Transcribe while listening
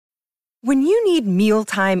When you need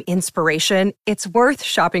mealtime inspiration, it's worth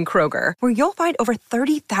shopping Kroger, where you'll find over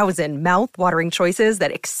 30,000 mouth-watering choices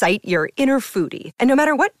that excite your inner foodie. And no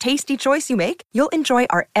matter what tasty choice you make, you'll enjoy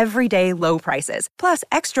our everyday low prices, plus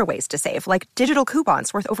extra ways to save, like digital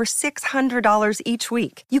coupons worth over $600 each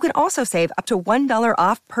week. You can also save up to $1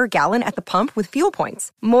 off per gallon at the pump with fuel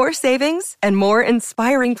points. More savings and more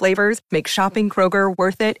inspiring flavors make shopping Kroger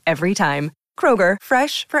worth it every time. Kroger,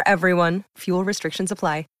 fresh for everyone. Fuel restrictions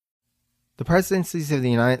apply. The Presidencies of the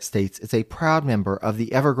United States is a proud member of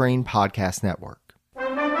the Evergreen Podcast Network.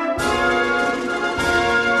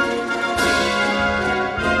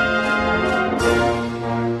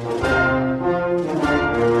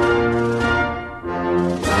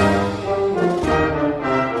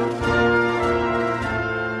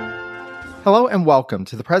 Hello and welcome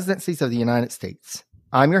to the Presidencies of the United States.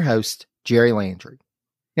 I'm your host, Jerry Landry.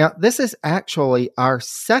 Now, this is actually our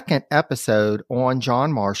second episode on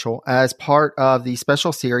John Marshall as part of the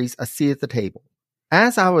special series, A Seat at the Table.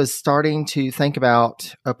 As I was starting to think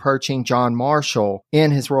about approaching John Marshall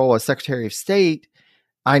in his role as Secretary of State,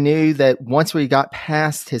 I knew that once we got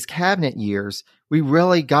past his cabinet years, we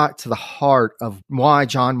really got to the heart of why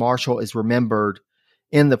John Marshall is remembered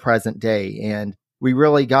in the present day. And we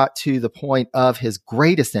really got to the point of his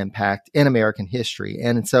greatest impact in American history.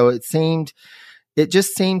 And so it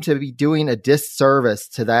just seemed to be doing a disservice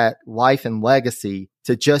to that life and legacy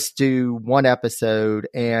to just do one episode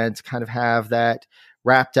and kind of have that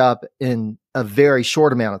wrapped up in a very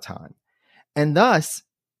short amount of time. And thus,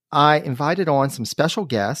 I invited on some special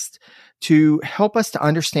guests to help us to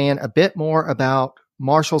understand a bit more about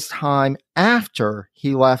Marshall's time after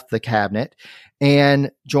he left the cabinet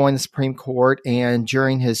and joined the Supreme Court and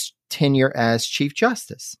during his tenure as Chief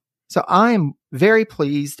Justice. So I am very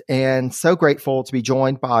pleased and so grateful to be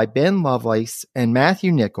joined by Ben Lovelace and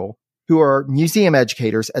Matthew Nickel, who are museum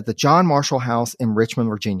educators at the John Marshall House in Richmond,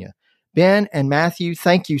 Virginia. Ben and Matthew,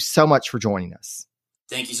 thank you so much for joining us.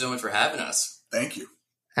 Thank you so much for having us. Thank you.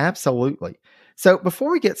 Absolutely. So before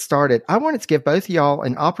we get started, I wanted to give both of y'all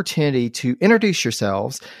an opportunity to introduce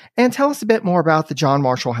yourselves and tell us a bit more about the John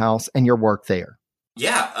Marshall House and your work there.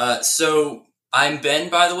 So I'm Ben,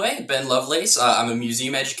 by the way, Ben Lovelace. I'm a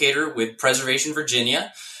museum educator with Preservation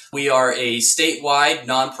Virginia. We are a statewide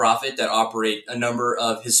nonprofit that operate a number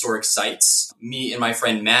of historic sites. Me and my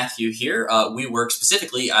friend Matthew here, we work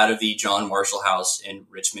specifically out of the John Marshall House in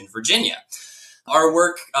Richmond, Virginia. Our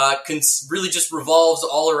work really just revolves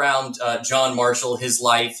all around John Marshall, his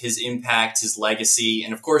life, his impact, his legacy,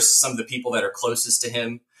 and of course, some of the people that are closest to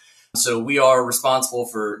him. So we are responsible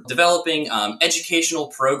for developing educational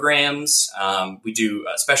programs. We do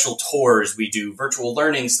special tours. We do virtual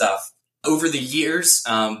learning stuff. Over the years,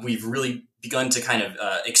 we've really begun to kind of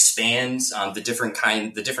expand the different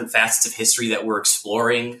facets of history that we're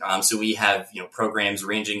exploring. So we have programs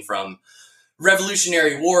ranging from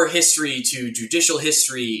Revolutionary War history to judicial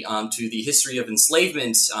history to the history of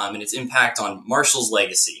enslavement and its impact on Marshall's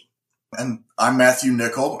legacy. And I'm Matthew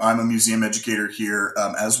Nickel. I'm a museum educator here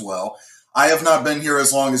as well. I have not been here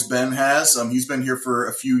as long as Ben has. He's been here for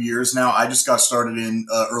a few years now. I just got started in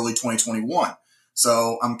early 2021.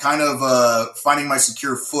 So I'm kind of finding my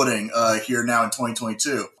secure footing here now in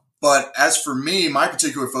 2022. But as for me, my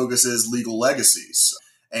particular focus is legal legacies.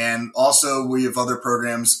 And also we have other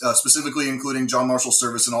programs, specifically including John Marshall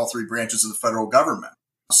service in all three branches of the federal government.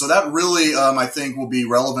 So that really, I think, will be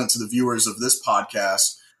relevant to the viewers of this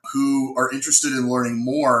podcast who are interested in learning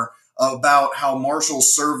more about how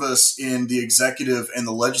Marshall's service in the executive and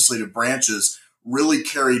the legislative branches really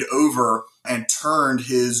carried over and turned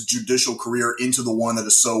his judicial career into the one that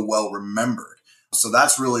is so well remembered. So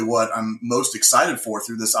that's really what I'm most excited for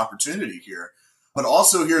through this opportunity here. But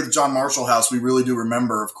also here at the John Marshall House, we really do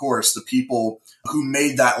remember, of course, the people who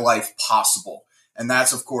made that life possible. And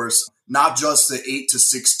that's, of course, not just the 8 to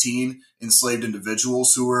 16 enslaved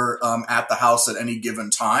individuals who were at the house at any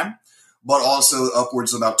given time, but also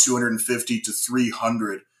upwards of about 250 to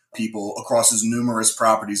 300 people across his numerous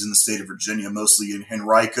properties in the state of Virginia, mostly in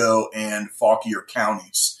Henrico and Fauquier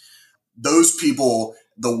counties. Those people,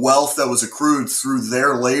 the wealth that was accrued through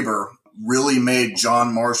their labor really made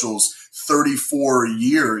John Marshall's 34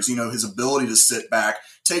 years, his ability to sit back,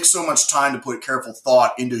 take so much time to put careful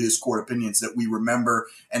thought into his court opinions that we remember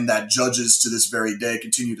and that judges to this very day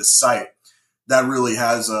continue to cite. That really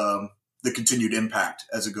has the continued impact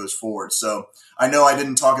as it goes forward. So I know I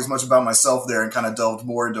didn't talk as much about myself there and kind of delved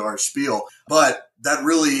more into our spiel, but that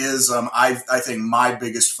really is, I think, my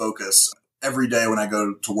biggest focus every day when I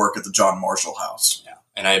go to work at the John Marshall House. Yeah.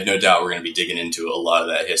 And I have no doubt we're going to be digging into a lot of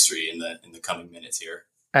that history in the coming minutes here.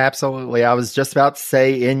 Absolutely. I was just about to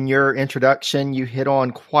say in your introduction, you hit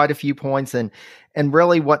on quite a few points and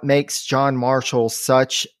really what makes John Marshall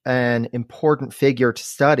such an important figure to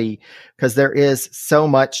study, because there is so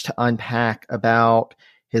much to unpack about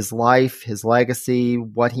his life, his legacy,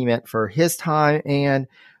 what he meant for his time, and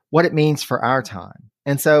what it means for our time.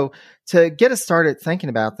 And so to get us started thinking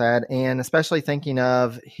about that, and especially thinking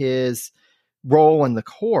of his role in the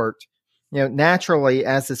court, naturally,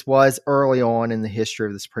 as this was early on in the history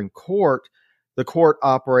of the Supreme Court, the court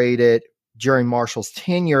operated during Marshall's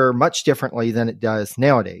tenure much differently than it does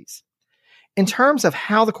nowadays. In terms of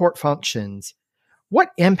how the court functions,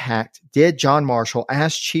 what impact did John Marshall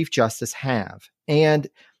as Chief Justice have? And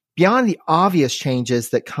beyond the obvious changes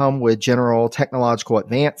that come with general technological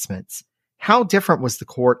advancements, how different was the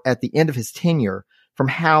court at the end of his tenure from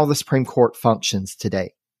how the Supreme Court functions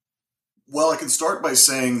today? Well, I can start by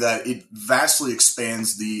saying that it vastly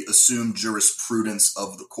expands the assumed jurisprudence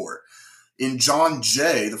of the court. In John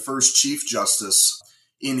Jay, the first Chief Justice,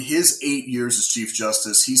 in his 8 years as Chief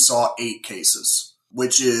Justice, he saw 8 cases,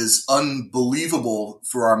 which is unbelievable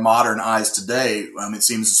for our modern eyes today. It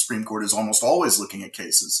seems the Supreme Court is almost always looking at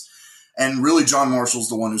cases. And really, John Marshall's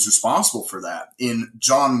the one who's responsible for that. In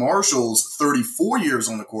John Marshall's 34 years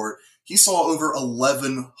on the court, he saw over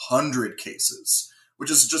 1,100 cases, which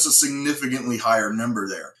is just a significantly higher number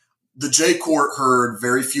there. The Jay Court heard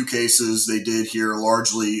very few cases. They did hear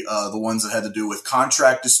largely the ones that had to do with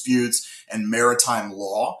contract disputes and maritime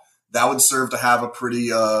law. That would serve to have a pretty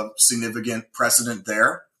significant precedent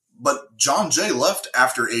there. But John Jay left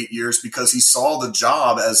after 8 years because he saw the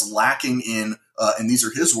job as lacking in, and these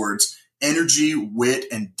are his words, energy, wit,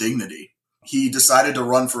 and dignity. He decided to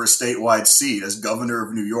run for a statewide seat as governor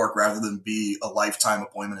of New York rather than be a lifetime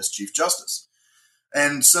appointment as Chief Justice.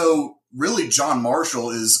 And so really John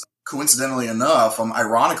Marshall is, coincidentally enough,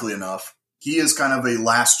 ironically enough, he is kind of a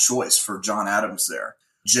last choice for John Adams there.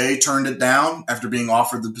 Jay turned it down after being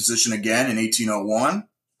offered the position again in 1801.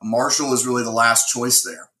 Marshall is really the last choice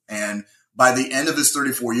there. And by the end of his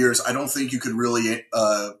 34 years, I don't think you could really,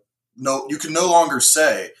 you can no longer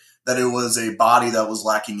say that it was a body that was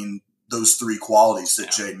lacking in those 3 qualities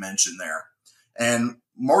that Jay mentioned there. And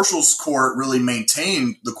Marshall's court really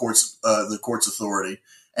maintained the court's authority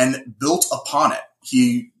and built upon it.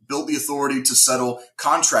 He built the authority to settle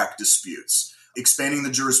contract disputes, expanding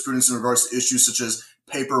the jurisprudence in regards to issues such as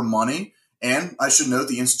paper money, and I should note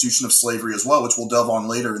the institution of slavery as well, which we'll delve on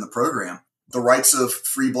later in the program. The rights of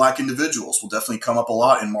free Black individuals will definitely come up a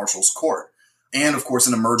lot in Marshall's court, and of course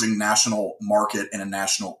an emerging national market and a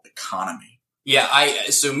national economy. Yeah,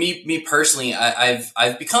 so me personally,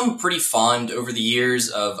 I've become pretty fond over the years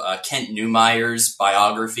of Kent Neumayer's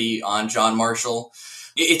biography on John Marshall.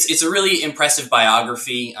 It's a really impressive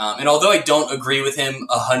biography, and although I don't agree with him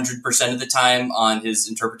 100% of the time on his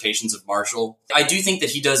interpretations of Marshall, I do think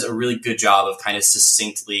that he does a really good job of kind of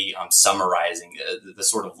succinctly summarizing the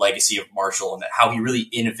sort of legacy of Marshall and how he really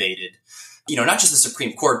innovated, not just the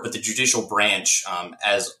Supreme Court, but the judicial branch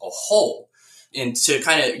as a whole. And to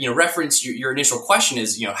kind of, reference your initial question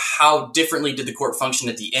is, how differently did the court function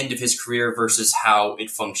at the end of his career versus how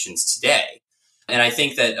it functions today? And I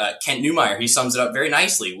think that Kent Neumayer, he sums it up very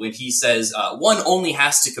nicely when he says, one only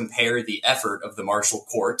has to compare the effort of the Marshall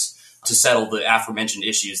Court to settle the aforementioned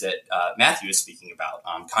issues that Matthew is speaking about,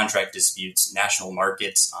 contract disputes, national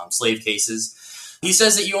markets, slave cases. He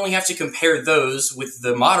says that you only have to compare those with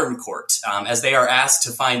the modern court, as they are asked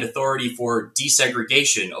to find authority for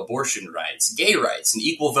desegregation, abortion rights, gay rights, and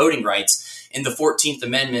equal voting rights in the 14th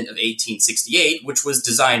Amendment of 1868, which was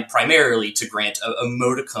designed primarily to grant a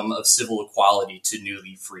modicum of civil equality to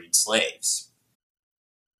newly freed slaves.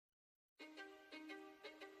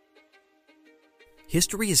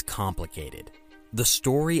 History is complicated. The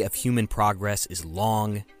story of human progress is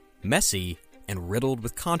long, messy, and riddled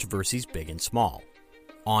with controversies big and small.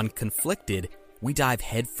 On Conflicted, we dive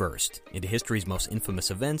headfirst into history's most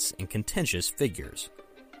infamous events and contentious figures.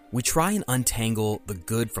 We try and untangle the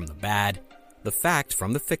good from the bad, the fact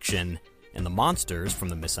from the fiction, and the monsters from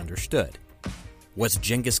the misunderstood. Was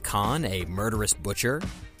Genghis Khan a murderous butcher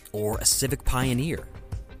or a civic pioneer?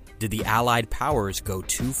 Did the Allied powers go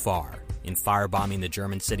too far in firebombing the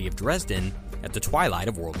German city of Dresden at the twilight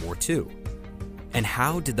of World War II? And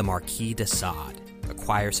how did the Marquis de Sade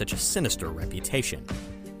acquire such a sinister reputation?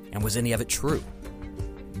 And was any of it true?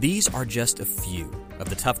 These are just a few of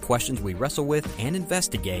the tough questions we wrestle with and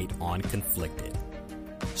investigate on Conflicted.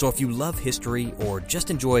 So if you love history or just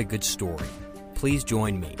enjoy a good story, please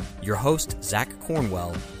join me, your host, Zach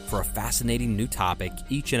Cornwell, for a fascinating new topic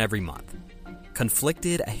each and every month.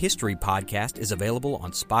 Conflicted, a history podcast, is available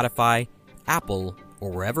on Spotify, Apple,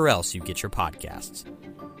 or wherever else you get your podcasts.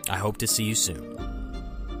 I hope to see you soon.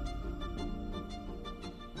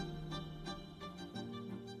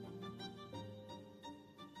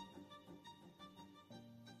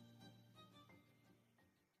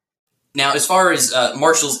 Now, as far as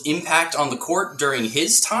Marshall's impact on the court during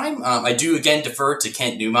his time, I do again defer to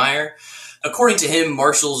Kent Neumeyer. According to him,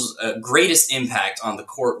 Marshall's greatest impact on the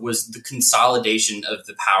court was the consolidation of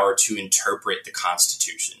the power to interpret the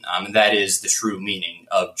Constitution. And that is the true meaning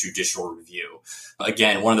of judicial review.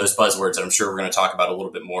 Again, one of those buzzwords that I'm sure we're going to talk about a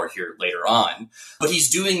little bit more here later on. But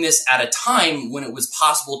he's doing this at a time when it was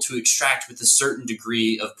possible to extract with a certain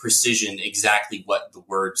degree of precision exactly what the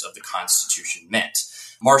words of the Constitution meant.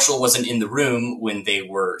 Marshall wasn't in the room when they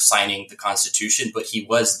were signing the Constitution, but he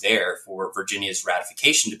was there for Virginia's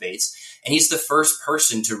ratification debates. And he's the first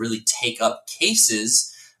person to really take up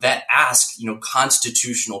cases that ask,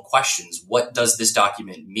 constitutional questions. What does this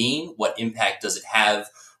document mean? What impact does it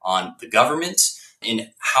have on the government?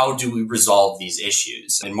 And how do we resolve these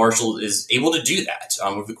issues? And Marshall is able to do that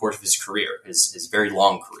over the course of his career, his very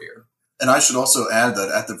long career. And I should also add that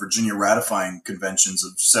at the Virginia ratifying conventions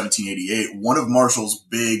of 1788, one of Marshall's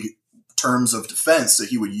big terms of defense that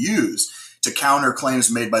he would use to counter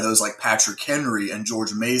claims made by those like Patrick Henry and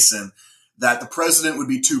George Mason that the president would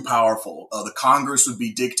be too powerful, the Congress would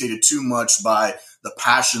be dictated too much by the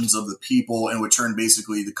passions of the people and would turn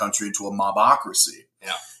basically the country into a mobocracy.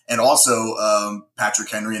 Yeah. And also, Patrick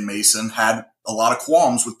Henry and Mason had a lot of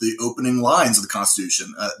qualms with the opening lines of the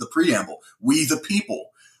Constitution, the preamble, "We the people."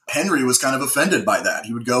 Henry was kind of offended by that.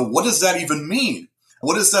 He would go, what does that even mean?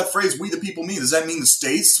 What does that phrase, "we the people," mean? Does that mean the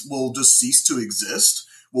states will just cease to exist?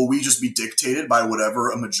 Will we just be dictated by whatever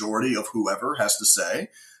a majority of whoever has to say?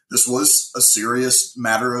 This was a serious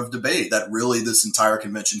matter of debate that really this entire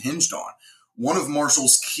convention hinged on. One of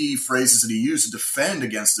Marshall's key phrases that he used to defend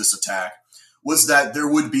against this attack was that there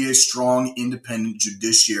would be a strong independent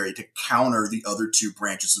judiciary to counter the other two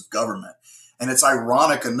branches of government. And it's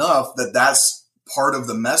ironic enough that that's part of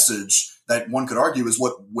the message that one could argue is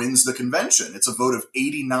what wins the convention. It's a vote of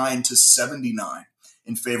 89 to 79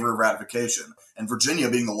 in favor of ratification. And Virginia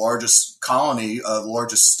being the largest colony, the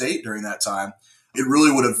largest state during that time, it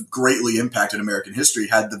really would have greatly impacted American history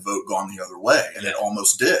had the vote gone the other way, and it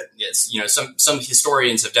almost did. Yes, some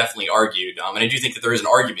historians have definitely argued, and I do think that there is an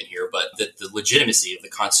argument here, but that the legitimacy of the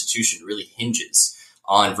Constitution really hinges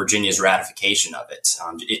on Virginia's ratification of it,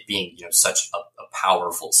 it being such a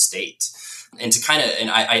powerful state. And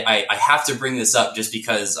I have to bring this up just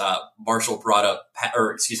because Marshall brought up,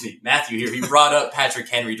 Matthew here, he brought up Patrick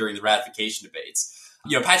Henry during the ratification debates.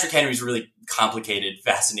 Patrick Henry's a really complicated,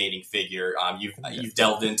 fascinating figure. You've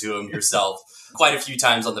delved into him yourself quite a few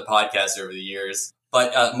times on the podcast over the years.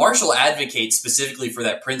 But Marshall advocates specifically for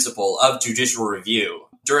that principle of judicial review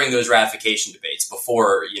during those ratification debates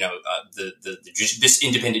before, this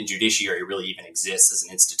independent judiciary really even exists as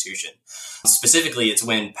an institution. Specifically, it's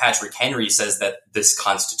when Patrick Henry says that this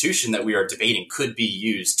Constitution that we are debating could be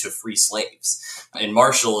used to free slaves. And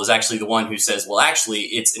Marshall is actually the one who says, well, actually,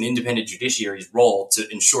 it's an independent judiciary's role to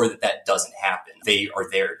ensure that that doesn't happen. They are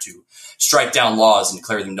there to strike down laws and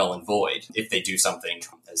declare them null and void if they do something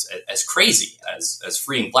as crazy as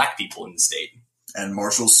freeing Black people in the state. And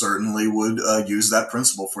Marshall certainly would use that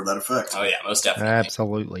principle for that effect. Oh, yeah, most definitely.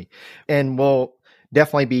 Absolutely. And we'll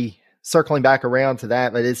definitely be circling back around to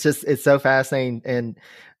that, but it's so fascinating. And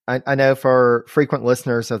I know for frequent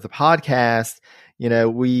listeners of the podcast,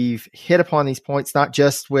 we've hit upon these points, not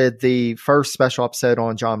just with the first special episode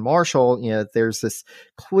on John Marshall. There's this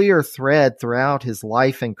clear thread throughout his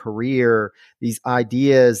life and career, these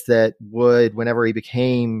ideas that would, whenever he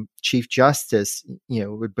became Chief Justice,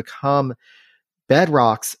 would become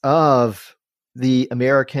bedrocks of the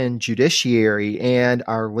American judiciary and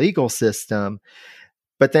our legal system.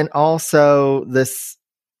 But then also this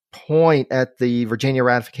point at the Virginia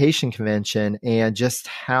Ratification Convention and just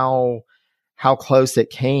how close it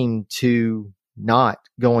came to not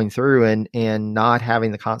going through and not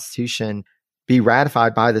having the Constitution be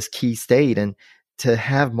ratified by this key state. And to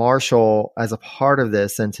have Marshall as a part of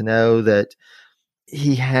this and to know that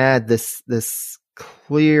he had this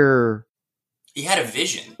clear... He had a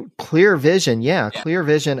vision. Clear vision, clear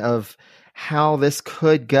vision of how this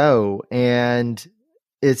could go. And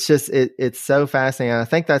it's just, it's so fascinating. And I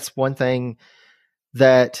think that's one thing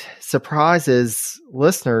that surprises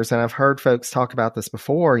listeners. And I've heard folks talk about this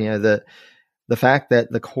before, the fact that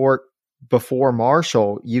the court before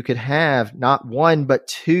Marshall, you could have not one, but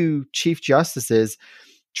two chief justices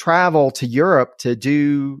travel to Europe to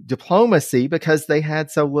do diplomacy because they had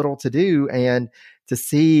so little to do. And to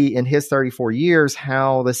see in his 34 years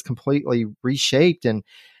how this completely reshaped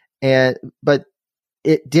but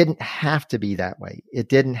it didn't have to be that way. It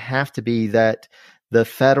didn't have to be that the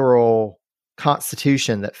federal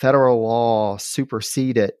Constitution, that federal law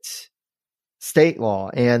superseded state law.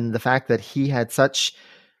 And the fact that he had such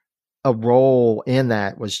a role in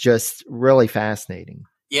that was just really fascinating.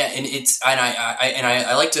 Yeah, and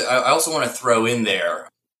I also want to throw in there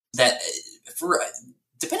that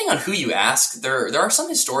depending on who you ask, there are some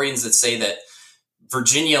historians that say that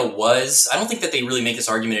Virginia was, I don't think that they really make this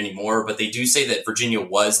argument anymore, but they do say that Virginia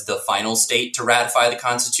was the final state to ratify the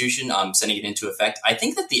Constitution, sending it into effect. I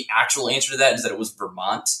think that the actual answer to that is that it was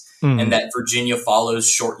Vermont, and that Virginia follows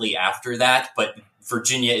shortly after that, but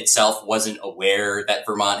Virginia itself wasn't aware that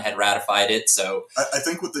Vermont had ratified it. So I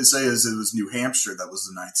think what they say is it was New Hampshire that was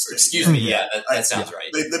the ninth state. Excuse me. Yeah, that sounds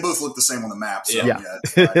right. They both look the same on the map. So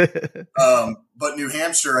Yeah. But New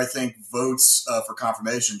Hampshire, I think, votes for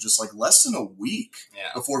confirmation just like less than a week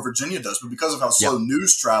before Virginia does. But because of how slow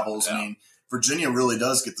news travels, I mean, Virginia really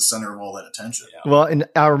does get the center of all that attention. Yeah. Well, and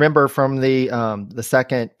I remember from the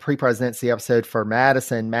second pre-presidency episode for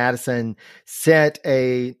Madison sent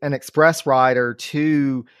an express rider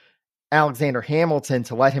to Alexander Hamilton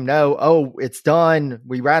to let him know, oh, it's done.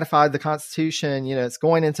 We ratified the Constitution. It's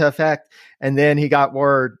going into effect. And then he got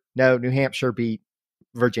word, no, New Hampshire beat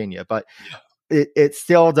Virginia. But it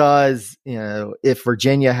still does, if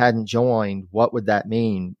Virginia hadn't joined, what would that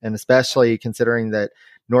mean? And especially considering that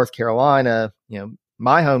North Carolina,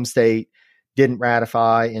 my home state, didn't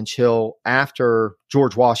ratify until after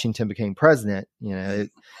George Washington became president.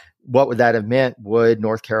 What would that have meant? Would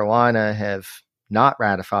North Carolina have not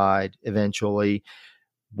ratified eventually?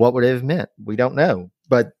 What would it have meant? We don't know.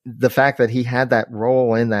 But the fact that he had that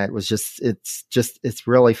role in that was it's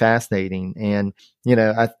really fascinating. And,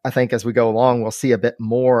 I think as we go along, we'll see a bit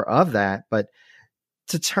more of that. But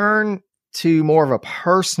to turn to more of a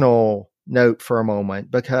personal note for a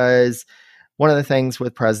moment, because one of the things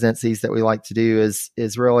with presidencies that we like to do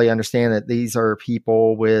is really understand that these are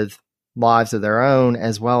people with lives of their own,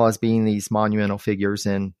 as well as being these monumental figures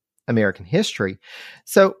in American history.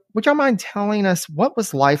 So would y'all mind telling us what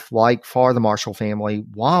was life like for the Marshall family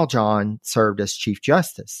while John served as Chief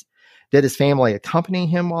Justice? Did his family accompany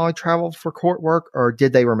him while he traveled for court work, or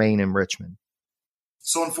did they remain in Richmond?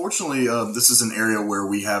 So unfortunately, this is an area where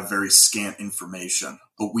we have very scant information.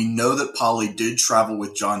 But we know that Polly did travel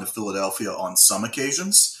with John to Philadelphia on some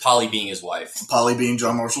occasions. Polly being his wife. Polly being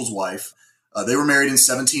John Marshall's wife. They were married in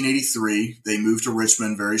 1783. They moved to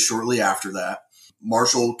Richmond very shortly after that.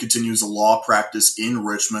 Marshall continues a law practice in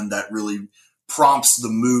Richmond that really prompts the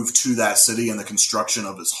move to that city and the construction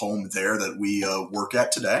of his home there that we work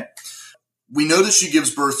at today. We know that she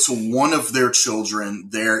gives birth to one of their children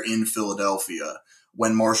there in Philadelphia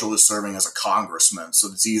when Marshall is serving as a congressman. So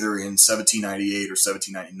it's either in 1798 or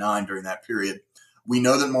 1799 during that period. We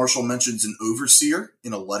know that Marshall mentions an overseer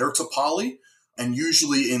in a letter to Polly. And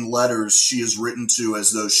usually in letters, she is written to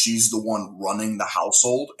as though she's the one running the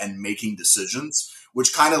household and making decisions,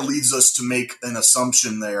 which kind of leads us to make an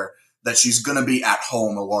assumption there that she's going to be at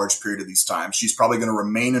home a large period of these times. She's probably going to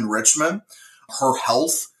remain in Richmond. Her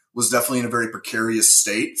health was definitely in a very precarious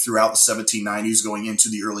state throughout the 1790s going into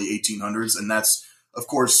the early 1800s. And that's, of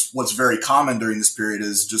course, what's very common during this period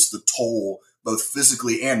is just the toll, both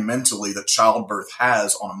physically and mentally, that childbirth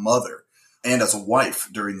has on a mother and as a wife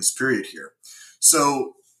during this period here.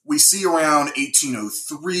 So we see around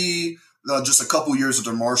 1803, just a couple years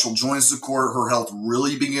after Marshall joins the court, her health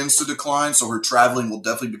really begins to decline. So her traveling will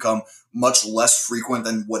definitely become much less frequent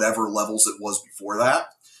than whatever levels it was before that.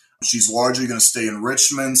 She's largely going to stay in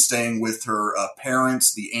Richmond, staying with her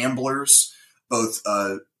parents, the Amblers, both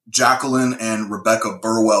Jacqueline and Rebecca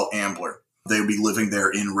Burwell Ambler. They would be living there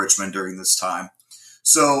in Richmond during this time.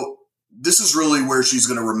 So this is really where she's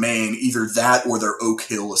going to remain, either that or their Oak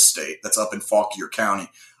Hill estate that's up in Fauquier County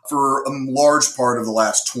for a large part of the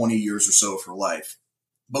last 20 years or so of her life.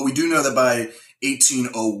 But we do know that by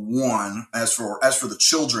 1801, as for the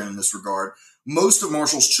children in this regard, most of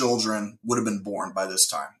Marshall's children would have been born by this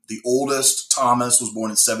time. The oldest, Thomas, was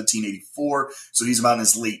born in 1784, so he's about in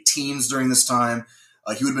his late teens during this time.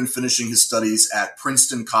 He would have been finishing his studies at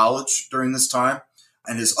Princeton College during this time.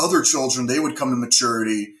 And his other children, they would come to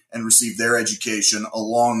maturity and receive their education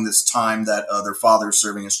along this time that their father is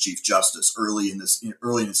serving as Chief Justice early in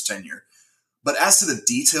his tenure. But as to the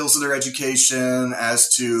details of their education,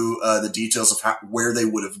 as to the details of where they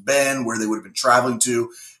would have been traveling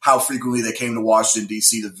to, how frequently they came to Washington,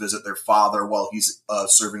 D.C. to visit their father while he's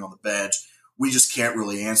serving on the bench, we just can't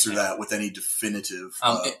really answer that with any definitive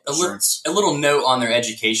assurance. A little note on their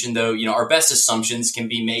education, though. Our best assumptions can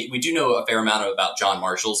be made. We do know a fair amount about John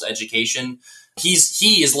Marshall's education.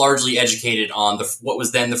 He is largely educated on what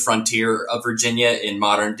was then the frontier of Virginia in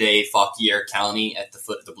modern day Fauquier County at the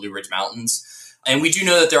foot of the Blue Ridge Mountains. And we do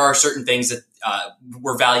know that there are certain things that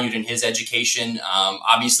were valued in his education.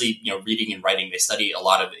 Obviously, reading and writing, they studied a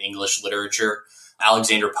lot of English literature.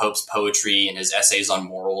 Alexander Pope's poetry and his essays on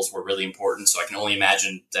morals were really important. So I can only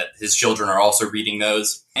imagine that his children are also reading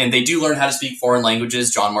those. And they do learn how to speak foreign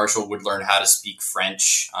languages. John Marshall would learn how to speak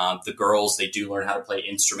French. The girls, they do learn how to play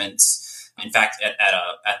instruments. In fact,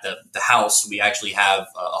 at the house, we actually have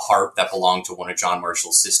a harp that belonged to one of John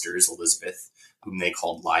Marshall's sisters, Elizabeth, whom they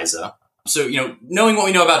called Liza. So, knowing what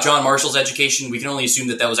we know about John Marshall's education, we can only assume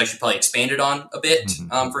that was actually probably expanded on a bit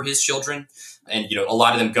for his children. And, a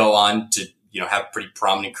lot of them go on to, have pretty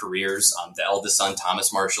prominent careers. The eldest son,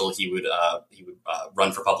 Thomas Marshall, he would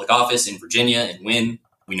run for public office in Virginia and win.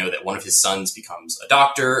 We know that one of his sons becomes a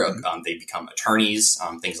doctor. They become attorneys,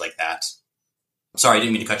 things like that. Sorry, I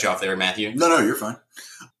didn't mean to cut you off there, Matthew. No, you're fine.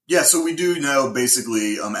 Yeah, so we do know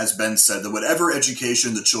basically, as Ben said, that whatever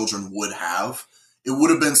education the children would have, it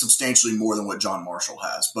would have been substantially more than what John Marshall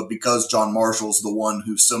has. But because John Marshall's the one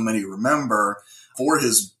who so many remember for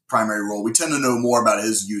his primary role, we tend to know more about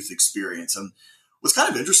his youth experience. And what's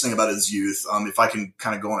kind of interesting about his youth, if I can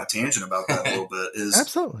kind of go on a tangent about that a little bit, is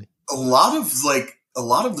absolutely a lot of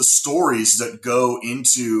the stories that go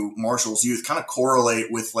into Marshall's youth kind of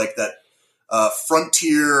correlate with that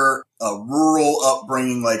frontier, rural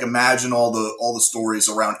upbringing. Like imagine all the stories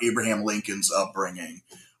around Abraham Lincoln's upbringing,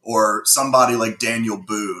 or somebody like Daniel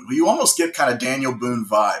Boone. You almost get kind of Daniel Boone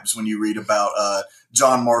vibes when you read about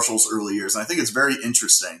John Marshall's early years. And I think it's very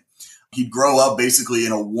interesting. He'd grow up basically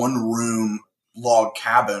in a one-room log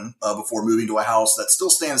cabin before moving to a house that still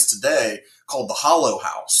stands today called the Hollow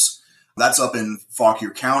House. That's up in Fauquier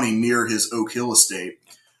County near his Oak Hill estate.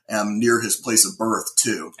 Near his place of birth,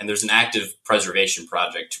 too. And there's an active preservation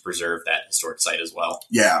project to preserve that historic site as well.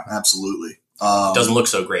 Yeah, absolutely. It doesn't look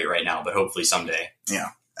so great right now, but hopefully someday. Yeah,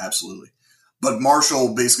 absolutely. But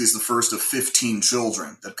Marshall basically is the first of 15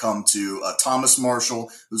 children that come to Thomas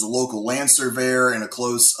Marshall, who's a local land surveyor and a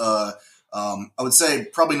close, I would say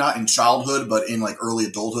probably not in childhood, but in early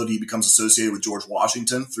adulthood, he becomes associated with George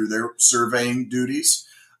Washington through their surveying duties,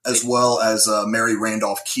 as well as Mary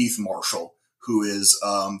Randolph Keith Marshall, who is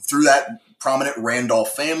through that prominent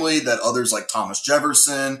Randolph family that others like Thomas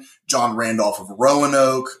Jefferson, John Randolph of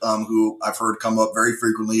Roanoke, who I've heard come up very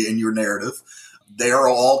frequently in your narrative, they are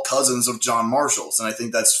all cousins of John Marshall's. And I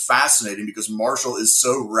think that's fascinating because Marshall is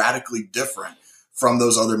so radically different from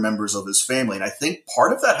those other members of his family. And I think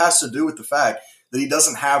part of that has to do with the fact that he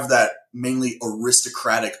doesn't have that mainly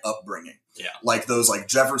aristocratic upbringing. Yeah. Like those like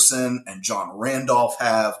Jefferson and John Randolph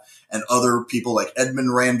have, and other people like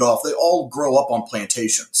Edmund Randolph. They all grow up on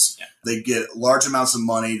plantations. Yeah. They get large amounts of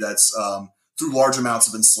money that's through large amounts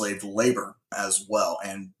of enslaved labor as well.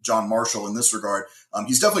 And John Marshall, in this regard,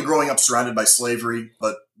 he's definitely growing up surrounded by slavery,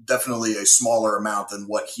 but definitely a smaller amount than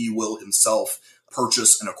what he will himself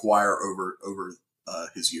purchase and acquire over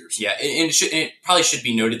his years. Yeah, and it probably should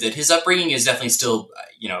be noted that his upbringing is definitely still,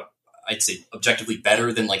 I'd say objectively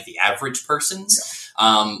better than the average person's.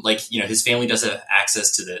 Yeah. His family does have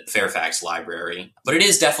access to the Fairfax Library, but it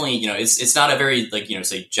is definitely, it's not a very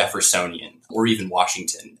say Jeffersonian or even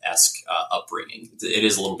Washington-esque upbringing. It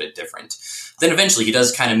is a little bit different. Then eventually he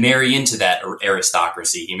does kind of marry into that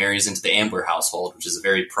aristocracy. He marries into the Ambler household, which is a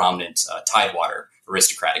very prominent Tidewater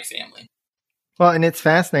aristocratic family. Well, and it's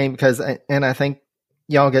fascinating because, and I think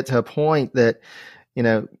y'all get to a point that,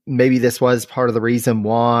 maybe this was part of the reason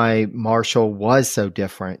why Marshall was so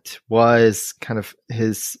different, was kind of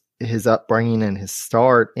his upbringing and his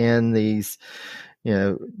start in these,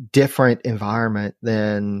 different environment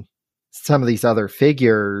than some of these other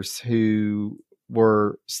figures who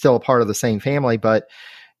were still a part of the same family. But,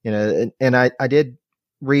 and I did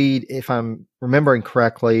read, if I'm remembering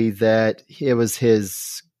correctly, that it was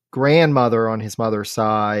his grandmother on his mother's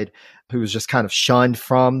side who was just kind of shunned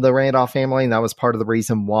from the Randolph family. And that was part of the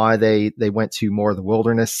reason why they went to more of the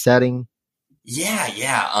wilderness setting. Yeah.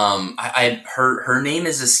 Her name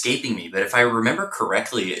is escaping me, but if I remember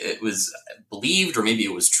correctly, it was believed, or maybe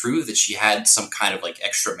it was true, that she had some kind of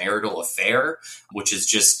extramarital affair, which is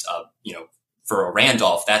just, for a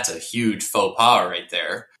Randolph, that's a huge faux pas right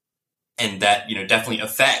there. And that, definitely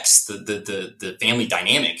affects the family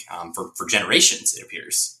dynamic for generations, it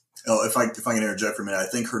appears. Oh, if I can interject for a minute, I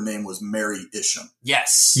think her name was Mary Isham.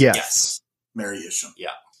 Yes. Mary Isham.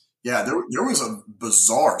 Yeah. Yeah, there was a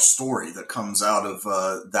bizarre story that comes out of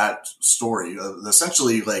that story.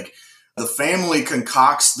 Essentially, the family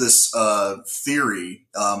concocts this theory,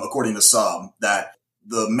 according to some, that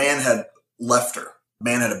the man had left her,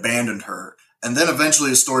 the man had abandoned her, And then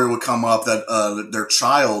eventually a story would come up that their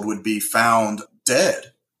child would be found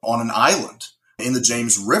dead on an island in the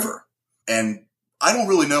James River. And I don't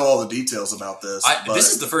really know all the details about this.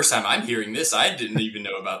 This is the first time I'm hearing this. I didn't even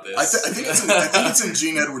know about this. I think it's in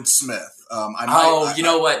Gene Edward Smith. You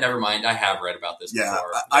know what? Never mind. I have read about this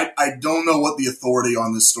before. I don't know what the authority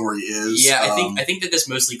on this story is. Yeah, I think that this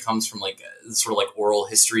mostly comes from like sort of like oral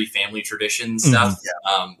history, family tradition stuff,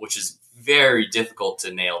 which is very difficult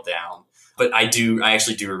to nail down. But I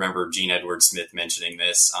actually do remember Gene Edward Smith mentioning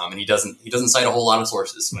this, and he doesn't cite a whole lot of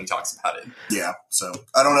sources when he talks about it. Yeah, so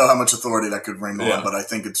I don't know how much authority that could bring on, but I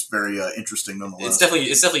think it's very interesting nonetheless. It's definitely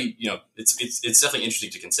it's definitely interesting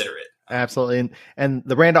to consider it. Absolutely, and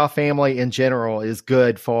the Randolph family in general is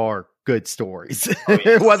good for good stories,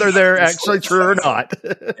 whether they're actually true or not.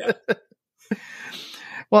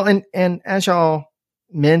 Well, and as y'all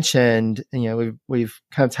mentioned, we've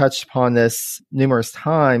kind of touched upon this numerous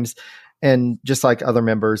times. And just like other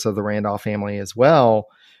members of the Randolph family as well,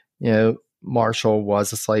 Marshall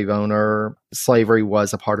was a slave owner. Slavery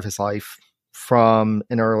was a part of his life from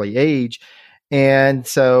an early age. And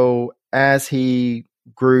so as he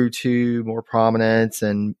grew to more prominence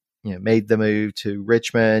and, made the move to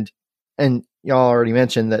Richmond, and y'all already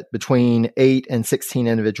mentioned that between 8 and 16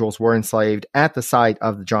 individuals were enslaved at the site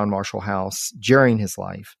of the John Marshall House during his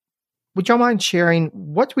life. Would y'all mind sharing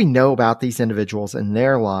what do we know about these individuals and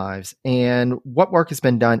their lives, and what work has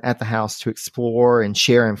been done at the house to explore and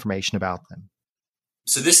share information about them?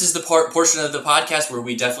 So this is the portion of the podcast where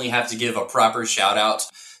we definitely have to give a proper shout out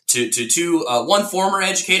to one former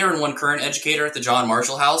educator and one current educator at the John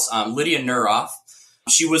Marshall House, Lydia Nuroff.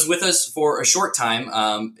 She was with us for a short time,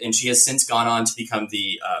 and she has since gone on to become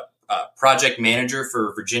the project manager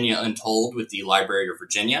for Virginia Untold with the Library of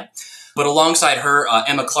Virginia. But alongside her,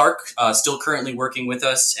 Emma Clark, still currently working with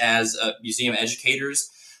us as museum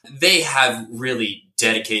educators. They have really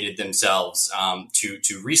dedicated themselves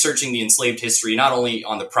to researching the enslaved history, not only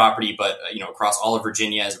on the property, but across all of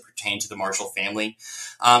Virginia as it pertained to the Marshall family.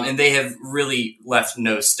 And they have really left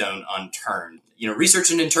no stone unturned.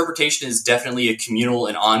 Research and interpretation is definitely a communal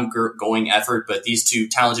and ongoing effort, but these two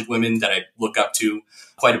talented women that I look up to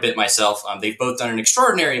quite a bit myself, they've both done an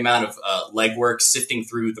extraordinary amount of legwork sifting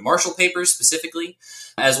through the Marshall Papers specifically,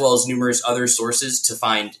 as well as numerous other sources to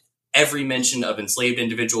find every mention of enslaved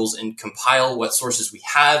individuals and compile what sources we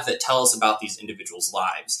have that tell us about these individuals'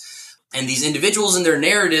 lives. And these individuals and their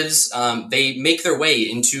narratives, they make their way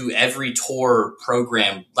into every tour,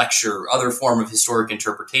 program, lecture, other form of historic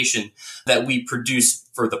interpretation that we produce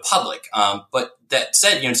for the public. But that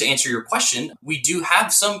said, to answer your question, we do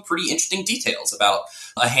have some pretty interesting details about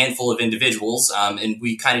a handful of individuals. And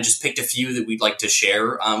we kind of just picked a few that we'd like to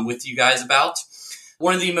share with you guys about.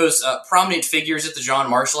 One of the most prominent figures at the John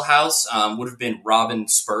Marshall House would have been Robin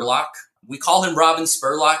Spurlock. We call him Robin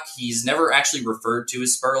Spurlock. He's never actually referred to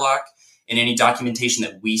as Spurlock in any documentation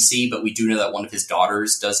that we see, but we do know that one of his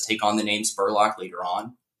daughters does take on the name Spurlock later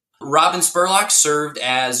on. Robin Spurlock served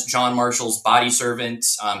as John Marshall's body servant,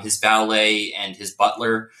 his valet, and his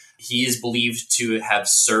butler. He is believed to have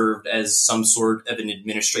served as some sort of an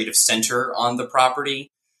administrative center on the property.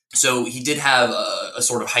 So he did have a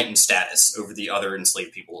sort of heightened status over the other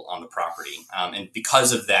enslaved people on the property. And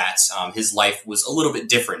because of that, his life was a little bit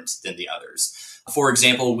different than the others. For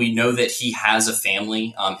example, we know that he has a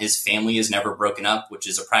family. His family is never broken up, which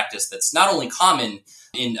is a practice that's not only common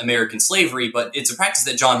in American slavery, but it's a practice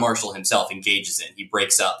that John Marshall himself engages in. He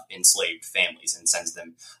breaks up enslaved families and sends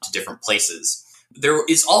them to different places. There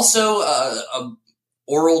is also a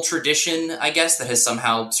oral tradition, I guess, that has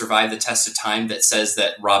somehow survived the test of time that says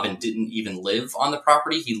that Robin didn't even live on the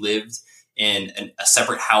property. He lived in a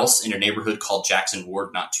separate house in a neighborhood called Jackson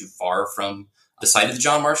Ward, not too far from the site of the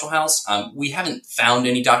John Marshall House. We haven't found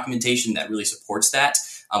any documentation that really supports that,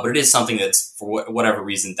 but it is something that's, for whatever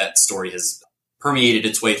reason, that story has permeated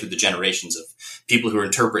its way through the generations of people who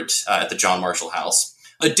interpret at the John Marshall House.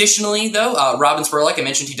 Additionally, though, Robin Spurlock, I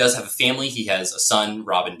mentioned he does have a family. He has a son,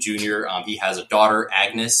 Robin Jr. He has a daughter,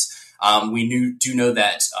 Agnes. We do know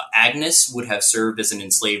that Agnes would have served as an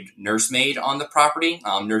enslaved nursemaid on the property.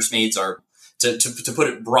 Nursemaids are, to put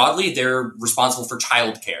it broadly, they're responsible for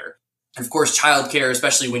childcare. And of course, childcare,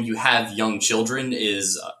 especially when you have young children,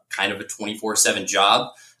 is kind of a 24/7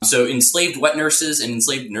 job. So enslaved wet nurses and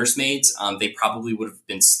enslaved nursemaids, they probably would have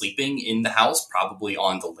been sleeping in the house, probably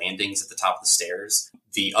on the landings at the top of the stairs.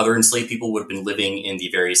 The other enslaved people would have been living in the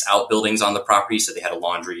various outbuildings on the property. So they had a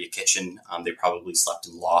laundry, a kitchen. They probably slept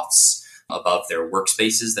in lofts above their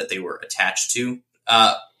workspaces that they were attached to.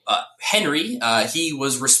 Henry, he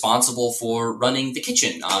was responsible for running the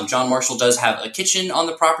kitchen. John Marshall does have a kitchen on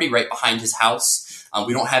the property right behind his house.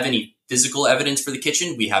 We don't have any physical evidence for the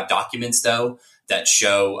kitchen. We have documents, though, that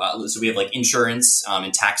show, so we have like insurance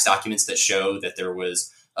and tax documents that show that there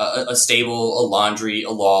was a stable, a laundry, a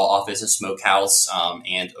law office, a smokehouse,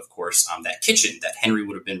 and of course that kitchen that Henry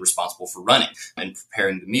would have been responsible for running and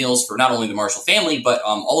preparing the meals for not only the Marshall family, but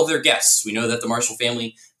all of their guests. We know that the Marshall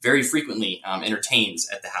family very frequently entertains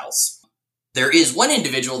at the house. There is one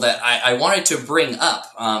individual that I wanted to bring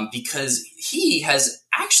up because he has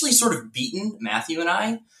actually sort of beaten Matthew and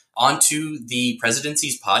I onto the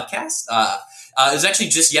Presidency's podcast. It was actually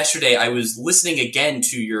just yesterday. I was listening again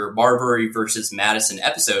to your Marbury versus Madison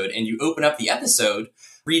episode, and you open up the episode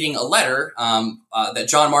reading a letter that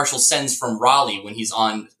John Marshall sends from Raleigh when he's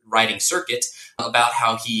on riding circuit about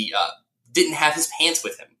how he didn't have his pants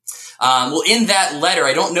with him. Well, in that letter,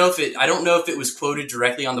 I don't know if it was quoted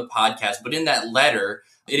directly on the podcast, but in that letter,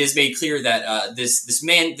 it is made clear that this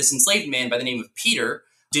enslaved man by the name of Peter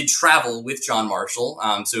did travel with John Marshall.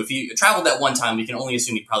 So if he traveled that one time, we can only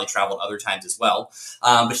assume he probably traveled other times as well.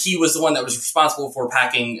 But he was the one that was responsible for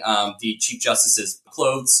packing the Chief Justice's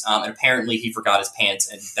clothes, and apparently he forgot his pants,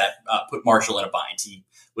 and that put Marshall in a bind. He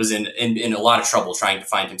was in a lot of trouble trying to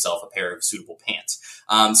find himself a pair of suitable pants.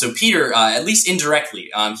 So Peter, at least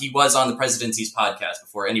indirectly, he was on the Presidency's podcast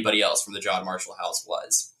before anybody else from the John Marshall house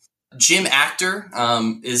was. Jim Actor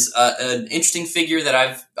is an interesting figure that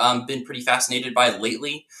I've been pretty fascinated by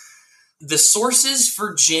lately. The sources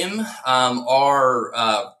for Jim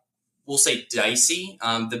are, we'll say, dicey.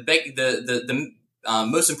 The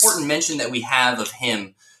most important mention that we have of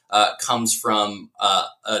him comes from a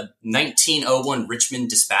 1901 Richmond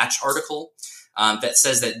Dispatch article that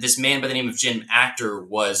says that this man by the name of Jim Actor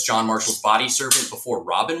was John Marshall's body servant before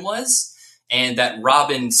Robin was, and that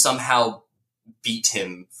Robin somehow beat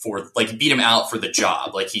him out for the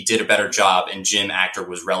job. Like he did a better job, and Jim Actor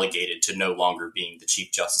was relegated to no longer being the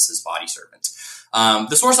Chief Justice's body servant.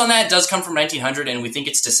 The source on that does come from 1900, and we think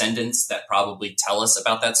it's descendants that probably tell us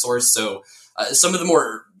about that source. So some of the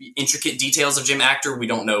more intricate details of Jim Actor, we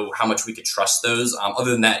don't know how much we could trust those.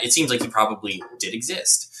 Other than that, it seems like he probably did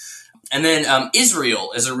exist. And then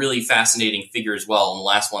Israel is a really fascinating figure as well, and the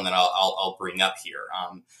last one that I'll bring up here.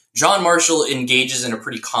 John Marshall engages in a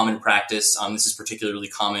pretty common practice. This is particularly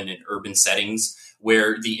common in urban settings,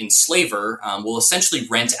 where the enslaver will essentially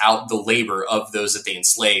rent out the labor of those that they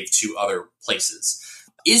enslave to other places.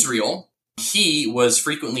 Israel, he was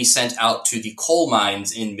frequently sent out to the coal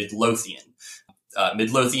mines in Midlothian.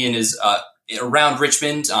 Midlothian is around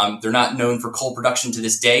Richmond. They're not known for coal production to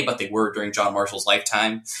this day, but they were during John Marshall's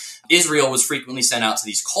lifetime. Israel was frequently sent out to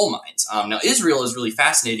these coal mines. Now, Israel is really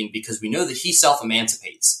fascinating because we know that he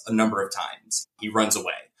self-emancipates a number of times. He runs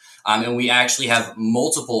away. And we actually have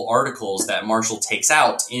multiple articles that Marshall takes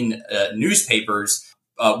out in newspapers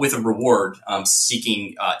with a reward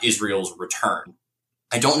seeking Israel's return.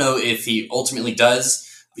 I don't know if he ultimately does,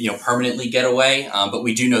 permanently get away, but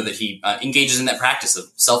we do know that he engages in that practice of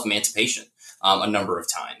self-emancipation a number of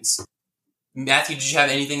times. Matthew, did you have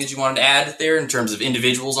anything that you wanted to add there in terms of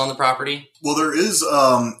individuals on the property? Well, there is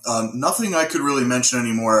nothing I could really mention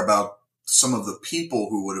anymore about some of the people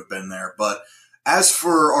who would have been there. But as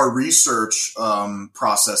for our research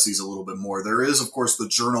processes a little bit more, there is, of course, the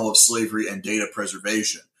Journal of Slavery and Data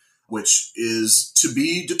Preservation, which is to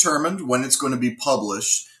be determined when it's going to be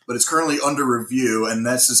published, but it's currently under review. And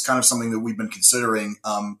this is kind of something that we've been considering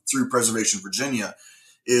through Preservation Virginia.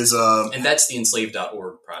 And that's the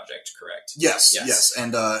enslaved.org project, correct? Yes.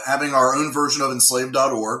 And having our own version of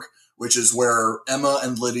enslaved.org, which is where Emma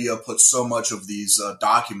and Lydia put so much of these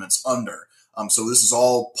documents under. So this is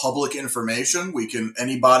all public information.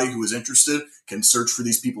 Anybody who is interested can search for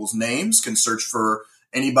these people's names, can search for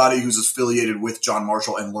anybody who's affiliated with John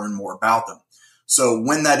Marshall and learn more about them. So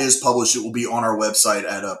when that is published, it will be on our website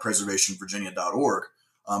at preservationvirginia.org.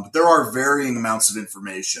 But there are varying amounts of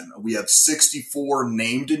information. We have 64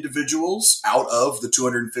 named individuals out of the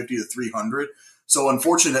 250 to 300. So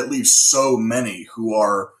unfortunately, that leaves so many who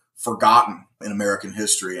are forgotten in American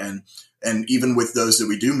history. And even with those that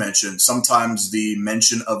we do mention, sometimes the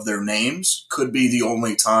mention of their names could be the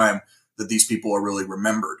only time that these people are really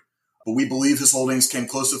remembered. But we believe his holdings came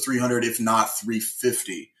close to 300, if not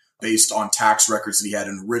 350, based on tax records that he had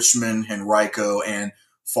in Richmond, Henrico, and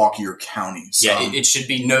Fauquier counties. Yeah, it should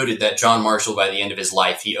be noted that John Marshall, by the end of his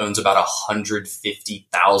life, he owns about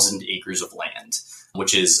 150,000 acres of land,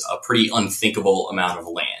 which is a pretty unthinkable amount of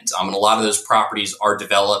land. And a lot of those properties are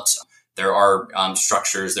developed. There are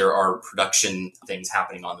structures, there are production things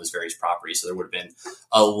happening on those various properties. So there would have been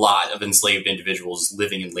a lot of enslaved individuals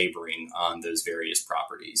living and laboring on those various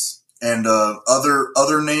properties. And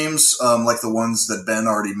other names, like the ones that Ben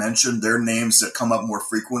already mentioned, they're names that come up more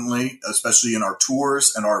frequently, especially in our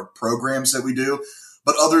tours and our programs that we do.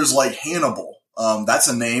 But others like Hannibal, that's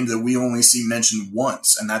a name that we only see mentioned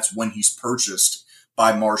once, and that's when he's purchased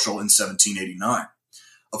by Marshall in 1789.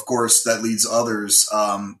 Of course, that leads others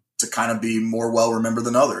to kind of be more well-remembered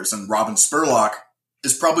than others. And Robin Spurlock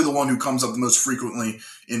is probably the one who comes up the most frequently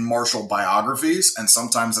in Marshall biographies, and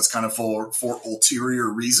sometimes that's kind of for ulterior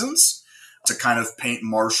reasons, to kind of paint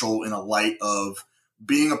Marshall in a light of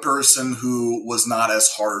being a person who was not as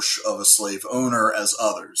harsh of a slave owner as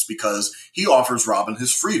others, because he offers Robin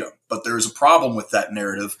his freedom. But there's a problem with that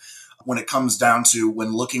narrative when it comes down to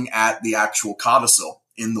when looking at the actual codicil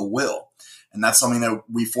in the will. And that's something that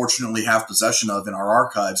we fortunately have possession of in our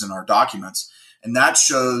archives and our documents. And that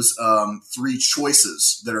shows 3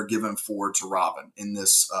 choices that are given forward to Robin in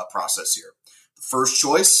this process here. The first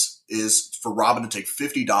choice is for Robin to take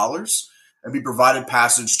 $50 and be provided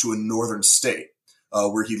passage to a northern state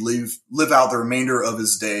where he'd live out the remainder of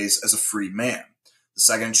his days as a free man. The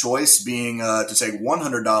second choice being to take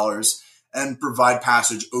 $100 and provide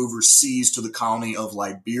passage overseas to the colony of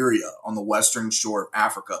Liberia on the western shore of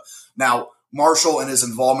Africa. Now, Marshall and his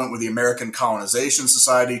involvement with the American Colonization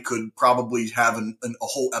Society could probably have a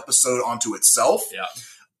whole episode onto itself. Yeah.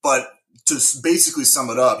 But to basically sum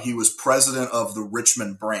it up, he was president of the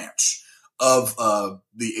Richmond branch of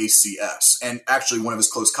the ACS. And actually one of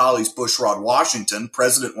his close colleagues, Bushrod Washington,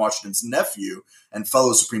 President Washington's nephew and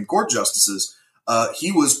fellow Supreme Court justices,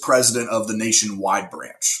 he was president of the nationwide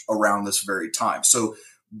branch around this very time. So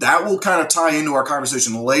that will kind of tie into our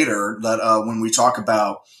conversation later, that when we talk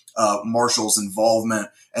about Marshall's involvement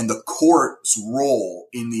and the court's role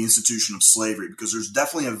in the institution of slavery, because there's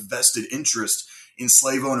definitely a vested interest in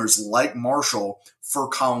slave owners like Marshall for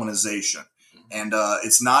colonization. And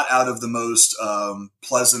it's not out of the most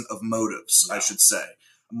pleasant of motives, I should say.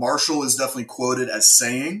 Marshall is definitely quoted as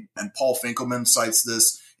saying, and Paul Finkelman cites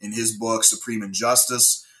this in his book, Supreme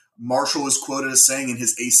Injustice, Marshall is quoted as saying in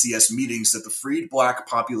his ACS meetings that the freed black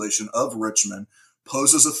population of Richmond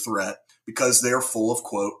poses a threat because they are full of,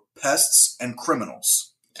 quote, pests and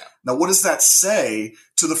criminals. Yeah. Now, what does that say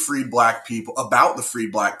to the freed black people, about the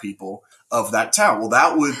freed black people of that town? Well,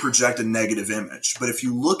 that would project a negative image. But if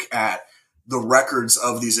you look at the records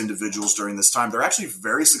of these individuals during this time, they're actually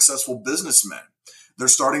very successful businessmen. They're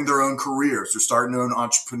starting their own careers. They're starting their own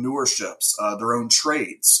entrepreneurships, their own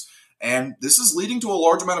trades. And this is leading to a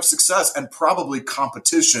large amount of success and probably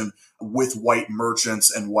competition with white merchants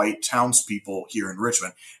and white townspeople here in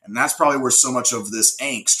Richmond. And that's probably where so much of this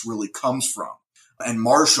angst really comes from. And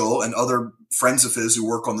Marshall and other friends of his who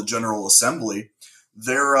work on the General Assembly,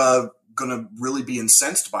 they're going to really be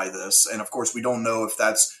incensed by this. And of course, we don't know if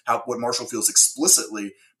that's what Marshall feels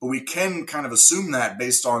explicitly, but we can kind of assume that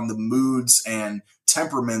based on the moods and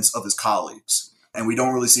temperaments of his colleagues. And we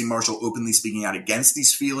don't really see Marshall openly speaking out against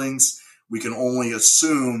these feelings. We can only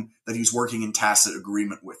assume that he's working in tacit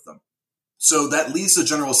agreement with them. So that leads the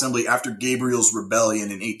General Assembly after Gabriel's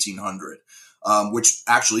Rebellion in 1800, which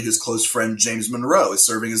actually his close friend James Monroe is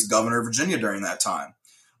serving as governor of Virginia during that time.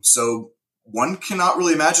 So one cannot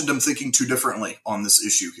really imagine them thinking too differently on this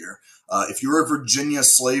issue here. If you're a Virginia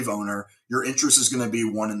slave owner, your interest is going to be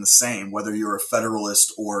one and the same, whether you're a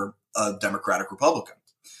Federalist or a Democratic Republican.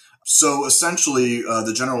 So essentially,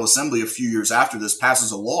 the General Assembly, a few years after this,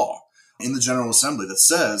 passes a law in the General Assembly that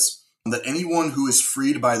says that anyone who is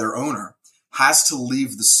freed by their owner has to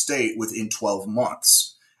leave the state within 12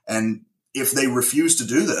 months. And if they refuse to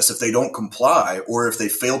do this, if they don't comply, or if they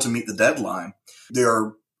fail to meet the deadline, they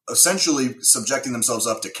are essentially subjecting themselves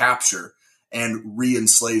up to capture and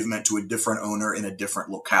re-enslavement to a different owner in a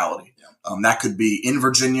different locality. Yeah. That could be in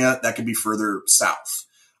Virginia, that could be further south.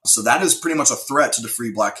 So that is pretty much a threat to the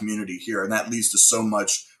free black community here. And that leads to so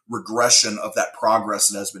much regression of that progress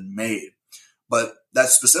that has been made. But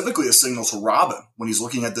that's specifically a signal to Robin when he's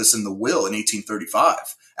looking at this in the will in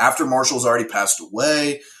 1835. After Marshall's already passed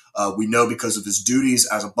away, we know because of his duties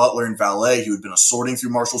as a butler and valet, he had been assorting through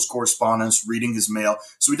Marshall's correspondence, reading his mail.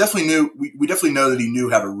 So we definitely know that he knew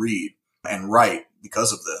how to read and write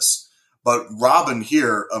because of this. But Robin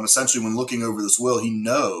here, essentially when looking over this will, he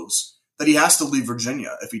knows that he has to leave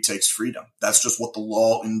Virginia if he takes freedom. That's just what the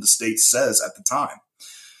law in the state says at the time.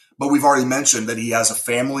 But we've already mentioned that he has a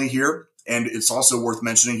family here, and it's also worth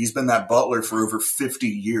mentioning he's been that butler for over 50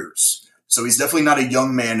 years. So he's definitely not a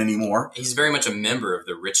young man anymore. He's very much a member of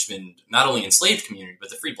the Richmond, not only enslaved community,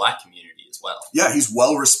 but the free black community as well. Yeah, he's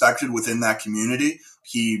well respected within that community.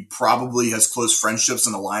 He probably has close friendships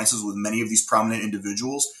and alliances with many of these prominent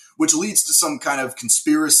individuals, which leads to some kind of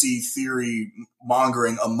conspiracy theory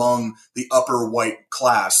mongering among the upper white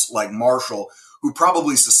class like Marshall, who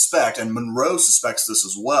probably suspect, and Monroe suspects this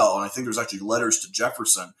as well, and I think there's actually letters to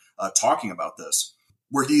Jefferson talking about this,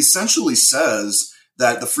 where he essentially says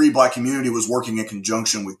that the free black community was working in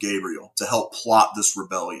conjunction with Gabriel to help plot this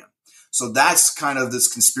rebellion. So that's kind of this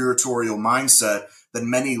conspiratorial mindset that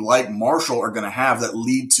many like Marshall are going to have that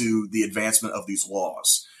lead to the advancement of these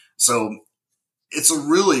laws. So it's a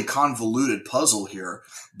really convoluted puzzle here.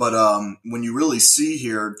 But when you really see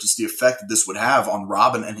here just the effect that this would have on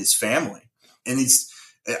Robin and his family, and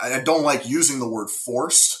I don't like using the word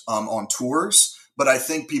forced on tours, but I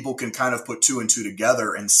think people can kind of put two and two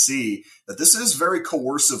together and see that this is very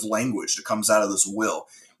coercive language that comes out of this will.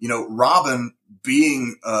 You know, Robin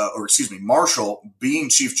Marshall being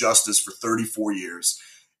Chief Justice for 34 years.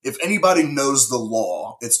 If anybody knows the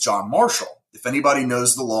law, it's John Marshall. If anybody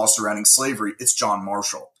knows the law surrounding slavery, it's John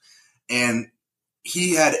Marshall. And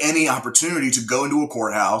he had any opportunity to go into a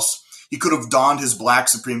courthouse. He could have donned his black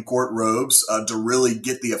Supreme Court robes to really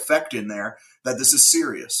get the effect in there that this is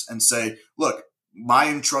serious and say, look, my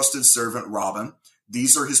entrusted servant, Robin,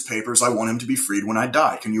 these are his papers. I want him to be freed when I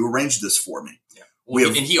die. Can you arrange this for me? Yeah. Well,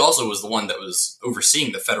 and he also was the one that was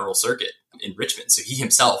overseeing the federal circuit in Richmond. So he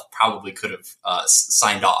himself probably could have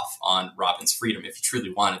signed off on Robin's freedom if he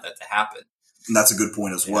truly wanted that to happen. And that's a good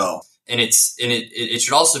point as well. And it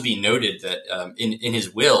should also be noted that in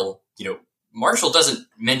his will, you know, Marshall doesn't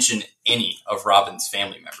mention any of Robin's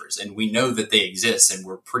family members, and we know that they exist, and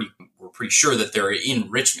we're pretty sure that they're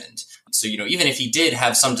in Richmond. So, you know, even if he did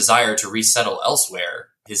have some desire to resettle elsewhere,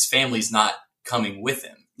 his family's not coming with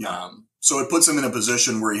him. Yeah. So it puts him in a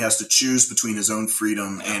position where he has to choose between his own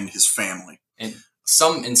freedom and his family. And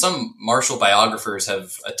some Marshall biographers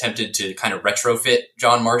have attempted to kind of retrofit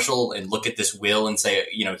John Marshall and look at this will and say,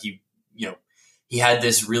 he had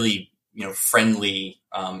this really, friendly,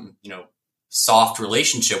 soft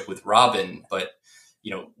relationship with Robin, but,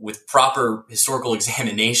 with proper historical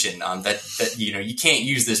examination, that you can't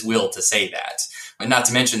use this will to say that. And not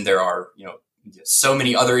to mention there are, so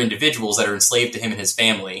many other individuals that are enslaved to him and his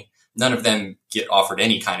family. None of them get offered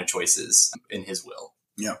any kind of choices in his will.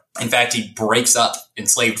 Yeah. In fact, he breaks up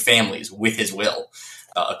enslaved families with his will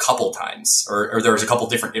a couple times, or there's a couple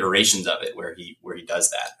different iterations of it where he does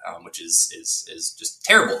that, which is just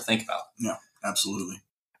terrible to think about. Yeah, absolutely.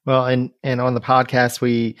 Well, and on the podcast,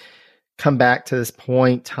 we come back to this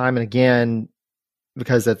point time and again,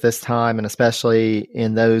 because at this time, and especially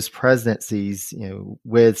in those presidencies,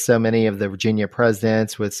 with so many of the Virginia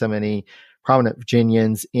presidents, with so many prominent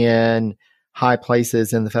Virginians in high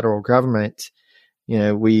places in the federal government,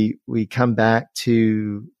 we come back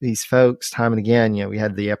to these folks time and again. We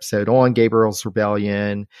had the episode on Gabriel's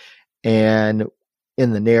Rebellion, and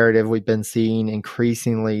in the narrative, we've been seeing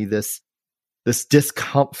increasingly this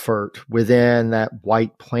discomfort within that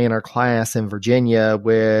white planter class in Virginia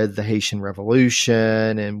with the Haitian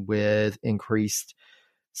Revolution and with increased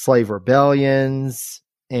slave rebellions.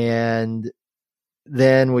 And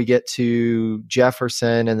then we get to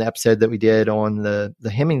Jefferson and the episode that we did on the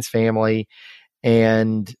Hemings family,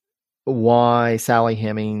 and why Sally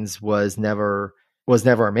Hemings was never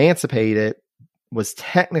emancipated, was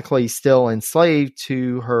technically still enslaved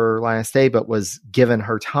to her last day, but was given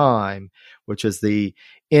her time, which is the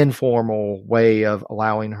informal way of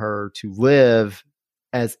allowing her to live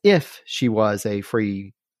as if she was a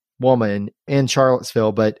free woman in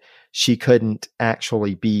Charlottesville, but she couldn't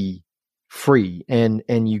actually be free. And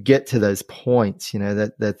you get to those points,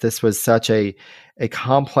 that this was such a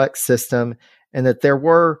complex system, and that there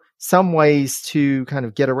were some ways to kind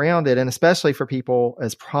of get around it. And especially for people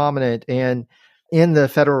as prominent and in the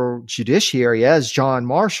federal judiciary as John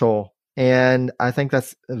Marshall. And I think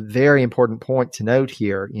that's a very important point to note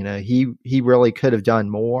here. He really could have done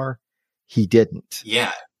more. He didn't.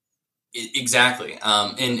 Yeah, exactly.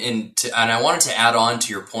 And I wanted to add on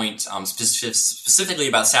to your point, specifically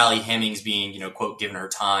about Sally Hemings being, quote, given her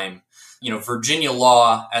time. Virginia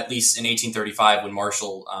law, at least in 1835, when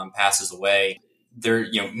Marshall passes away,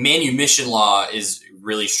 manumission law is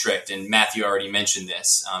really strict. And Matthew already mentioned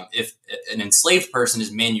this. If an enslaved person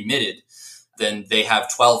is manumitted, then they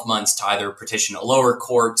have 12 months to either petition a lower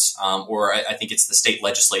court, or I think it's the state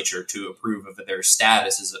legislature to approve of their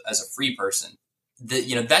status as a free person.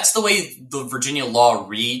 That's the way the Virginia law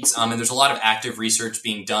reads. And there's a lot of active research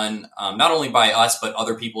being done, not only by us, but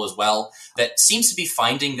other people as well, that seems to be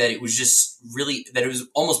finding that it was just really, that it was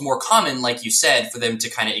almost more common, like you said, for them to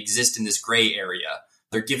kind of exist in this gray area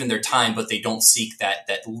They're given their time, but they don't seek that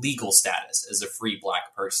legal status as a free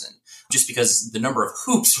Black person. Just because the number of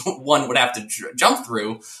hoops one would have to jump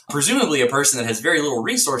through, presumably a person that has very little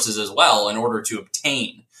resources as well in order to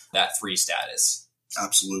obtain that free status.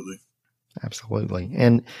 Absolutely.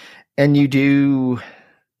 And you do,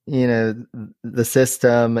 the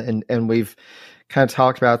system, and we've kind of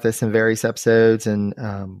talked about this in various episodes, and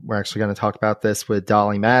we're actually going to talk about this with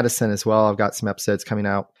Dolly Madison as well. I've got some episodes coming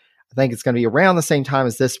out. I think it's going to be around the same time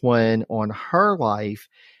as this one on her life.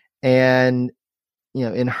 And,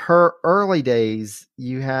 in her early days,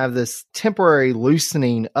 you have this temporary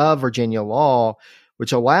loosening of Virginia law,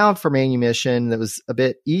 which allowed for manumission that was a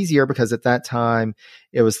bit easier because at that time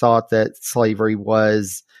it was thought that slavery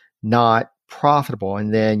was not profitable.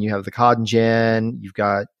 And then you have the Cotton Gin, you've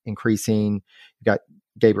got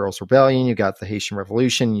Gabriel's Rebellion, you've got the Haitian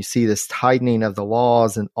Revolution. You see this tightening of the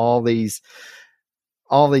laws and all these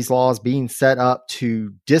laws being set up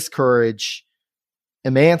to discourage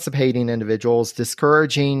emancipating individuals,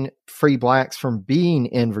 discouraging free Blacks from being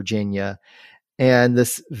in Virginia, and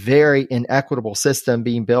this very inequitable system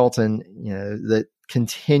being built, and that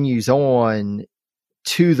continues on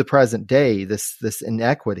to the present day. This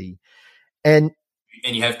inequity, and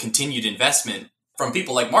you have continued investment from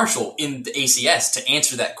people like Marshall in the ACS to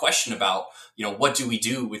answer that question about what do we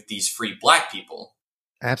do with these free Black people.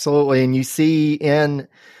 Absolutely. And you see in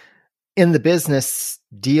the business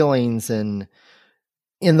dealings and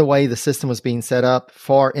in the way the system was being set up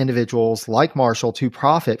for individuals like Marshall to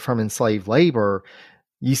profit from enslaved labor,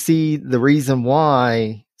 you see the reason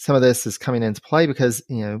why some of this is coming into play because,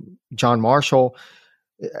 John Marshall,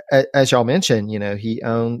 as y'all mentioned, he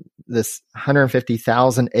owned this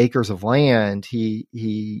 150,000 acres of land.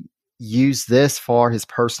 He used this for his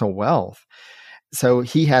personal wealth. So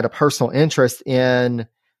he had a personal interest in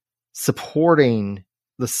supporting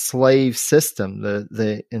the slave system,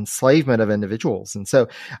 the enslavement of individuals. And so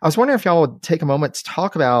I was wondering if y'all would take a moment to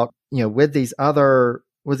talk about, with these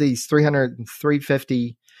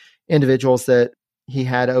 350 individuals that he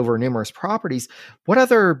had over numerous properties,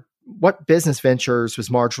 what business ventures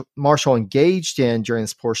was Marshall engaged in during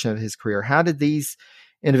this portion of his career? How did these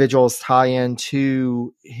individuals tie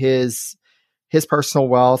into his personal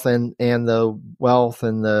wealth and the wealth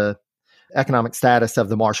and the economic status of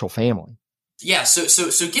the Marshall family? Yeah,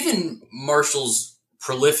 so given Marshall's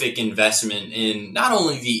prolific investment in not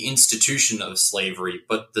only the institution of slavery,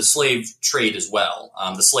 but the slave trade as well,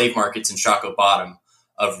 the slave markets in Shockoe Bottom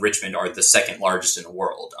of Richmond are the second largest in the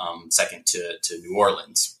world, second to New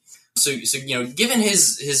Orleans. So given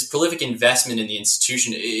his prolific investment in the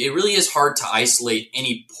institution, it really is hard to isolate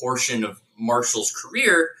any portion of Marshall's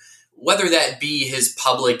career, whether that be his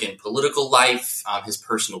public and political life, his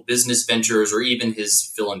personal business ventures, or even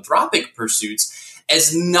his philanthropic pursuits,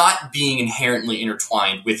 as not being inherently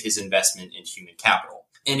intertwined with his investment in human capital.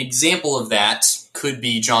 An example of that could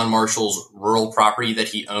be John Marshall's rural property that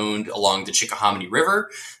he owned along the Chickahominy River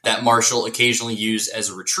that Marshall occasionally used as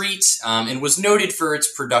a retreat and was noted for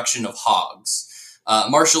its production of hogs.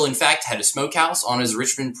 Marshall, in fact, had a smokehouse on his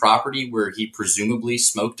Richmond property where he presumably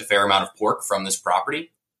smoked a fair amount of pork from this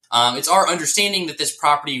property. It's our understanding that this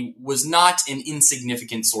property was not an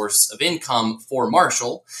insignificant source of income for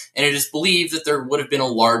Marshall, and it is believed that there would have been a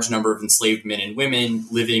large number of enslaved men and women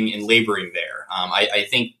living and laboring there. I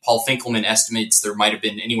think Paul Finkelman estimates there might have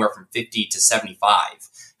been anywhere from 50 to 75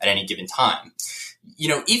 at any given time.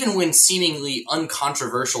 Even when seemingly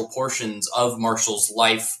uncontroversial portions of Marshall's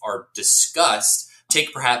life are discussed,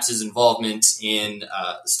 take perhaps his involvement in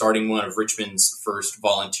starting one of Richmond's first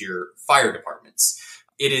volunteer fire departments.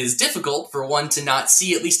 It is difficult for one to not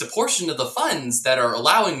see at least a portion of the funds that are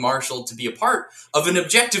allowing Marshall to be a part of an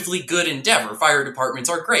objectively good endeavor. Fire departments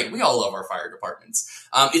are great. We all love our fire departments.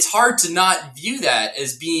 It's hard to not view that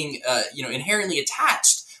as being, inherently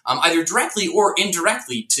attached, either directly or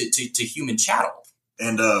indirectly to human chattel.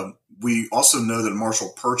 And we also know that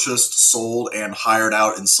Marshall purchased, sold, and hired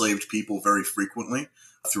out enslaved people very frequently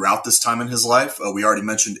throughout this time in his life. We already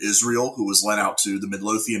mentioned Israel, who was lent out to the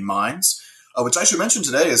Midlothian mines. Which I should mention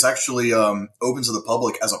today is actually open to the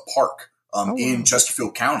public as a park in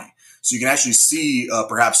Chesterfield County. So you can actually see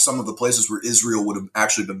perhaps some of the places where Israel would have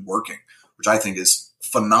actually been working, which I think is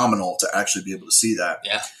phenomenal to actually be able to see that.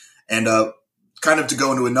 Yeah. And kind of to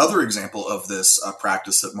go into another example of this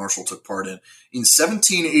practice that Marshall took part in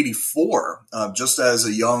 1784, just as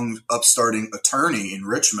a young upstarting attorney in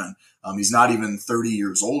Richmond, he's not even 30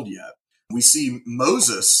 years old yet, we see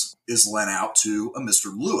Moses is lent out to a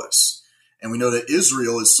Mr. Lewis. And we know that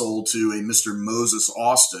Israel is sold to a Mr. Moses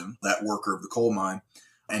Austin, that worker of the coal mine.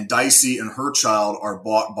 And Dicey and her child are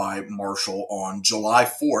bought by Marshall on July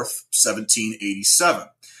 4th, 1787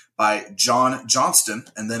 by John Johnston,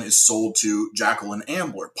 and then is sold to Jacqueline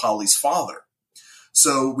Ambler, Polly's father.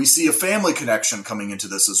 So we see a family connection coming into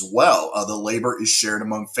this as well. The labor is shared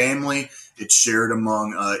among family. It's shared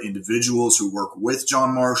among individuals who work with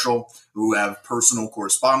John Marshall, who have personal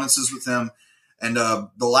correspondences with him. And the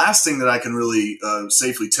last thing that I can really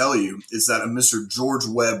safely tell you is that a Mr. George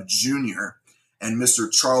Webb Jr. and Mr.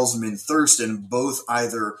 Charles Min Thurston both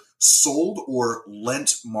either sold or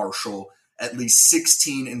lent Marshall at least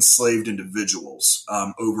 16 enslaved individuals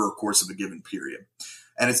over a course of a given period.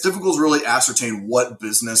 And it's difficult to really ascertain what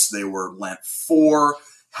business they were lent for,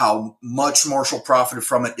 how much Marshall profited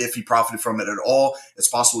from it, if he profited from it at all. It's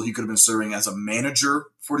possible he could have been serving as a manager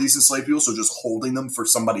for these enslaved people, so just holding them for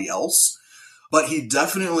somebody else. But he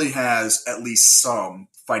definitely has at least some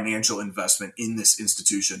financial investment in this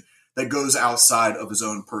institution that goes outside of his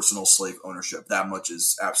own personal slave ownership. That much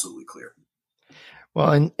is absolutely clear.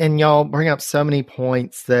 Well, and y'all bring up so many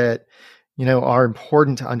points that, are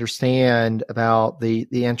important to understand about the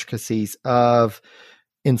intricacies of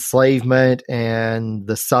enslavement and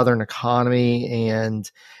the Southern economy. And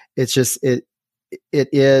it's just, it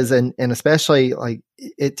is, and especially like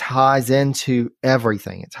it ties into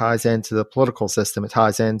everything. It ties into the political system. It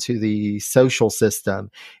ties into the social system.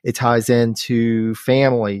 It ties into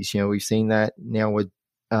families. We've seen that now with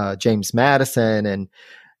James Madison and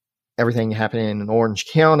everything happening in Orange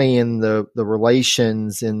County and the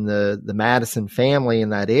relations in the Madison family in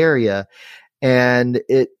that area. And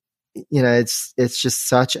it's just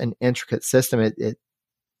such an intricate system.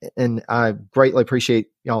 And I greatly appreciate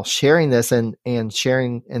y'all sharing this and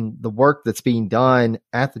sharing and the work that's being done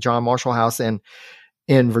at the John Marshall House and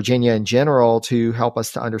in Virginia in general to help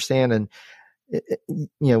us to understand. And,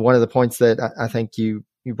 one of the points that I think you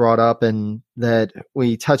brought up and that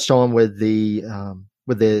we touched on with the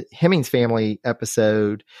Hemmings family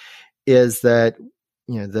episode is that,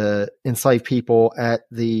 the enslaved people in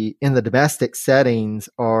the domestic settings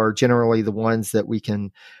are generally the ones that we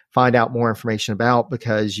can find out more information about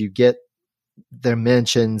because you get their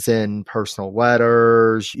mentions in personal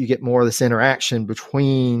letters. You get more of this interaction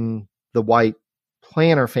between the white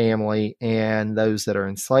planter family and those that are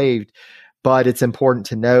enslaved. But it's important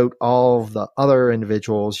to note all of the other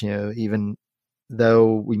individuals, even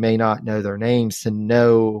though we may not know their names, to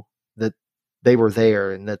know that they were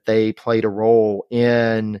there and that they played a role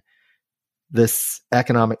in this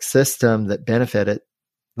economic system that benefited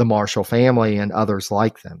the Marshall family and others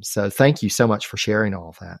like them. So thank you so much for sharing all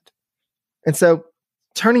of that. And so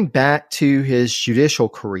turning back to his judicial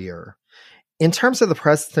career, in terms of the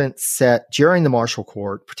precedents set during the Marshall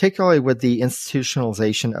Court, particularly with the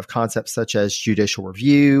institutionalization of concepts such as judicial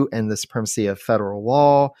review and the supremacy of federal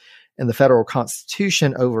law and the federal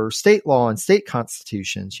constitution over state law and state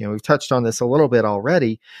constitutions, we've touched on this a little bit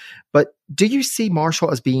already, but do you see Marshall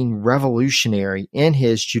as being revolutionary in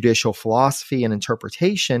his judicial philosophy and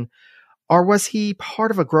interpretation, or was he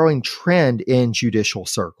part of a growing trend in judicial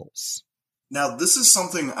circles? Now, this is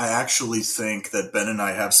something I actually think that Ben and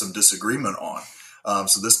I have some disagreement on.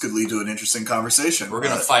 So this could lead to an interesting conversation. We're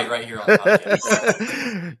going to fight right here on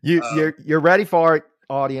the podcast. You're ready for it,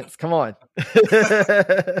 audience. Come on.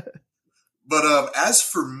 But as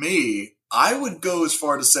for me, I would go as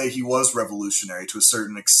far to say he was revolutionary to a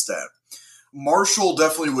certain extent. Marshall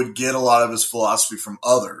definitely would get a lot of his philosophy from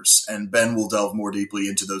others, and Ben will delve more deeply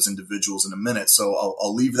into those individuals in a minute. So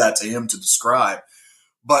I'll leave that to him to describe.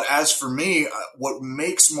 But as for me, what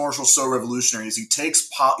makes Marshall so revolutionary is he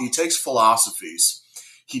takes philosophies,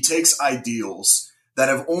 he takes ideals that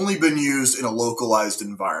have only been used in a localized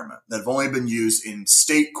environment, that have only been used in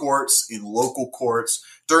state courts, in local courts,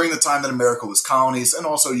 during the time that America was colonies, and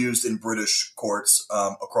also used in British courts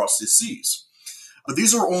across the seas. But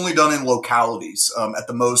these are only done in localities. At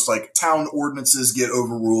the most, like town ordinances get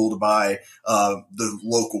overruled by the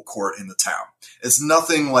local court in the town. It's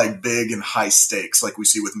nothing like big and high stakes like we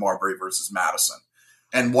see with Marbury versus Madison.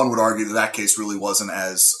 And one would argue that case really wasn't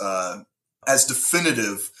as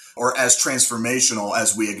definitive or as transformational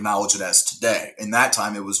as we acknowledge it as today. In that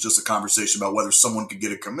time, it was just a conversation about whether someone could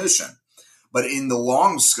get a commission. But in the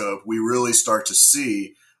long scope, we really start to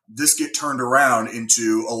see this get turned around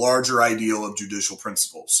into a larger ideal of judicial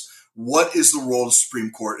principles. What is the role the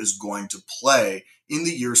Supreme Court is going to play in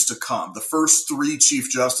the years to come? The first three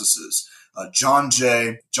Chief Justices, John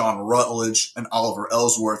Jay, John Rutledge, and Oliver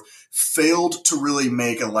Ellsworth, failed to really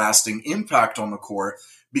make a lasting impact on the court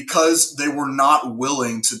because they were not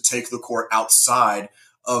willing to take the court outside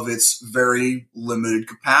of its very limited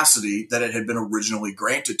capacity that it had been originally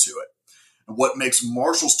granted to it. What makes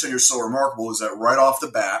Marshall's tenure so remarkable is that right off the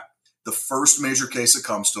bat, the first major case that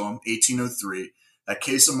comes to him, 1803, that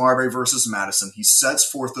case of Marbury versus Madison, he sets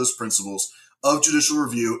forth those principles of judicial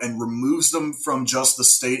review and removes them from just the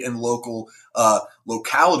state and local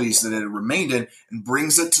localities that it had remained in and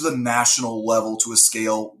brings it to the national level to a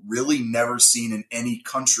scale really never seen in any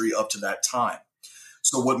country up to that time.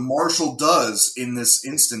 So what Marshall does in this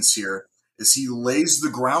instance here is he lays the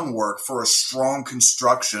groundwork for a strong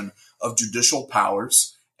construction of judicial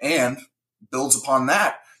powers and builds upon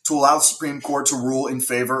that to allow the Supreme Court to rule in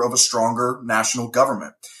favor of a stronger national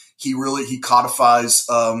government. He codifies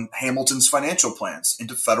Hamilton's financial plans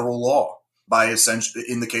into federal law by essentially,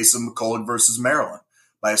 in the case of McCulloch versus Maryland,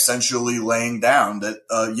 by essentially laying down that,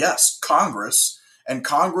 yes, Congress and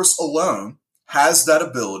Congress alone has that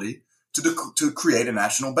ability to create a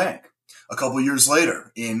national bank. A couple of years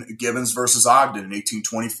later, in Gibbons versus Ogden in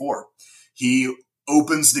 1824, he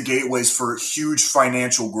opens the gateways for huge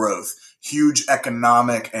financial growth, huge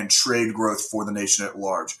economic and trade growth for the nation at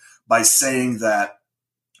large by saying that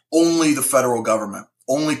only the federal government,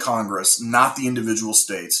 only Congress, not the individual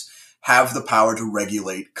states, have the power to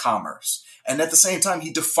regulate commerce. And at the same time,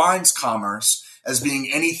 he defines commerce as being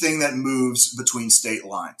anything that moves between state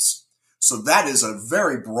lines. So that is a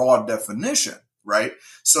very broad definition, right?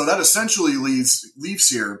 So that essentially leaves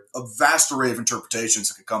here a vast array of interpretations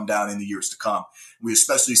that could come down in the years to come. We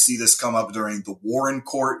especially see this come up during the Warren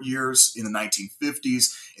Court years in the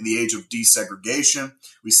 1950s, in the age of desegregation.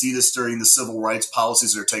 We see this during the civil rights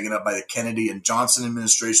policies that are taken up by the Kennedy and Johnson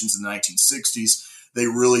administrations in the 1960s. They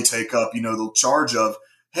really take up, the charge of,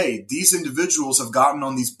 hey, these individuals have gotten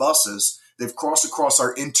on these buses. They've crossed across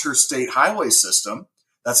our interstate highway system.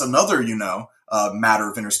 That's another, matter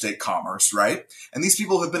of interstate commerce, right? And these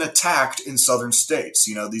people have been attacked in southern states.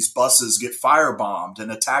 These buses get firebombed and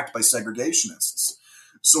attacked by segregationists.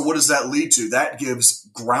 So what does that lead to? That gives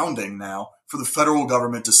grounding now for the federal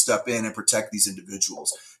government to step in and protect these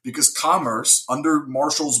individuals. Because commerce, under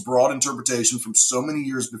Marshall's broad interpretation from so many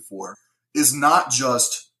years before, is not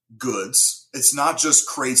just goods. It's not just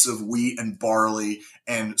crates of wheat and barley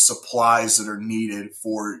and supplies that are needed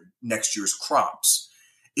for next year's crops.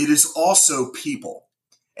 It is also people.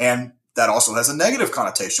 And that also has a negative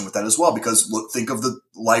connotation with that as well, because think of the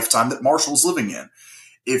lifetime that Marshall's living in.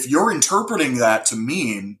 If you're interpreting that to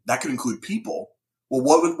mean that could include people, well,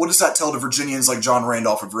 what does that tell to Virginians like John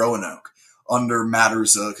Randolph of Roanoke under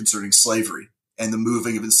matters concerning slavery and the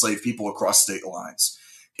moving of enslaved people across state lines?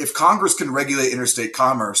 If Congress can regulate interstate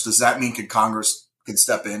commerce, does that mean Congress can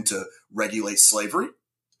step in to regulate slavery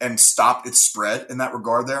and stop its spread in that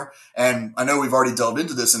regard there? And I know we've already delved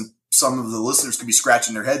into this, and some of the listeners could be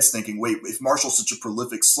scratching their heads thinking, wait, if Marshall's such a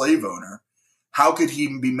prolific slave owner, how could he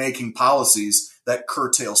be making policies that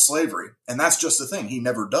curtail slavery? And that's just the thing. He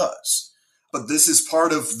never does. But this is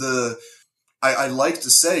part of the, I like to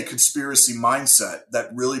say, conspiracy mindset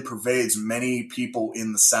that really pervades many people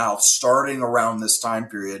in the South starting around this time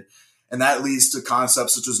period. And that leads to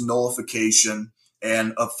concepts such as nullification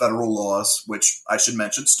and of federal laws, which I should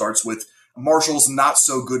mention starts with Marshall's not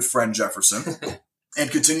so good friend Jefferson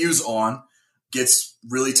and continues on, gets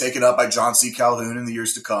really taken up by John C. Calhoun in the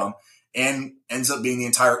years to come, and ends up being the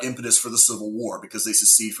entire impetus for the Civil War because they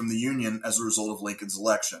secede from the Union as a result of Lincoln's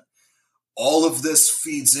election. All of this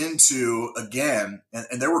feeds into, again,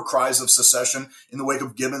 and there were cries of secession in the wake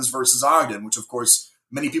of Gibbons versus Ogden, which, of course,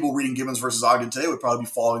 many people reading Gibbons versus Ogden today would probably be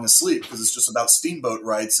falling asleep because it's just about steamboat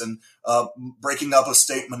rights and breaking up a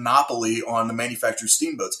state monopoly on the manufacture of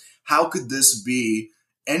steamboats. How could this be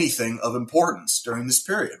anything of importance during this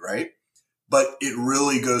period, right? But it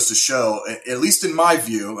really goes to show, at least in my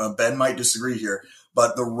view, Ben might disagree here,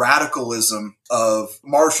 but the radicalism of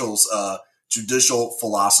Marshall's judicial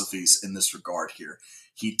philosophies in this regard here.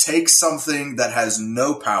 He takes something that has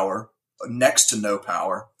no power, next to no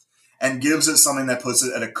power, and gives it something that puts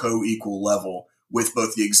it at a co-equal level with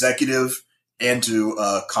both the executive and to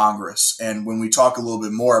Congress. And when we talk a little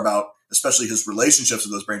bit more about, especially his relationships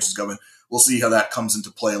with those branches of government, we'll see how that comes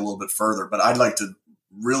into play a little bit further. But I'd like to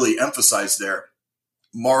really emphasize there,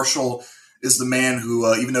 Marshall is the man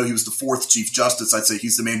who, even though he was the fourth Chief Justice, I'd say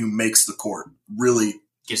he's the man who makes the court really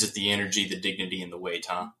gives it the energy, the dignity, and the weight,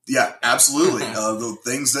 huh? Yeah, absolutely. The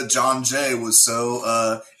things that John Jay was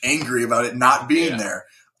so angry about it not being there.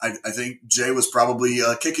 I think Jay was probably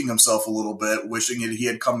kicking himself a little bit, wishing he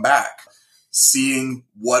had come back, seeing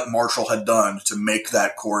what Marshall had done to make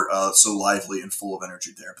that court so lively and full of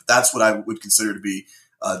energy there. But that's what I would consider to be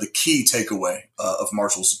the key takeaway of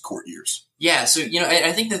Marshall's court years. Yeah, so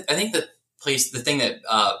I think the thing that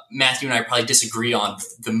Matthew and I probably disagree on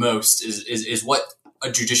the most is what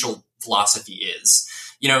a judicial philosophy is.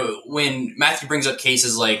 When Matthew brings up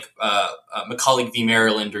cases like McCulloch v.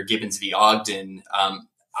 Maryland or Gibbons v. Ogden,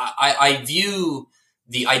 I view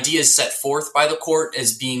the ideas set forth by the court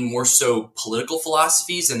as being more so political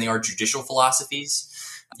philosophies than they are judicial philosophies.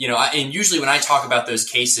 And usually when I talk about those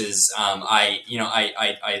cases, I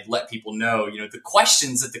let people know, the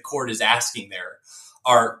questions that the court is asking there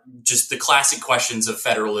are just the classic questions of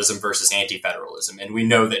federalism versus anti-federalism. And we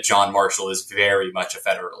know that John Marshall is very much a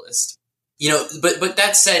federalist. But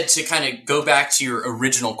that said, to kind of go back to your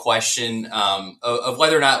original question of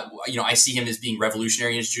whether or not, I see him as being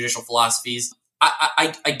revolutionary in his judicial philosophies,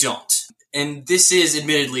 I don't. And this is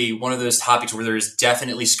admittedly one of those topics where there is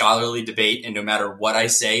definitely scholarly debate, and no matter what I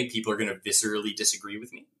say, people are going to viscerally disagree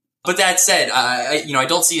with me. But that said, I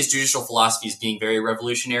don't see his judicial philosophy as being very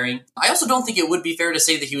revolutionary. I also don't think it would be fair to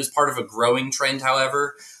say that he was part of a growing trend,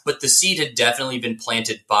 however, but the seed had definitely been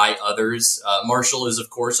planted by others. Marshall is, of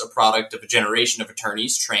course, a product of a generation of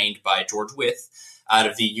attorneys trained by George Wythe out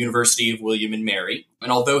of the University of William and Mary.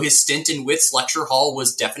 And although his stint in Wythe's lecture hall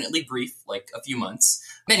was definitely brief, like a few months,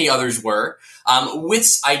 many others were,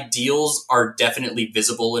 Wythe's ideals are definitely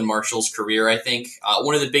visible in Marshall's career, I think.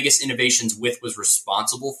 One of the biggest innovations Wythe was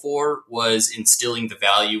responsible for was instilling the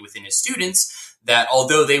value within his students that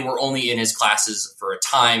although they were only in his classes for a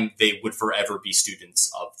time, they would forever be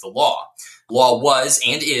students of the law. Law was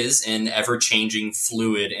and is an ever-changing,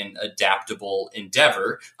 fluid, and adaptable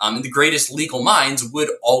endeavor, and the greatest legal minds would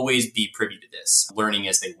always be privy to this, learning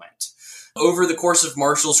as they went. Over the course of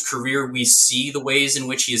Marshall's career, we see the ways in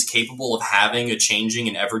which he is capable of having a changing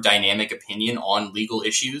and ever-dynamic opinion on legal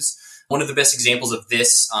issues. One of the best examples of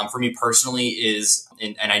this, for me personally, is,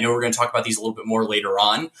 and I know we're going to talk about these a little bit more later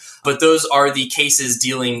on, but those are the cases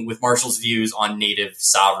dealing with Marshall's views on native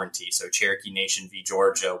sovereignty. So Cherokee Nation v.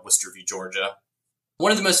 Georgia, Worcester v. Georgia.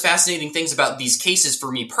 One of the most fascinating things about these cases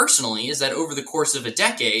for me personally is that over the course of a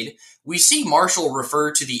decade, we see Marshall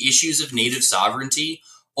refer to the issues of native sovereignty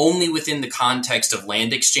only within the context of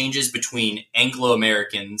land exchanges between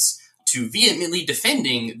Anglo-Americans to vehemently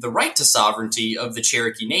defending the right to sovereignty of the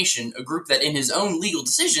Cherokee Nation, a group that in his own legal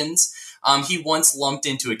decisions, he once lumped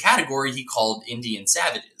into a category he called Indian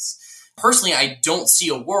savages. Personally, I don't see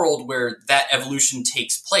a world where that evolution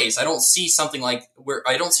takes place. I don't see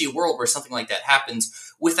a world where something like that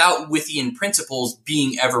happens without Wythian principles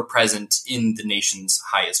being ever present in the nation's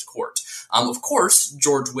highest court. Of course,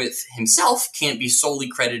 George Wythe himself can't be solely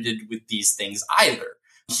credited with these things either.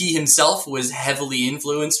 He himself was heavily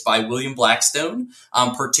influenced by William Blackstone,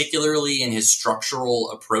 particularly in his structural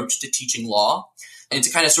approach to teaching law. And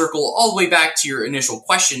to kind of circle all the way back to your initial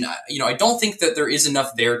question, I don't think that there is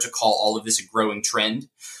enough there to call all of this a growing trend.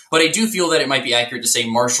 But I do feel that it might be accurate to say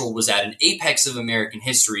Marshall was at an apex of American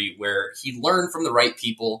history where he learned from the right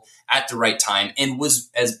people at the right time and was,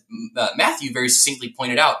 as Matthew very succinctly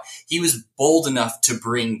pointed out, he was bold enough to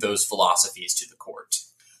bring those philosophies to the court.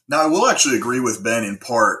 Now, I will actually agree with Ben in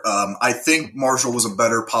part. I think Marshall was a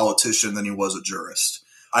better politician than he was a jurist.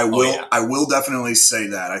 I will definitely say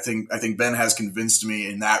that. I think Ben has convinced me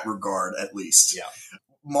in that regard, at least. Yeah.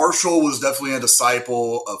 Marshall was definitely a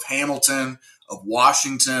disciple of Hamilton, of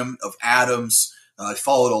Washington, of Adams. He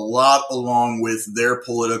followed a lot along with their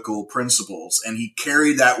political principles, and he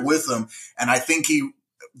carried that with him. And I think he,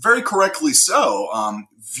 very correctly so,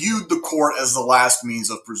 viewed the court as the last means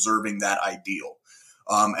of preserving that ideal.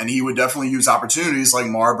 And he would definitely use opportunities like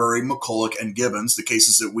Marbury, McCulloch, and Gibbons, the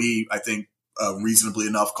cases that we, I think, reasonably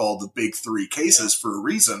enough called the big three cases for a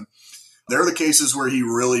reason. They're the cases where he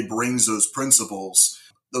really brings those principles,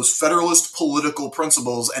 those Federalist political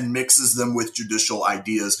principles, and mixes them with judicial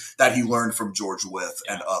ideas that he learned from George Wythe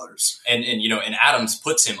and others. And Adams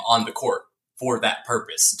puts him on the court for that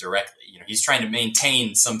purpose directly. He's trying to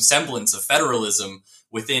maintain some semblance of federalism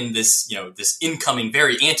within this, this incoming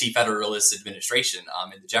very anti-federalist administration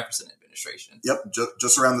in the Jefferson administration. Yep,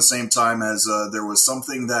 just around the same time as there was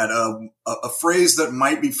something that a phrase that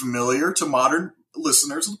might be familiar to modern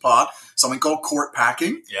listeners of the pod, something called court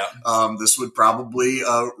packing. Yeah, this would probably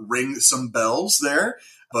ring some bells there.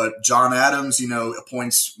 But John Adams,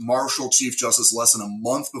 appoints Marshall Chief Justice less than a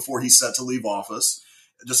month before he's set to leave office.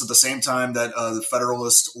 Just at the same time that the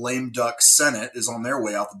Federalist lame duck Senate is on their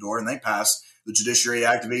way out the door, and they pass the Judiciary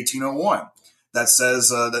Act of 1801 that says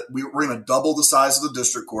that we're going to double the size of the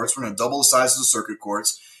district courts, we're going to double the size of the circuit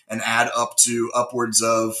courts, and add up to upwards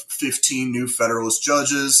of 15 new Federalist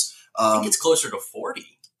judges. I think it's closer to 40.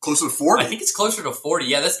 Closer to 40? I think it's closer to 40.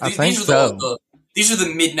 Yeah, these are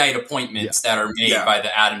the midnight appointments that are made by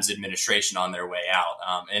the Adams administration on their way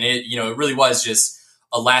out. And it really was just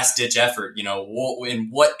a last ditch effort. In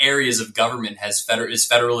what areas of government is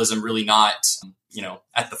federalism really not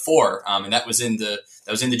at the fore, and that was in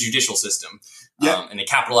the judicial system. Yeah. And they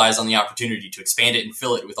capitalized on the opportunity to expand it and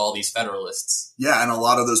fill it with all these Federalists. Yeah, and a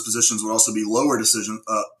lot of those positions would also be lower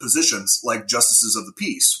positions like justices of the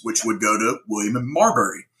peace, which would go to William and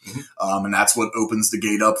Marbury. Mm-hmm. And that's what opens the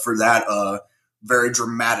gate up for that very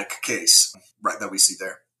dramatic case, right, that we see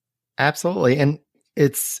there. Absolutely. And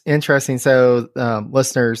it's interesting. So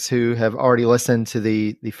listeners who have already listened to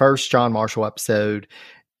the first John Marshall episode,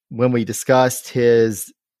 when we discussed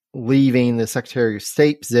his leaving the Secretary of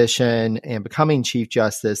State position and becoming Chief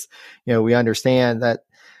Justice, we understand that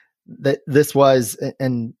this was,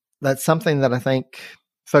 and that's something that I think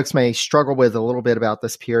folks may struggle with a little bit about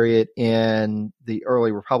this period in the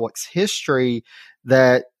early Republic's history,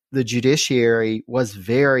 that the judiciary was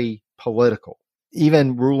very political.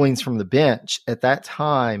 Even rulings from the bench at that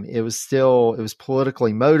time, it was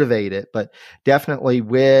politically motivated, but definitely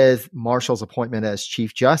with Marshall's appointment as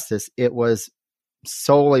Chief Justice, it was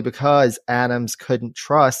solely because Adams couldn't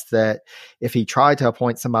trust that if he tried to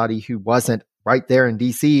appoint somebody who wasn't right there in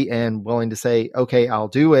DC and willing to say, okay, I'll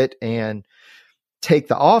do it and take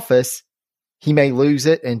the office, he may lose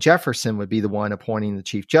it, and Jefferson would be the one appointing the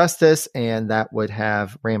Chief Justice, and that would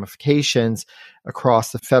have ramifications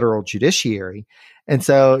across the federal judiciary. And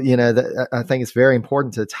so, I think it's very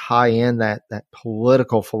important to tie in that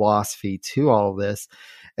political philosophy to all of this.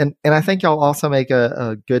 And I think y'all also make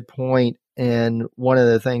a good point. And one of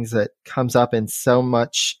the things that comes up in so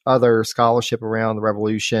much other scholarship around the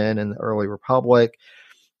Revolution and the early Republic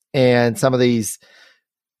and some of these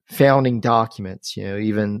founding documents,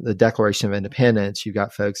 even the Declaration of Independence, you've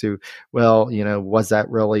got folks who, was that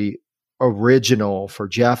really original for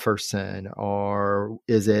Jefferson, or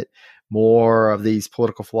is it more of these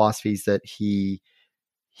political philosophies that he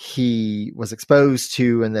was exposed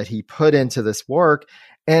to and that he put into this work?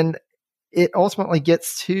 And it ultimately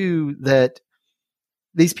gets to that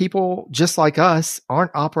these people, just like us,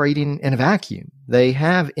 aren't operating in a vacuum. They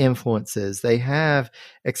have influences, they have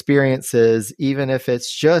experiences, even if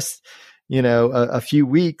it's just, a few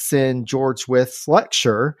weeks in George Wyth's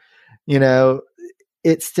lecture,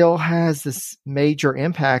 it still has this major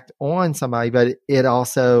impact on somebody, but it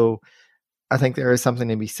also, I think there is something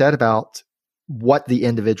to be said about what the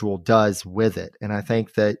individual does with it. And I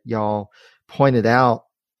think that y'all pointed out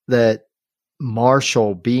that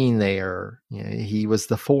Marshall being there, he was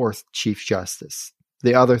the fourth Chief Justice.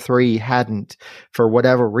 The other three hadn't, for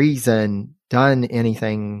whatever reason, done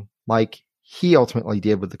anything like he ultimately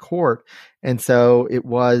did with the court. And so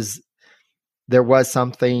there was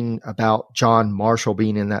something about John Marshall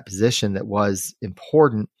being in that position that was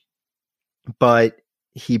important, but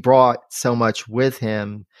he brought so much with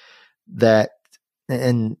him that,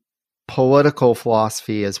 and political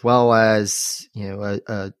philosophy, as well as,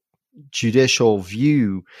 a judicial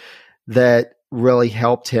view, that really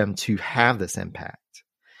helped him to have this impact.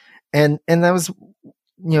 And that was,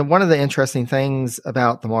 one of the interesting things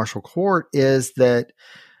about the Marshall Court is that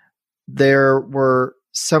there were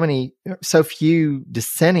so few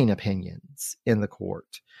dissenting opinions in the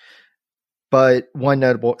court. But one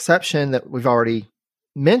notable exception that we've already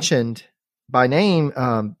mentioned by name,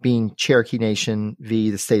 being Cherokee Nation v.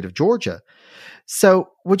 the state of Georgia. So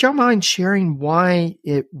would y'all mind sharing why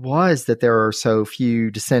it was that there are so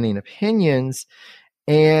few dissenting opinions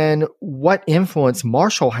and what influence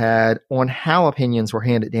Marshall had on how opinions were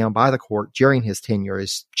handed down by the court during his tenure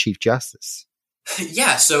as Chief Justice?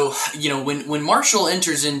 Yeah, so, when Marshall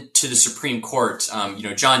enters into the Supreme Court,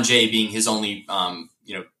 John Jay being his only,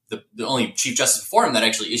 the only Chief Justice before him that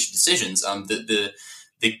actually issued decisions,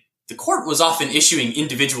 the court was often issuing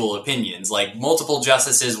individual opinions. Like, multiple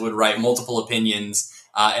justices would write multiple opinions,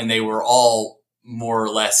 and they were all more or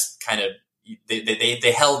less kind of,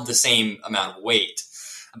 they held the same amount of weight.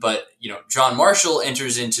 But, John Marshall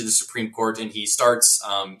enters into the Supreme Court and he starts,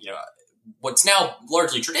 what's now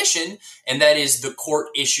largely tradition, and that is the court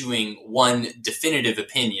issuing one definitive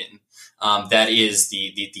opinion, that is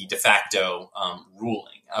the de facto ruling.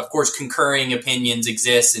 Of course, concurring opinions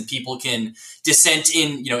exist, and people can dissent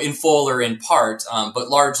in full or in part, but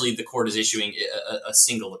largely the court is issuing a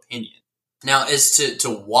single opinion. Now, as to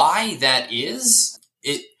why that is,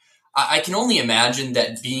 I can only imagine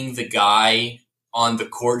that being the guy on the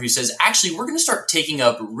court who says, actually, we're going to start taking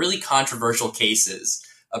up really controversial cases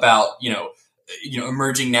about,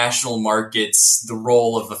 emerging national markets, the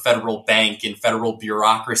role of the federal bank and federal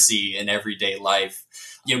bureaucracy in everyday life.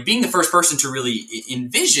 Being the first person to really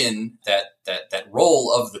envision that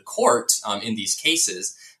role of the court in these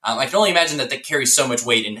cases, I can only imagine that carries so much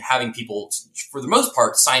weight in having people, for the most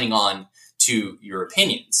part, signing on to your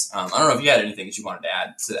opinions. I don't know if you had anything that you wanted to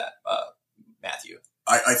add to that, Matthew.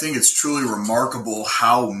 I think it's truly remarkable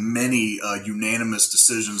how many unanimous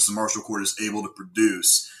decisions the Marshall Court is able to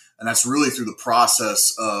produce. And that's really through the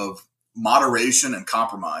process of moderation and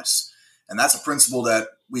compromise. And that's a principle that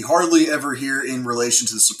we hardly ever hear in relation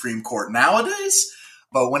to the Supreme Court nowadays.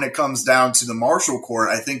 But when it comes down to the Marshall Court,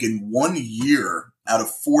 I think in 1 year, out of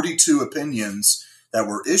 42 opinions that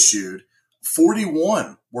were issued,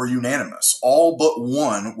 41 were unanimous. All but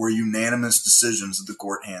one were unanimous decisions that the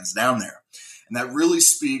court hands down there. And that really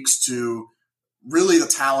speaks to really the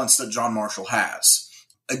talents that John Marshall has.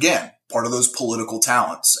 Again, part of those political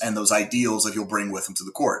talents and those ideals that he'll bring with him to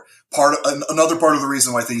the court. Another part of the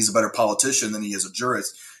reason why I think he's a better politician than he is a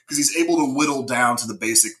jurist, because he's able to whittle down to the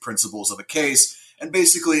basic principles of a case and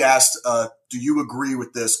basically ask, do you agree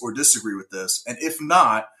with this or disagree with this? And if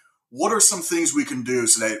not, what are some things we can do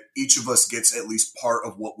so that each of us gets at least part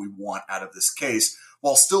of what we want out of this case,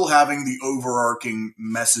 while still having the overarching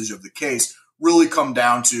message of the case really come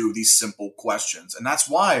down to these simple questions? And that's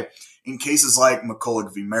why in cases like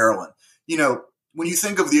McCulloch v. Maryland, when you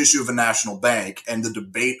think of the issue of a national bank and the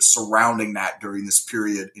debate surrounding that during this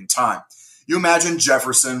period in time, you imagine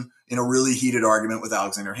Jefferson in a really heated argument with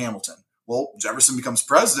Alexander Hamilton. Well, Jefferson becomes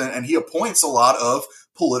president and he appoints a lot of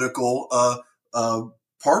political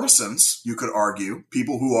partisans, you could argue,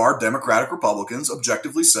 people who are Democratic Republicans,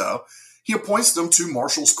 objectively so. He appoints them to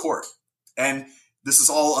Marshall's court. And this is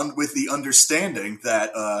all with the understanding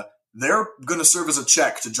that they're going to serve as a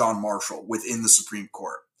check to John Marshall within the Supreme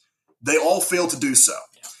Court. They all fail to do so.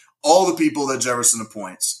 Yeah. All the people that Jefferson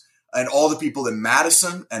appoints and all the people that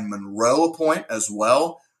Madison and Monroe appoint as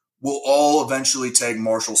well will all eventually take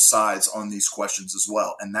Marshall's sides on these questions as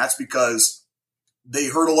well. And that's because they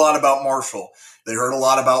heard a lot about Marshall. They heard a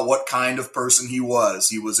lot about what kind of person he was.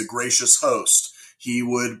 He was a gracious host. He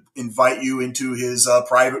would invite you into his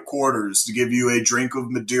private quarters to give you a drink of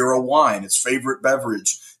Madeira wine, his favorite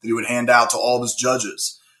beverage that he would hand out to all of his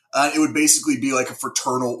judges. It would basically be like a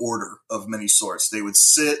fraternal order of many sorts. They would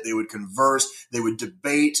sit, they would converse, they would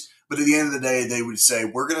debate. But at the end of the day, they would say,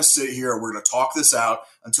 we're going to sit here, we're going to talk this out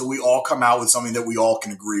until we all come out with something that we all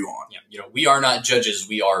can agree on. Yeah, we are not judges,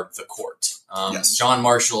 we are the court. Yes. John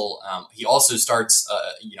Marshall, he also starts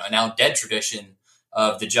a now dead tradition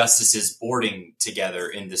of the justices boarding together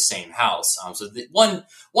in the same house. One,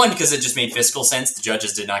 because it just made fiscal sense. The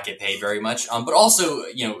judges did not get paid very much. But also,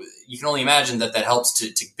 you can only imagine that helps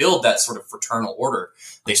to build that sort of fraternal order.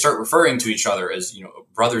 They start referring to each other as,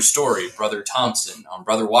 Brother Story, Brother Thompson,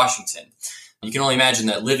 Brother Washington. You can only imagine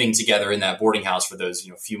that living together in that boarding house for those,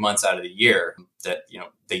 few months out of the year, that,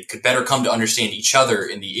 they could better come to understand each other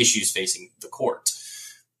in the issues facing the court.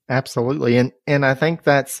 Absolutely. And I think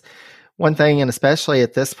that's one thing, and especially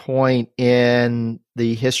at this point in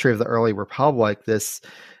the history of the early republic, this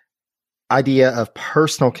idea of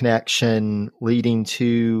personal connection leading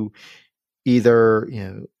to either,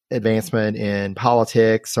 advancement in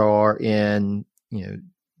politics or in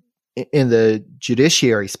the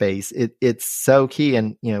judiciary space, it's so key.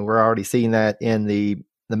 And, we're already seeing that in the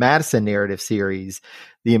Madison narrative series,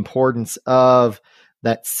 the importance of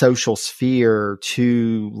that social sphere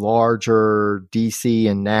to larger DC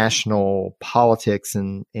and national politics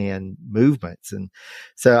and movements. And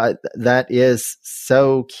so that is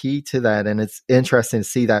so key to that. And it's interesting to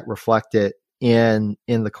see that reflected in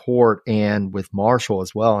the court and with Marshall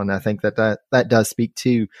as well. And I think that does speak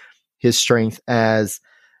to his strength as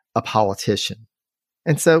a politician.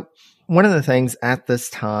 And so one of the things at this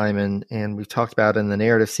time, and we've talked about in the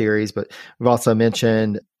narrative series, but we've also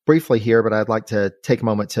mentioned briefly here, but I'd like to take a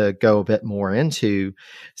moment to go a bit more into.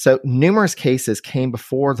 So numerous cases came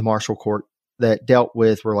before the Marshall Court that dealt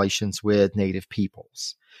with relations with Native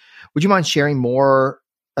peoples. Would you mind sharing more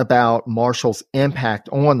about Marshall's impact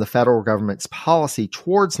on the federal government's policy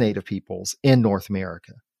towards Native peoples in North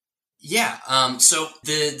America? Yeah. So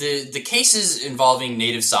the cases involving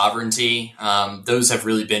Native sovereignty, those have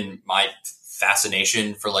really been my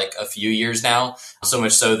fascination for like a few years now. So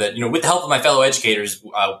much so that, with the help of my fellow educators,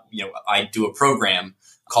 I do a program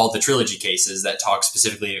called the Trilogy Cases that talks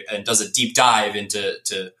specifically and does a deep dive into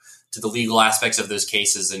the legal aspects of those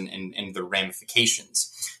cases and the ramifications.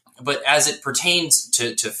 But as it pertains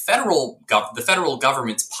to the federal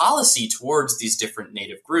government's policy towards these different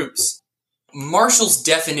Native groups, Marshall's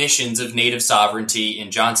definitions of Native sovereignty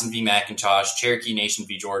in Johnson v. McIntosh, Cherokee Nation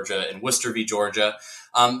v. Georgia, and Worcester v. Georgia,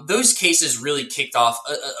 those cases really kicked off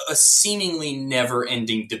a seemingly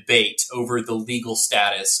never-ending debate over the legal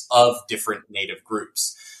status of different Native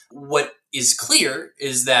groups. What is clear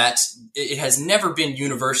is that it has never been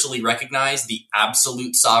universally recognized the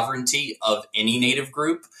absolute sovereignty of any Native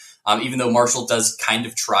group, even though Marshall does kind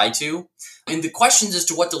of try to. And the questions as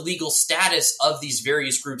to what the legal status of these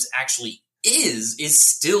various groups actually is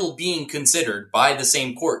still being considered by the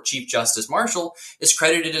same court. Chief Justice Marshall is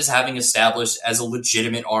credited as having established as a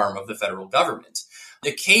legitimate arm of the federal government.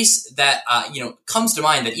 The case that comes to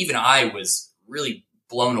mind that even I was really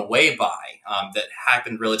blown away by, that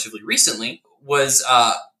happened relatively recently, was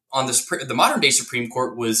on the modern-day Supreme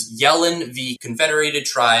Court was Yellen v. Confederated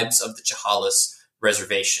Tribes of the Chehalis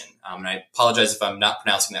Reservation. And I apologize if I'm not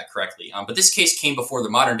pronouncing that correctly. But this case came before the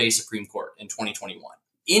modern-day Supreme Court in 2021.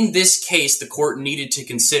 In this case, the court needed to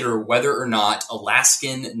consider whether or not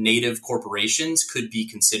Alaskan Native corporations could be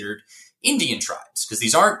considered Indian tribes, because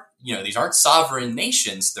these aren't sovereign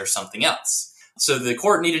nations, they're something else. So the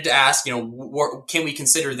court needed to ask, can we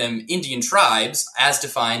consider them Indian tribes as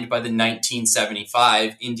defined by the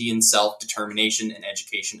 1975 Indian Self-Determination and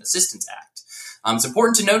Education Assistance Act? It's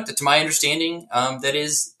important to note that, to my understanding,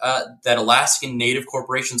 that Alaskan Native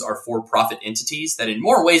corporations are for-profit entities that, in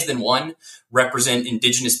more ways than one, represent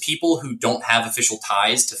indigenous people who don't have official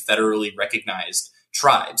ties to federally recognized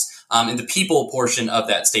tribes. And the people portion of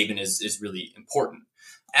that statement is really important.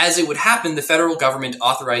 As it would happen, the federal government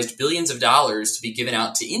authorized billions of dollars to be given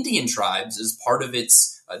out to Indian tribes as part of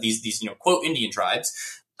its these quote Indian tribes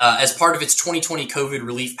as part of its 2020 COVID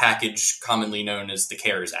relief package, commonly known as the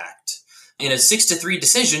CARES Act. In a 6-3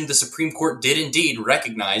 decision, the Supreme Court did indeed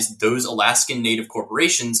recognize those Alaskan Native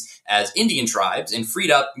corporations as Indian tribes and freed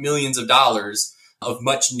up millions of dollars of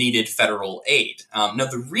much-needed federal aid. Now,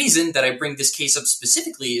 the reason that I bring this case up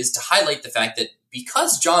specifically is to highlight the fact that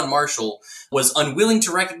because John Marshall was unwilling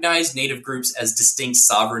to recognize Native groups as distinct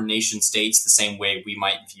sovereign nation states the same way we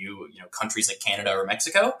might view countries like Canada or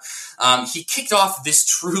Mexico, he kicked off this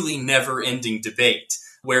truly never-ending debate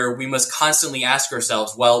where we must constantly ask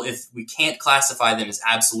ourselves, well, if we can't classify them as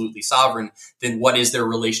absolutely sovereign, then what is their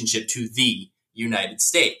relationship to the United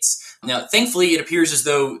States? Now, thankfully, it appears as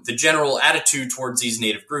though the general attitude towards these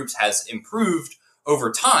Native groups has improved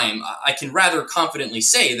over time. I can rather confidently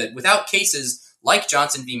say that without cases like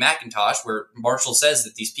Johnson v. McIntosh, where Marshall says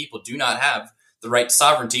that these people do not have the right to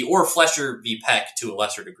sovereignty, or Flesher v. Peck to a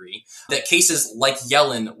lesser degree, that cases like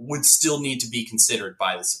Yellen would still need to be considered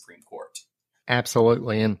by the Supreme Court.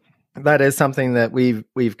 Absolutely. And that is something that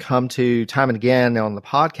we've come to time and again on the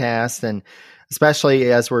podcast, and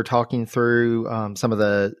especially as we're talking through some of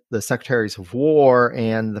the secretaries of war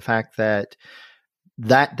and the fact that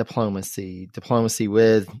diplomacy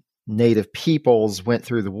with Native peoples went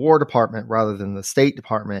through the War Department rather than the State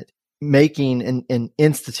Department, making and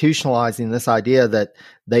institutionalizing this idea that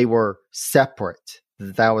they were separate,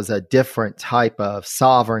 that was a different type of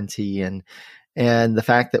sovereignty, and the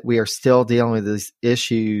fact that we are still dealing with these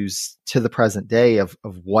issues to the present day of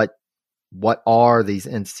what are these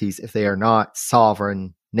entities if they are not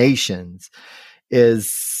sovereign nations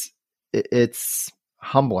it's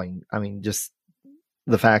humbling. I mean, just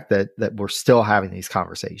the fact that we're still having these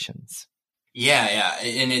conversations. Yeah.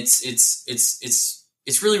 And it's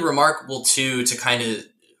really remarkable too, to kind of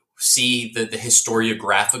see the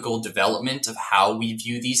historiographical development of how we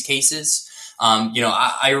view these cases.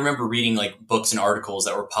 I remember reading like books and articles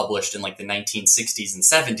that were published in like the 1960s and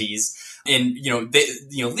 70s. And,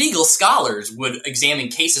 legal scholars would examine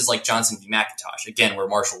cases like Johnson v. McIntosh, again, where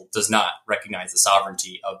Marshall does not recognize the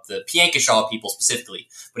sovereignty of the Piankashaw people specifically,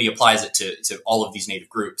 but he applies it to all of these Native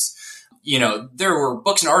groups. There were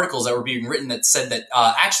books and articles that were being written that said that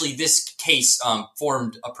actually this case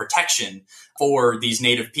formed a protection for these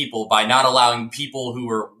Native people by not allowing people who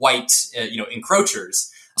were white,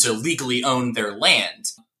 encroachers to legally own their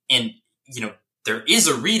land. And, there is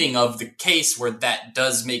a reading of the case where that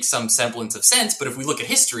does make some semblance of sense, but if we look at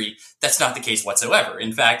history, that's not the case whatsoever.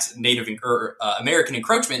 In fact, American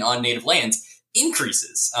encroachment on Native lands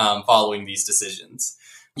increases following these decisions.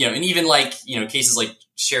 And even cases like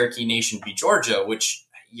Cherokee Nation v. Georgia, which,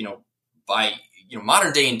 by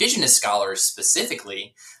modern day indigenous scholars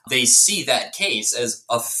specifically, they see that case as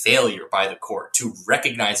a failure by the court to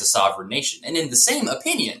recognize a sovereign nation. And in the same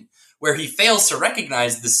opinion, where he fails to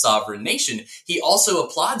recognize this sovereign nation, he also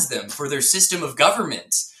applauds them for their system of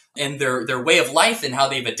government and their way of life and how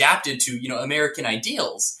they've adapted to, American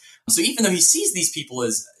ideals. So even though he sees these people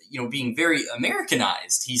as, being very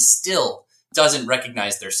Americanized, he still doesn't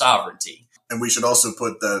recognize their sovereignty. And we should also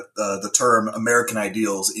put the term American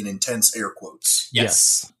ideals in intense air quotes.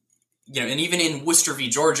 Yes. And even in Worcester v.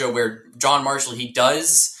 Georgia, where John Marshall, he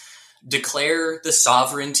does declare the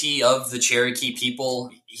sovereignty of the Cherokee people,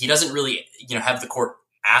 he doesn't really, have the court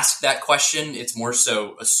ask that question. It's more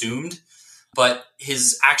so assumed. But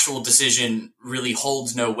his actual decision really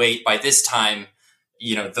holds no weight by this time.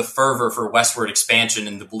 The fervor for westward expansion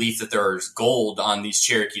and the belief that there's gold on these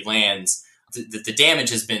Cherokee lands, the damage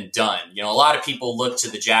has been done. A lot of people look to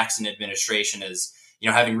the Jackson administration as,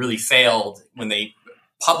 having really failed when they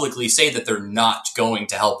publicly say that they're not going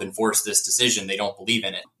to help enforce this decision. They don't believe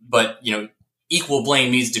in it. But, equal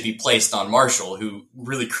blame needs to be placed on Marshall, who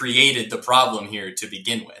really created the problem here to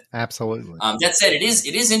begin with. Absolutely. That said, it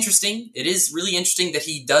is interesting. It is really interesting that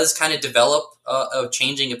he does kind of develop a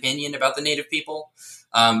changing opinion about the Native people.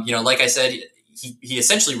 Like I said, he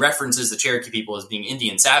essentially references the Cherokee people as being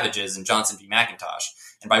Indian savages in Johnson v. McIntosh.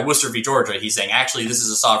 And by Worcester v. Georgia, he's saying, actually, this is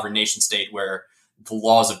a sovereign nation state where the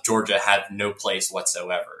laws of Georgia have no place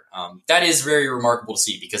whatsoever. That is very remarkable to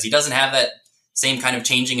see, because he doesn't have that same kind of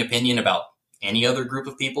changing opinion about any other group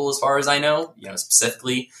of people, as far as I know,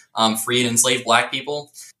 specifically free and enslaved Black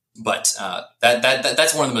people. But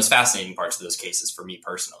that's one of the most fascinating parts of those cases for me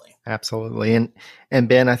personally. Absolutely. And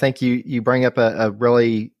Ben, I think you bring up a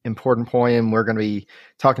really important point, and we're going to be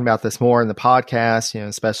talking about this more in the podcast,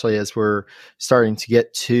 especially as we're starting to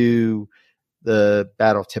get to the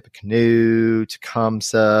Battle of Tippecanoe,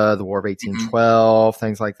 Tecumseh, the War of 1812,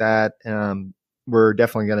 things like that. We're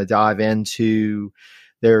definitely going to dive into.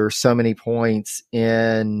 There are so many points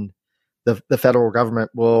in the federal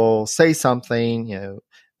government will say something,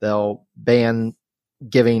 they'll ban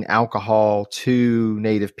giving alcohol to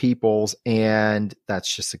Native peoples, and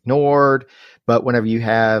that's just ignored. But whenever you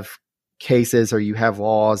have cases or you have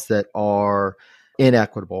laws that are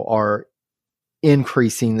inequitable, are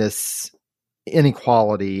increasing this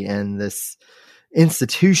inequality and this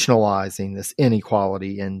institutionalizing this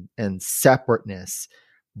inequality and separateness,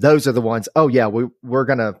 those are the ones, we're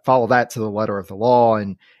going to follow that to the letter of the law,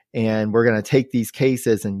 and we're going to take these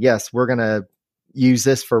cases, and yes, we're going to use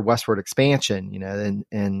this for westward expansion,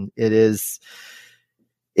 and it is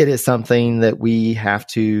something that we have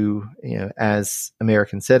to, as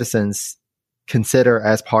American citizens, consider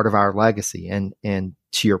as part of our legacy. And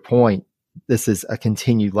to your point, this is a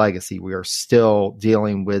continued legacy. We are still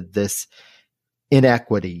dealing with this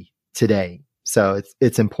inequity today. So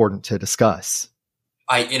it's important to discuss.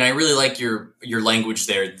 I really like your language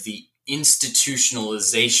there, the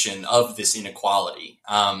institutionalization of this inequality.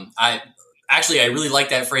 I really like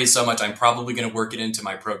that phrase so much, I'm probably going to work it into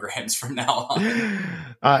my programs from now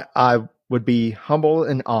on. I would be humble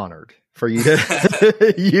and honored for you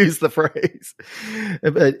to use the phrase.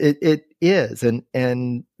 But it is.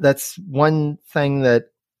 And that's one thing that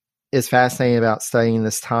is fascinating about studying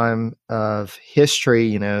this time of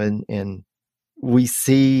history, and we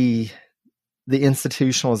see the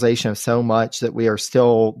institutionalization of so much that we are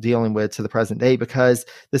still dealing with to the present day, because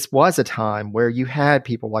this was a time where you had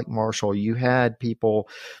people like Marshall, you had people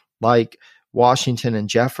like Washington and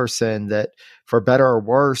Jefferson that, for better or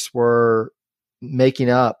worse, were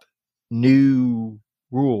making up new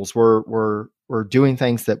rules, were doing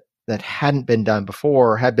things that hadn't been done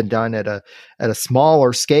before, or had been done at a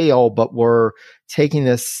smaller scale, but were taking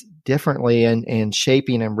this differently and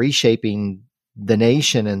shaping and reshaping the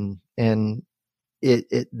nation and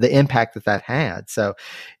the impact that had. So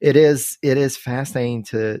it is fascinating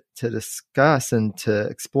to discuss and to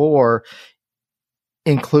explore,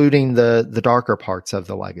 including the darker parts of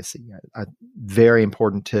the legacy. Very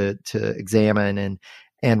important to examine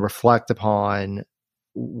and reflect upon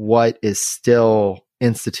what is still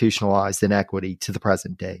institutionalized inequity to the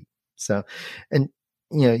present day. So, and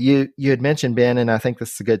you had mentioned, Ben, and I think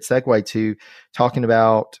this is a good segue to talking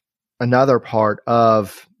about another part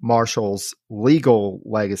of Marshall's legal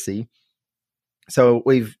legacy. So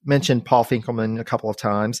we've mentioned Paul Finkelman a couple of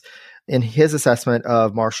times. In his assessment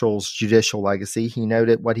of Marshall's judicial legacy, he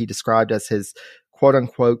noted what he described as his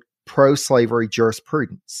quote-unquote pro-slavery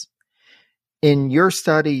jurisprudence. In your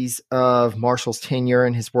studies of Marshall's tenure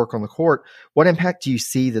and his work on the court, what impact do you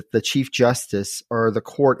see that the Chief Justice, or the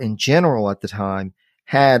court in general at the time,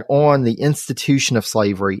 had on the institution of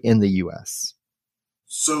slavery in the U.S.?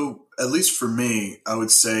 So, at least for me, I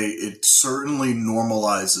would say it certainly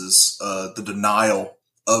normalizes the denial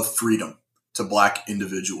of freedom to Black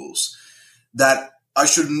individuals that, I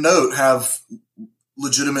should note, have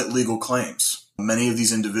legitimate legal claims. Many of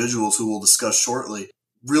these individuals, who we'll discuss shortly,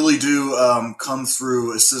 really do come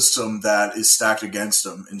through a system that is stacked against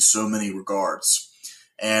them in so many regards.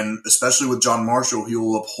 And especially with John Marshall, he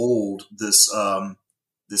will uphold this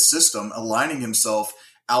system, aligning himself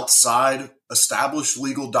outside established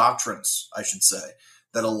legal doctrines, I should say,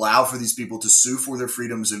 that allow for these people to sue for their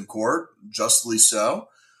freedoms in court, justly so,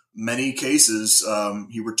 many cases,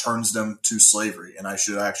 he returns them to slavery. And I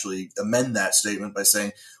should actually amend that statement by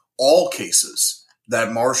saying all cases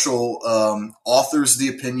that Marshall authors the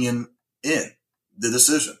opinion in the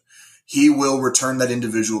decision, he will return that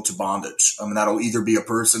individual to bondage. And that'll either be a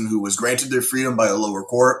person who was granted their freedom by a lower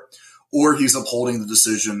court, or he's upholding the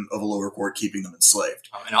decision of a lower court keeping them enslaved.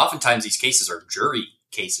 And oftentimes these cases are jury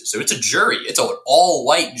cases. So it's a jury. It's an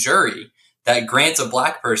all-white jury that grants a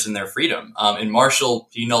black person their freedom. And Marshall,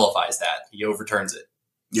 he nullifies that. He overturns it.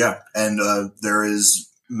 Yeah, and there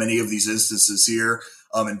is many of these instances here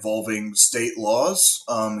involving state laws,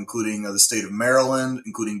 including the state of Maryland,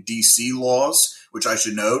 including D.C. laws, which I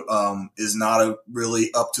should note is not really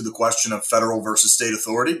up to the question of federal versus state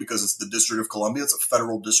authority because it's the District of Columbia. It's a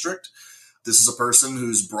federal district. This is a person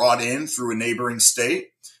who's brought in through a neighboring state,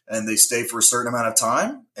 and they stay for a certain amount of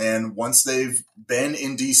time. And once they've been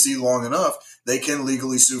in D.C. long enough, they can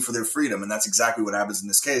legally sue for their freedom. And that's exactly what happens in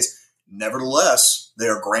this case. Nevertheless, they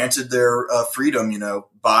are granted their freedom,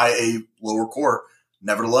 by a lower court.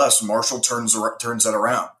 Nevertheless, Marshall turns that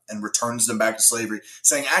around and returns them back to slavery,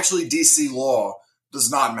 saying actually D.C. law does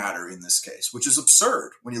not matter in this case, which is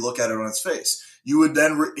absurd when you look at it on its face.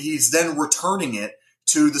 He's then returning it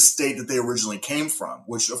to the state that they originally came from,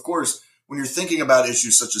 which, of course, when you're thinking about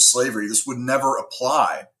issues such as slavery, this would never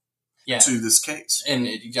apply to this case. And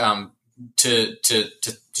to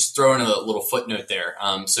just throw in a little footnote there.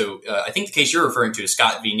 So I think the case you're referring to is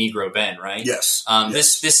Scott v. Negro Ben, right? Yes.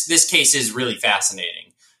 Yes. This case is really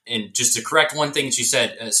fascinating. And just to correct one thing that you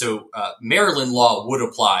said, Maryland law would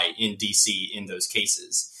apply in D.C. in those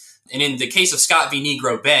cases. And in the case of Scott v.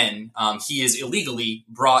 Negro Ben, he is illegally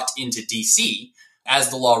brought into D.C. As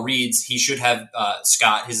the law reads, he should have,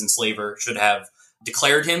 Scott, his enslaver, should have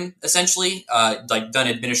declared him, essentially, done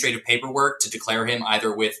administrative paperwork to declare him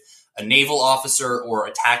either with a naval officer or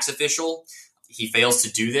a tax official. He fails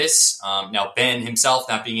to do this. Now, Ben himself,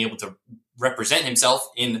 not being able to represent himself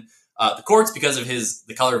in the courts because of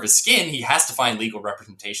the color of his skin, he has to find legal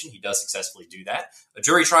representation. He does successfully do that. A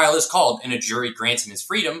jury trial is called, and a jury grants him his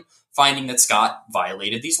freedom, finding that Scott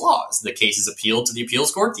violated these laws. The case is appealed to the appeals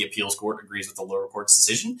court. The appeals court agrees with the lower court's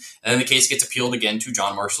decision, and then the case gets appealed again to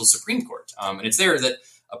John Marshall's Supreme Court. And it's there that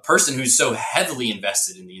a person who's so heavily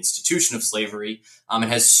invested in the institution of slavery and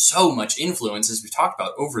has so much influence, as we talked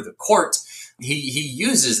about, over the court, he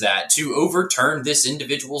uses that to overturn this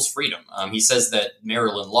individual's freedom. He says that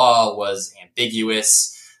Maryland law was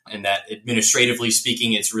ambiguous and that administratively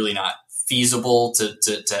speaking, it's really not feasible to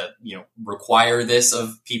require this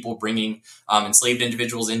of people bringing enslaved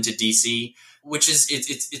individuals into DC, which is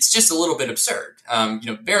it's just a little bit absurd.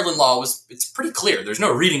 Maryland law it's pretty clear. There's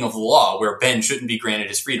no reading of the law where Ben shouldn't be granted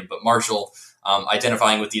his freedom, but Marshall,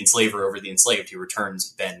 identifying with the enslaver over the enslaved, he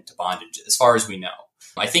returns Ben to bondage, as far as we know.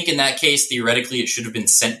 I think in that case, theoretically, it should have been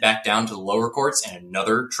sent back down to the lower courts and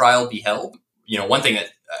another trial be held. One thing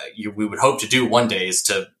that we would hope to do one day is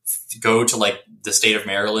to go to the state of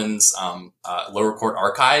Maryland's lower court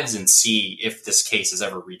archives and see if this case is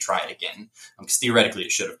ever retried again. Because theoretically,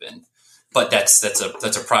 it should have been. But that's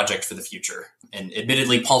a project for the future. And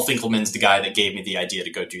admittedly, Paul Finkelman's the guy that gave me the idea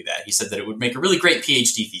to go do that. He said that it would make a really great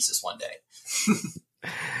PhD thesis one day.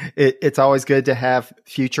 It's always good to have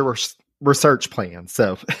future research plans.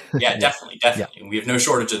 So yeah, definitely. Yeah. We have no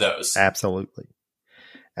shortage of those. Absolutely.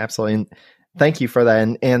 And thank you for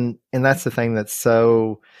that. And that's the thing that's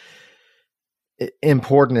so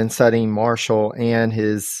important in studying Marshall and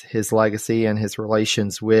his legacy and his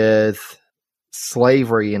relations with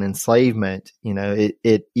slavery and enslavement.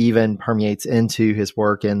 It even permeates into his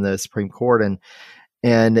work in the Supreme Court,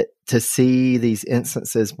 and to see these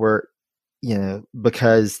instances where,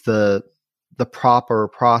 because the proper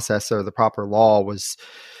process or the proper law was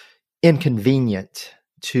inconvenient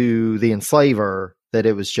to the enslaver, that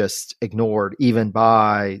it was just ignored even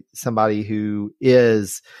by somebody who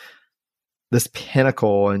is this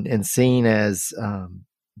pinnacle and seen as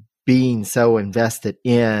being so invested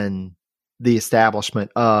in the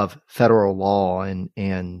establishment of federal law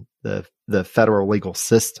and the federal legal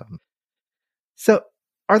system. So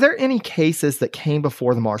are there any cases that came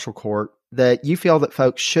before the Marshall Court that you feel that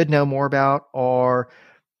folks should know more about, or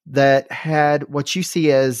that had what you see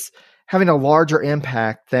as having a larger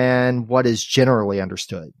impact than what is generally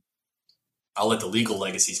understood? I'll let the legal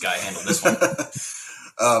legacies guy handle this one.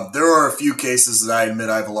 There are a few cases that I admit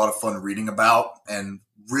I have a lot of fun reading about, and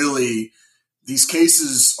really these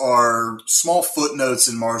cases are small footnotes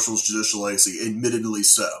in Marshall's judicial legacy, admittedly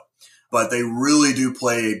so, but they really do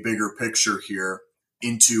play a bigger picture here.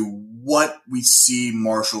 into what we see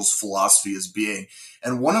Marshall's philosophy as being.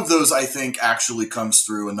 And one of those, I think, actually comes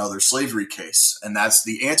through another slavery case, and that's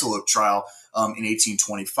the Antelope trial in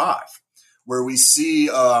 1825, where we see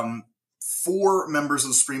 4 members of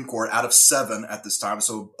the Supreme Court out of 7 at this time,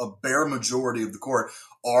 so a bare majority of the court,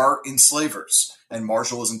 are enslavers, and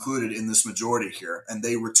Marshall is included in this majority here, and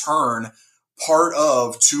they return part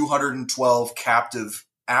of 212 captive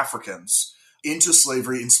Africans into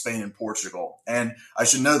slavery in Spain and Portugal. And I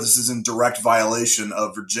should know this is in direct violation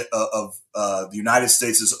of the United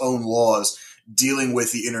States' own laws dealing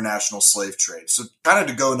with the international slave trade. So kind of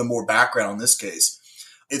to go into more background on this case,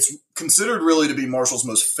 it's considered really to be Marshall's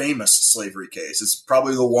most famous slavery case. It's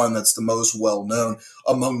probably the one that's the most well-known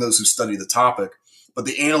among those who study the topic. But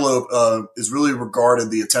the Antelope is really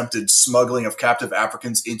regarded the attempted smuggling of captive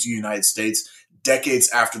Africans into the United States decades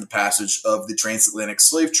after the passage of the transatlantic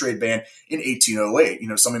slave trade ban in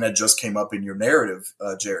 1808, something that just came up in your narrative,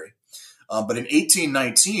 Jerry. But in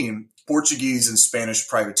 1819, Portuguese and Spanish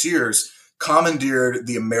privateers commandeered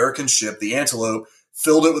the American ship, the Antelope,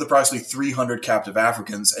 filled it with approximately 300 captive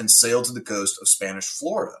Africans, and sailed to the coast of Spanish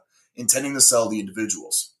Florida, intending to sell the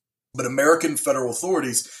individuals. But American federal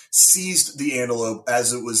authorities seized the Antelope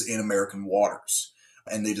as it was in American waters,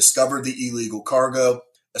 and they discovered the illegal cargo,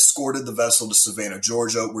 escorted the vessel to Savannah,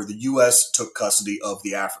 Georgia, where the U.S. took custody of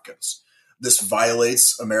the Africans. This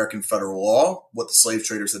violates American federal law, what the slave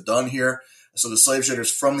traders had done here. So the slave traders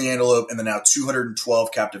from the Antelope and the now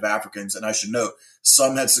 212 captive Africans, and I should note,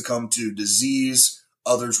 some had succumbed to disease,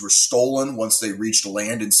 others were stolen once they reached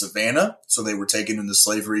land in Savannah, so they were taken into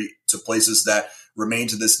slavery to places that remain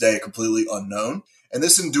to this day completely unknown. And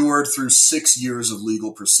this endured through 6 years of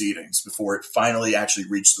legal proceedings before it finally actually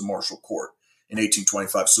reached the Marshall Court in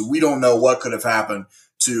 1825. So we don't know what could have happened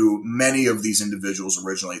to many of these individuals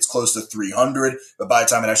originally. It's close to 300, but by the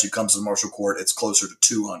time it actually comes to the Marshall Court, it's closer to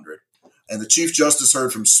 200. And the Chief Justice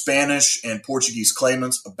heard from Spanish and Portuguese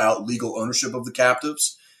claimants about legal ownership of the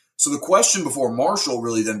captives. So the question before Marshall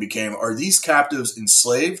really then became, are these captives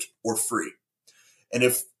enslaved or free? And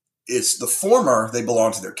if it's the former, they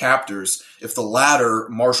belong to their captors. If the latter,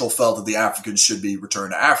 Marshall felt that the Africans should be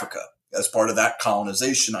returned to Africa as part of that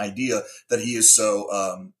colonization idea that he is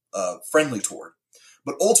so friendly toward.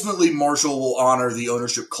 But ultimately, Marshall will honor the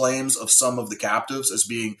ownership claims of some of the captives as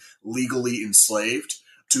being legally enslaved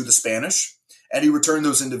to the Spanish, and he returned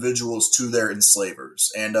those individuals to their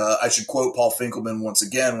enslavers. And I should quote Paul Finkelman once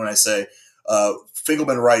again when I say,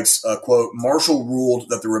 Finkelman writes, quote, Marshall ruled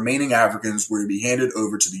that the remaining Africans were to be handed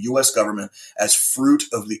over to the U.S. government as fruit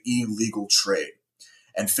of the illegal trade.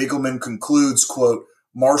 And Finkelman concludes, quote,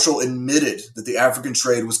 Marshall admitted that the African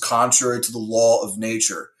trade was contrary to the law of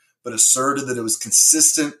nature, but asserted that it was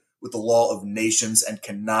consistent with the law of nations and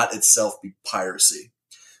cannot itself be piracy.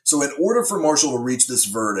 So in order for Marshall to reach this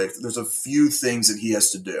verdict, there's a few things that he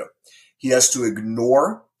has to do. He has to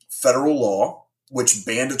ignore federal law, which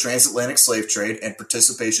banned the transatlantic slave trade and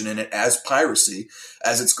participation in it as piracy,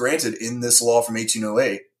 as it's granted in this law from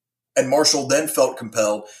 1808. And Marshall then felt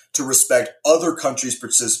compelled to respect other countries'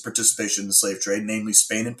 participation in the slave trade, namely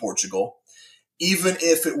Spain and Portugal, even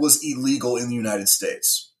if it was illegal in the United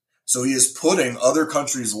States. So he is putting other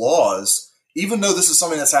countries' laws, even though this is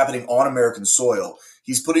something that's happening on American soil,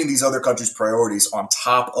 he's putting these other countries' priorities on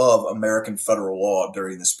top of American federal law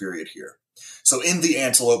during this period here. So in the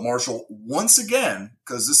Antelope, Marshall, once again,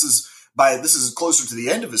 because this is closer to the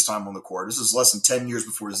end of his time on the court, this is less than 10 years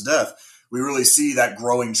before his death, we really see that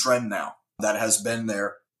growing trend now that has been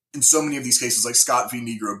there in so many of these cases, like Scott v.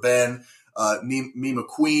 Negro Ben, Me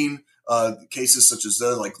McQueen, cases such as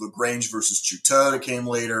those, like LaGrange versus Chuteau that came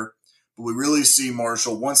later. But we really see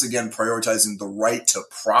Marshall once again prioritizing the right to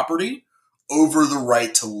property over the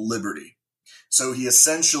right to liberty. So he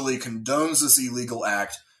essentially condones this illegal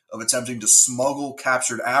act of attempting to smuggle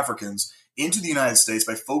captured Africans into the United States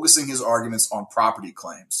by focusing his arguments on property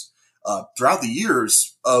claims. Throughout the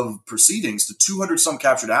years of proceedings, the 200-some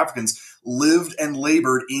captured Africans lived and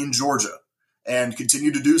labored in Georgia and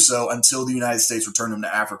continued to do so until the United States returned them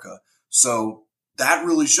to Africa. So that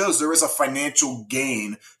really shows there is a financial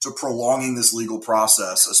gain to prolonging this legal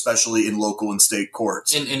process, especially in local and state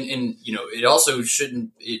courts. And it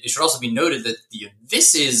should also be noted that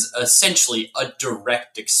this is essentially a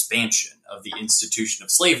direct expansion of the institution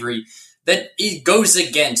of slavery that it goes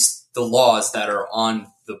against the laws that are on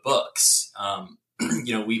the books.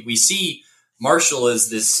 We see Marshall as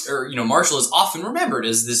this, Marshall is often remembered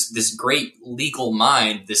as this great legal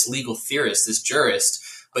mind, this legal theorist, this jurist.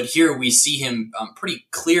 But here we see him pretty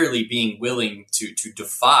clearly being willing to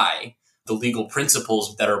defy the legal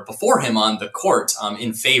principles that are before him on the court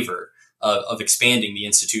in favor of expanding the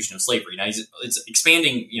institution of slavery. Now, it's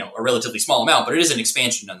expanding, a relatively small amount, but it is an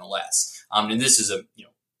expansion nonetheless. And this is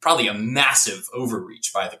probably a massive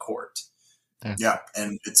overreach by the court. Yeah,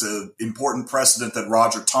 and it's an important precedent that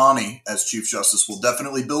Roger Taney, as Chief Justice, will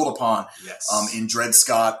definitely build upon in Dred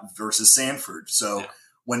Scott versus Sanford. So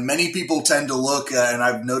when many people tend to look at, and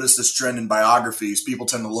I've noticed this trend in biographies, people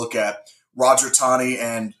tend to look at Roger Taney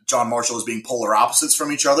and John Marshall as being polar opposites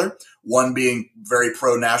from each other, one being very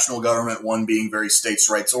pro-national government, one being very states'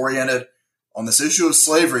 rights oriented. On this issue of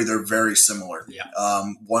slavery, they're very similar. Yeah.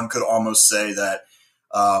 One could almost say that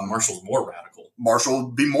Marshall's more radical. Marshall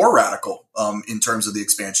would be more radical in terms of the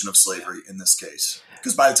expansion of slavery in this case.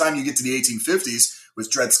 Because by the time you get to the 1850s with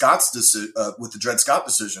the Dred Scott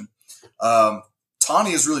decision,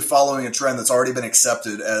 Taney is really following a trend that's already been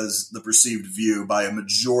accepted as the perceived view by a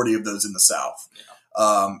majority of those in the South.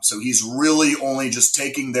 Yeah. So he's really only just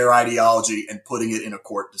taking their ideology and putting it in a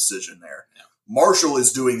court decision there. Yeah. Marshall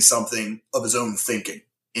is doing something of his own thinking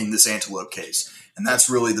in this Antelope case. And that's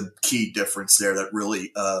really the key difference there that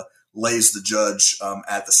really lays the judge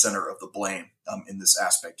at the center of the blame in this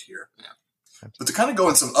aspect here. Yeah. But to kind of go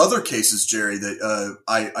in some other cases, Jerry, that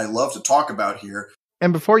I love to talk about here.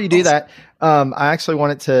 And before you do that, I actually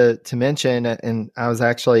wanted to mention, and I was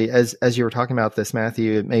actually, as you were talking about this,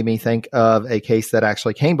 Matthew, it made me think of a case that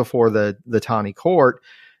actually came before the Taney court,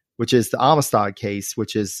 which is the Amistad case,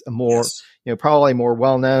 which is a more, probably more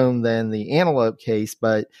well-known than the Antelope case.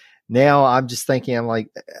 But now I'm just thinking, I'm like,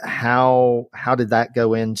 how did that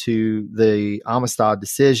go into the Amistad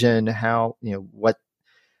decision? How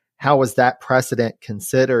was that precedent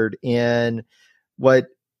considered in what,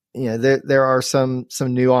 there are some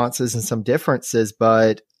nuances and some differences,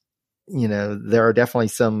 but, there are definitely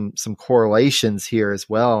some correlations here as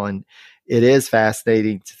well. And it is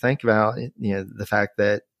fascinating to think about, the fact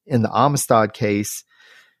that in the Amistad case,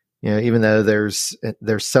 even though there's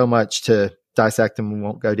so much to dissect and we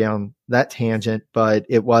won't go down that tangent, but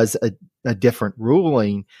it was a different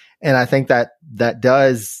ruling. And I think that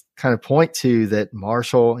does kind of point to that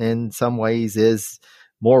Marshall in some ways is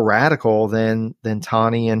more radical than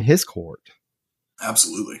Taney and his court.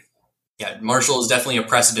 Absolutely. Yeah, Marshall is definitely a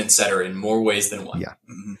precedent setter in more ways than one. Yeah.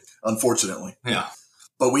 Mm-hmm. Unfortunately. Yeah.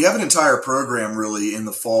 But we have an entire program really in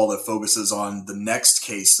the fall that focuses on the next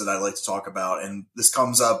case that I'd like to talk about. And this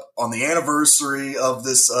comes up on the anniversary of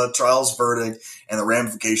this trial's verdict and the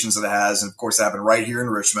ramifications that it has. And of course, it happened right here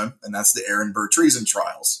in Richmond. And that's the Aaron Burr treason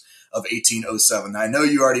trials of 1807. Now, I know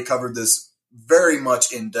you already covered this very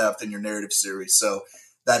much in depth in your narrative series. So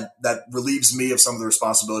that relieves me of some of the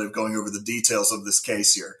responsibility of going over the details of this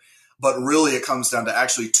case here. But really, it comes down to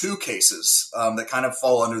actually two cases that kind of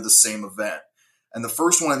fall under the same event. And the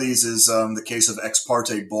first one of these is the case of Ex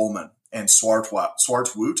parte Bowman and Swartwout,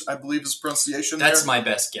 I believe is the pronunciation. That's my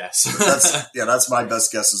best guess. That's my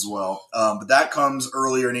best guess as well. But that comes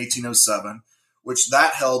earlier in 1807, which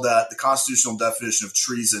that held that the constitutional definition of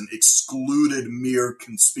treason excluded mere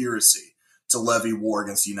conspiracy to levy war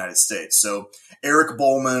against the United States. So Eric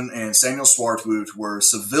Bowman and Samuel Swartwout were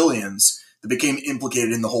civilians that became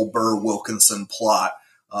implicated in the whole Burr-Wilkinson plot.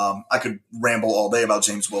 I could ramble all day about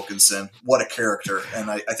James Wilkinson. What a character.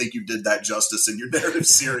 And I think you did that justice in your narrative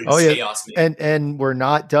series. Oh, yeah. Chaos, and we're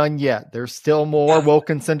not done yet. There's still more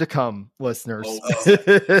Wilkinson to come, listeners.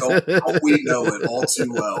 Don't we know it all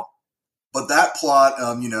too well. But that plot,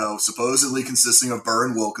 supposedly consisting of Burr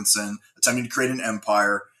and Wilkinson attempting to create an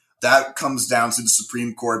empire, that comes down to the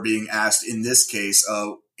Supreme Court being asked in this case,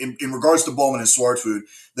 in regards to Bowman and Swartwout,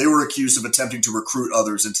 they were accused of attempting to recruit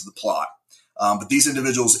others into the plot. But these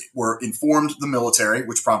individuals were informed the military,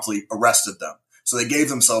 which promptly arrested them. So they gave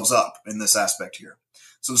themselves up in this aspect here.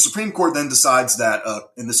 So the Supreme Court then decides that,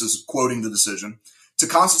 and this is quoting the decision, to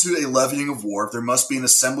constitute a levying of war, there must be an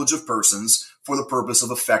assemblage of persons for the purpose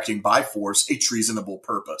of effecting by force a treasonable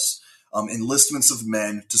purpose. Enlistments of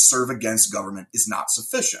men to serve against government is not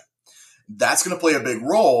sufficient. That's going to play a big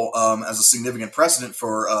role as a significant precedent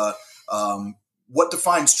for what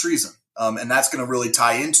defines treason. And that's going to really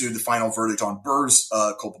tie into the final verdict on Burr's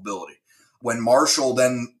culpability. When Marshall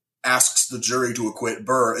then asks the jury to acquit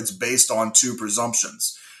Burr, it's based on two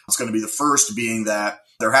presumptions. It's going to be the first being that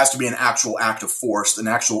there has to be an actual act of force, an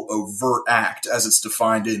actual overt act as it's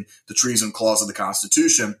defined in the treason clause of the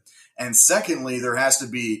Constitution. And secondly, there has to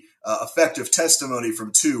be effective testimony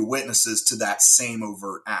from two witnesses to that same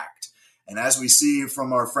overt act. And as we see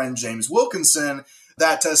from our friend James Wilkinson,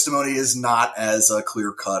 that testimony is not as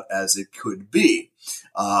clear-cut as it could be.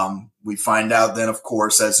 We find out then, of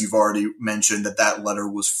course, as you've already mentioned, that letter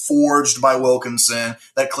was forged by Wilkinson,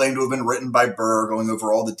 that claimed to have been written by Burr, going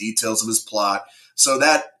over all the details of his plot. So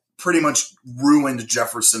that pretty much ruined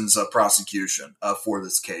Jefferson's prosecution for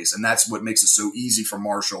this case. And that's what makes it so easy for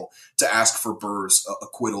Marshall to ask for Burr's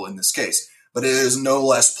acquittal in this case. But it is no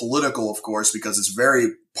less political, of course, because it's very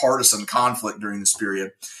partisan conflict during this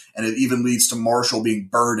period. And it even leads to Marshall being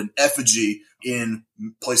burned in effigy in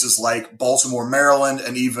places like Baltimore, Maryland,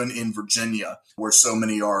 and even in Virginia, where so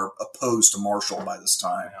many are opposed to Marshall by this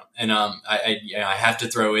time. And I have to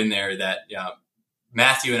throw in there that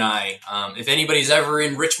Matthew and I, if anybody's ever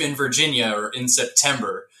in Richmond, Virginia, or in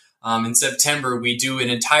September, we do an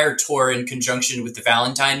entire tour in conjunction with the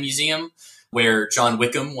Valentine Museum, where John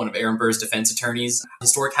Wickham, one of Aaron Burr's defense attorneys,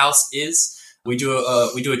 historic house is. We do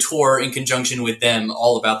a tour in conjunction with them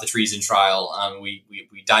all about the treason trial. We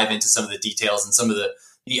dive into some of the details and some of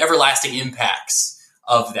the everlasting impacts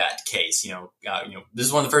of that case. This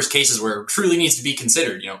is one of the first cases where it truly needs to be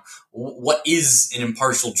considered. What is an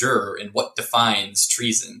impartial juror and what defines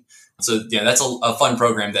treason? So that's a fun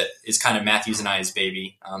program that is kind of Matthew's and I's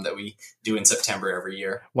baby that we do in September every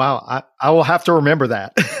year. Wow, I will have to remember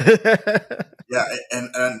that. Yeah,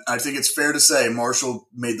 and I think it's fair to say Marshall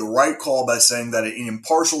made the right call by saying that an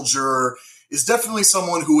impartial juror is definitely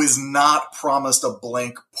someone who is not promised a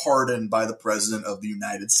blank pardon by the President of the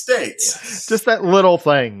United States. Yes. Just that little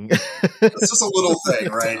thing. It's just a little thing,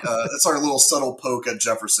 right? That's our little subtle poke at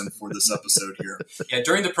Jefferson for this episode here. Yeah,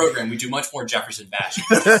 during the program, we do much more Jefferson bashing.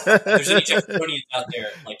 If there's any Jeffersonians out there,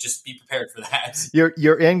 just be prepared for that.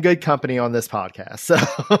 You're in good company on this podcast. So.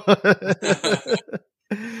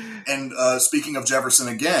 And speaking of Jefferson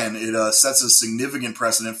again, it sets a significant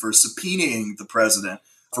precedent for subpoenaing the president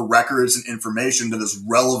for records and information that is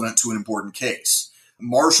relevant to an important case.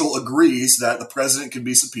 Marshall agrees that the president can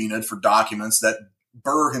be subpoenaed for documents that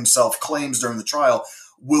Burr himself claims during the trial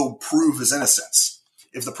will prove his innocence.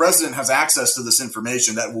 If the president has access to this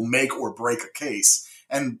information, that will make or break a case.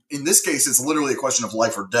 And in this case, it's literally a question of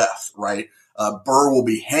life or death, right? Burr will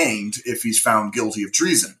be hanged if he's found guilty of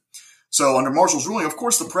treason. So under Marshall's ruling, of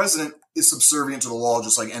course, the president is subservient to the law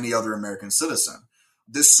just like any other American citizen.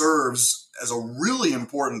 This serves as a really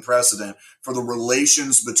important precedent for the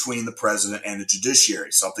relations between the president and the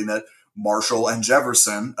judiciary, something that Marshall and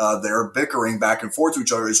Jefferson, they're bickering back and forth to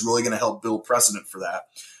each other, is really going to help build precedent for that.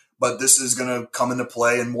 But this is going to come into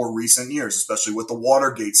play in more recent years, especially with the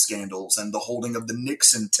Watergate scandals and the holding of the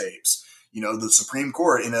Nixon tapes. The Supreme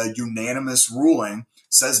Court, in a unanimous ruling,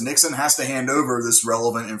 says Nixon has to hand over this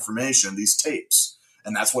relevant information, these tapes.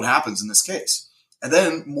 And that's what happens in this case. And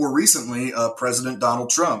then more recently, President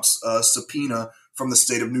Donald Trump's subpoena from the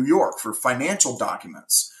state of New York for financial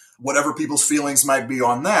documents. Whatever people's feelings might be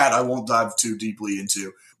on that, I won't dive too deeply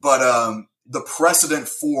into. But the precedent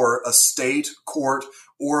for a state court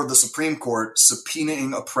or the Supreme Court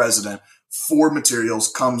subpoenaing a president for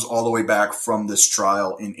materials comes all the way back from this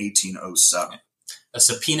trial in 1807. A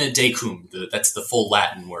subpoena decum, that's the full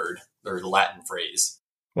Latin word, or the Latin phrase.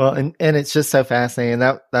 Well, and it's just so fascinating.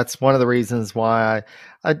 That's one of the reasons why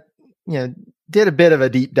I did a bit of a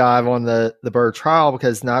deep dive on the Burr trial,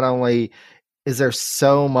 because not only is there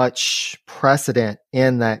so much precedent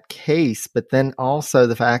in that case, but then also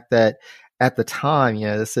the fact that at the time,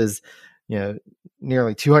 this is,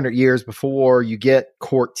 nearly 200 years before you get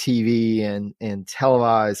court TV and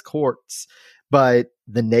televised courts, but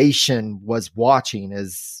the nation was watching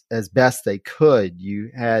as best they could.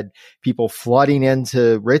 You had people flooding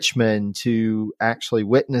into Richmond to actually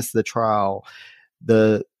witness the trial.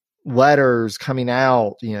 The letters coming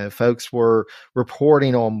out, folks were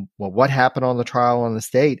reporting on what happened on the trial on the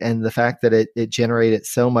state, and the fact that it generated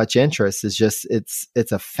so much interest is just,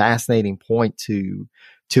 it's a fascinating point to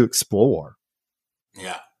explore.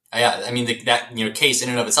 Yeah. I mean, that case in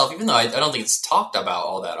and of itself, even though I don't think it's talked about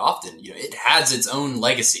all that often, it has its own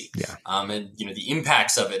legacy. Yeah. And the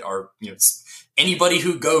impacts of it are, anybody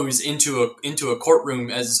who goes into a courtroom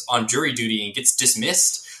as on jury duty and gets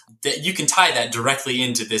dismissed, that you can tie that directly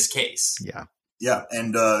into this case. Yeah. Yeah,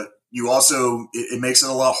 and you also it makes it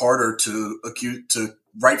a lot harder to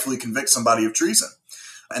rightfully convict somebody of treason,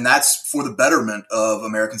 and that's for the betterment of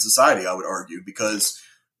American society, I would argue, because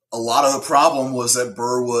a lot of the problem was that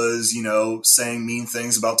Burr was, saying mean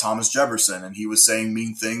things about Thomas Jefferson, and he was saying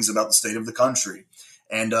mean things about the state of the country.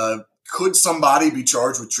 And could somebody be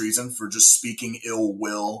charged with treason for just speaking ill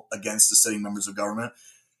will against the sitting members of government?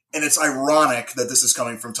 And it's ironic that this is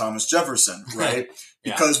coming from Thomas Jefferson, right?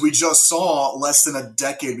 Yeah. Because we just saw less than a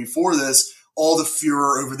decade before this all the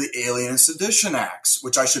furor over the Alien and Sedition Acts,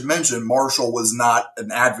 which I should mention, Marshall was not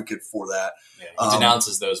an advocate for that. Yeah, he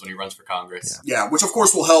denounces those when he runs for Congress. Yeah, which of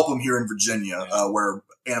course will help him here in Virginia, where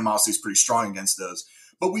animosity is pretty strong against those.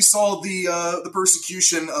 But we saw the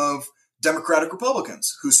persecution of Democratic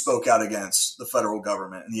Republicans who spoke out against the federal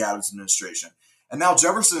government and the Adams administration. And now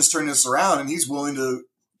Jefferson is turning this around, and he's willing to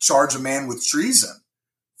charge a man with treason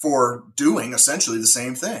for doing essentially the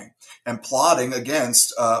same thing and plotting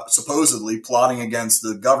against, supposedly plotting against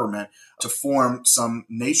the government to form some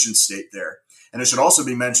nation state there. And it should also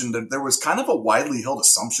be mentioned that there was kind of a widely held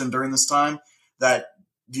assumption during this time that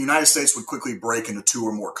the United States would quickly break into two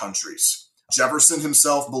or more countries. Jefferson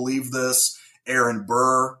himself believed this. Aaron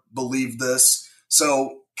Burr believed this.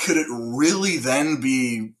 So could it really then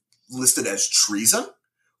be listed as treason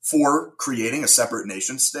for creating a separate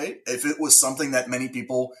nation state if it was something that many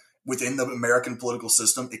people within the American political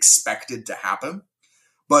system expected to happen?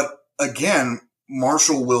 But again,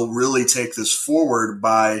 Marshall will really take this forward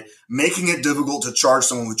by making it difficult to charge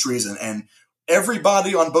someone with treason. And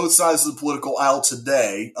everybody on both sides of the political aisle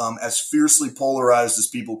today, as fiercely polarized as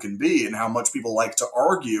people can be and how much people like to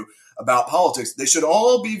argue about politics, they should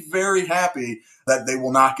all be very happy that they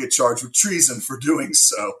will not get charged with treason for doing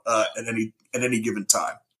so at any given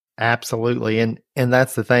time. Absolutely. And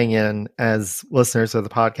that's the thing. And as listeners of the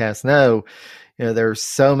podcast know, there's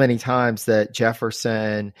so many times that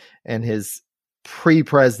Jefferson and his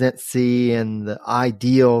pre-presidency and the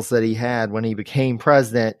ideals that he had when he became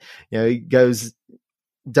president, he does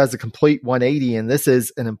a complete 180. And this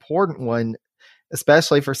is an important one,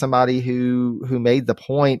 especially for somebody who made the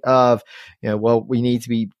point of, we need to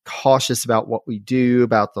be cautious about what we do,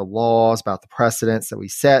 about the laws, about the precedents that we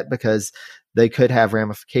set, because they could have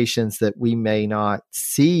ramifications that we may not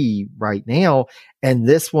see right now. And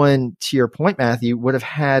this one, to your point, Matthew, would have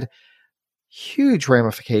had huge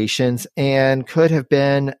ramifications and could have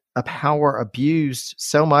been a power abused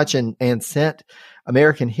so much and sent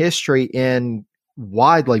American history in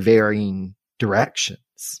widely varying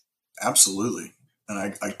directions. Absolutely.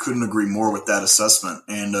 And I couldn't agree more with that assessment.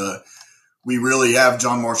 And we really have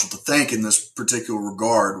John Marshall to thank in this particular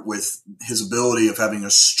regard with his ability of having a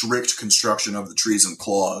strict construction of the treason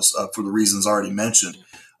clause for the reasons already mentioned.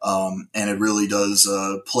 And it really does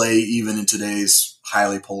play even in today's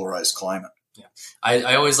highly polarized climate. Yeah.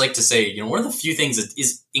 I always like to say, one of the few things that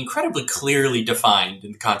is incredibly clearly defined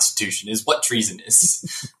in the Constitution is what treason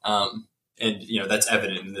is. And, that's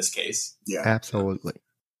evident in this case. Yeah, absolutely.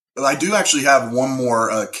 But I do actually have one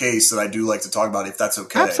more case that I do like to talk about, if that's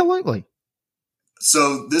okay. Absolutely.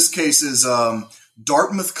 So this case is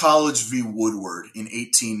Dartmouth College v. Woodward in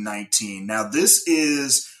 1819. Now, this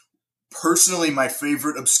is personally my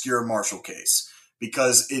favorite obscure Marshall case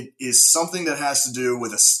because it is something that has to do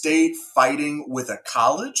with a state fighting with a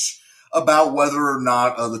college about whether or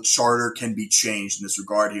not the charter can be changed in this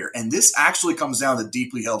regard here. And this actually comes down to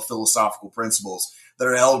deeply held philosophical principles that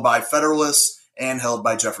are held by Federalists and held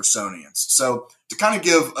by Jeffersonians. So to kind of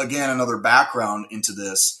give, again, another background into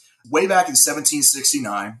this, way back in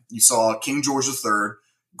 1769, you saw King George III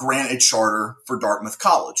grant a charter for Dartmouth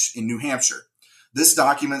College in New Hampshire. This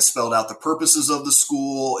document spelled out the purposes of the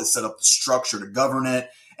school, it set up the structure to govern it,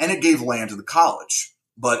 and it gave land to the college.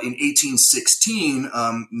 But in 1816,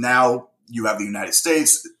 now you have the United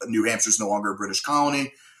States, New Hampshire is no longer a British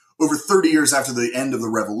colony. Over 30 years after the end of the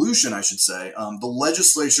Revolution, I should say, the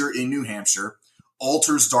legislature in New Hampshire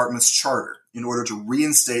alters Dartmouth's charter in order to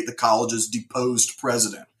reinstate the college's deposed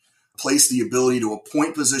president, place the ability to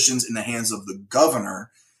appoint positions in the hands of the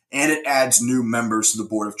governor, and it adds new members to the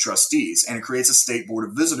Board of Trustees, and it creates a state board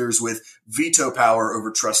of visitors with veto power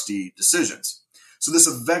over trustee decisions. So this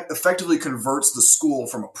effectively converts the school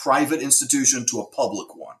from a private institution to a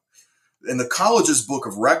public one. In the college's book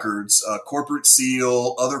of records, corporate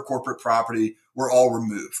seal, other corporate property were all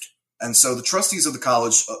removed. And so the trustees of the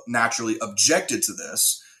college naturally objected to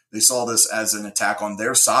this. They saw this as an attack on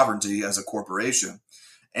their sovereignty as a corporation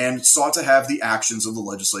and sought to have the actions of the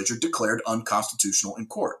legislature declared unconstitutional in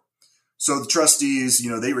court. So the trustees,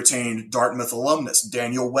 they retained Dartmouth alumnus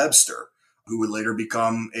Daniel Webster, who would later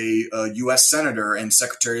become a U.S. Senator and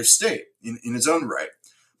Secretary of State in his own right.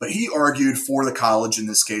 But he argued for the college in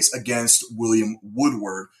this case against William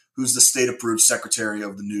Woodward, who's the state-approved secretary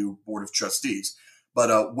of the new Board of Trustees.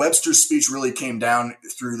 But Webster's speech really came down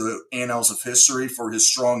through the annals of history for his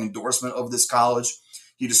strong endorsement of this college.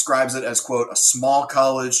 He describes it as, quote, a small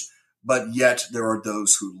college, but yet there are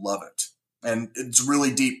those who love it. And it's a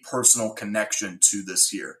really deep personal connection to this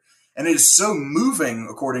here. And it is so moving,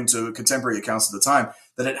 according to contemporary accounts at the time,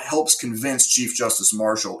 that it helps convince Chief Justice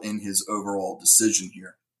Marshall in his overall decision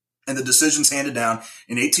here. And the decision's handed down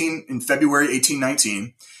in February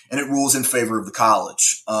 1819, and it rules in favor of the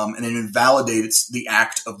college. And it invalidates the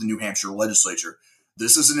act of the New Hampshire legislature.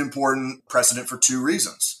 This is an important precedent for two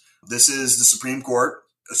reasons. This is the Supreme Court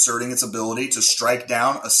asserting its ability to strike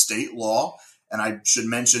down a state law And I should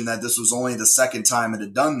mention that this was only the second time it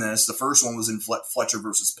had done this. The first one was in Fletcher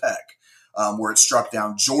versus Peck, where it struck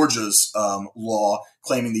down Georgia's law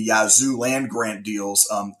claiming the Yazoo land grant deals,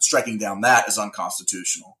 striking down that as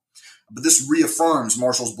unconstitutional. But this reaffirms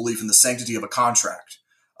Marshall's belief in the sanctity of a contract,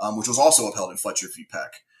 which was also upheld in Fletcher v.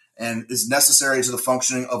 Peck, and is necessary to the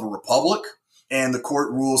functioning of a republic. And the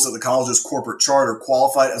court rules that the college's corporate charter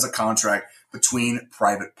qualified as a contract between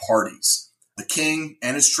private parties. The king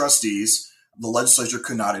and his trustees, the legislature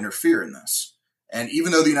could not interfere in this. And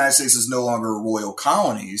even though the United States is no longer royal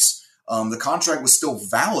colonies, the contract was still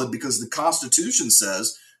valid because the Constitution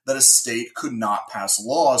says that a state could not pass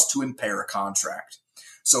laws to impair a contract.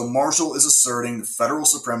 So Marshall is asserting the federal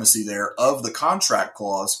supremacy there of the contract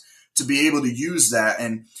clause to be able to use that.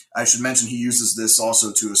 And I should mention he uses this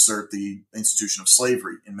also to assert the institution of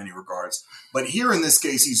slavery in many regards. But here in this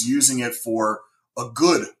case, he's using it for a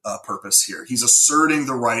good purpose here. He's asserting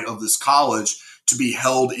the right of this college to be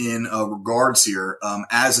held in regards here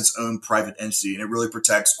as its own private entity. And it really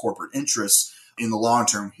protects corporate interests in the long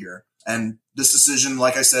term here. And this decision,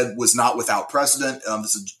 like I said, was not without precedent.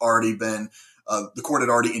 This had already been, the court had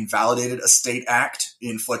already invalidated a state act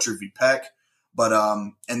in Fletcher v. Peck. But,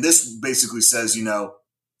 and this basically says,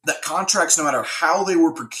 that contracts, no matter how they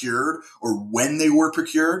were procured or when they were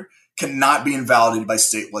procured, cannot be invalidated by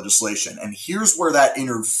state legislation. And here's where that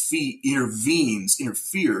interferes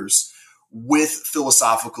with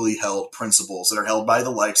philosophically held principles that are held by the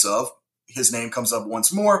likes of, his name comes up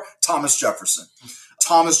once more, Thomas Jefferson.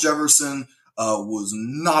 Thomas Jefferson was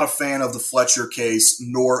not a fan of the Fletcher case,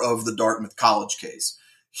 nor of the Dartmouth College case.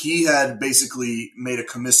 He had basically made a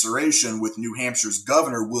commiseration with New Hampshire's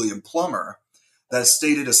governor, William Plummer, that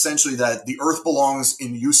stated essentially that the earth belongs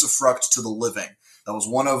in usufruct to the living. That was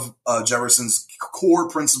one of Jefferson's core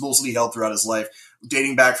principles that he held throughout his life,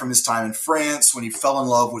 dating back from his time in France when he fell in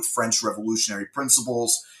love with French revolutionary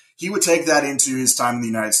principles. He would take that into his time in the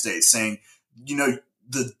United States, saying,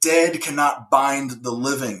 the dead cannot bind the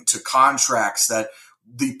living to contracts that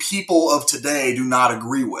the people of today do not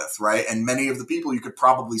agree with, right? And many of the people, you could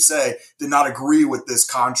probably say, did not agree with this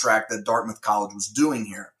contract that Dartmouth College was doing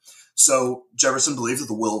here. So Jefferson believed that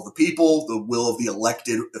the will of the people, the will of the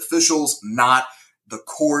elected officials, not the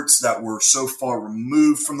courts that were so far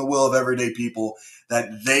removed from the will of everyday people,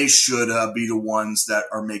 that they should be the ones that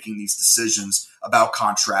are making these decisions about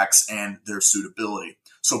contracts and their suitability.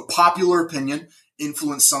 So popular opinion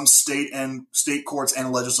influenced some state courts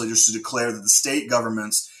and legislatures to declare that the state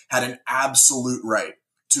governments had an absolute right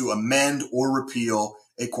to amend or repeal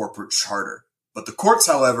a corporate charter. But the courts,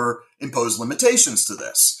 however, imposed limitations to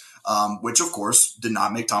this, which, of course, did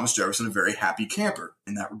not make Thomas Jefferson a very happy camper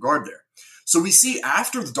in that regard there. So we see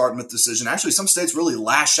after the Dartmouth decision, actually some states really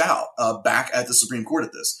lash out back at the Supreme Court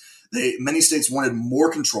at this. Many states wanted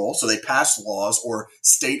more control, so they passed laws or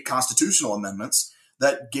state constitutional amendments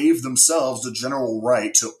that gave themselves the general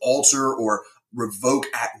right to alter or revoke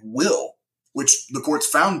at will, which the courts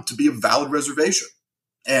found to be a valid reservation.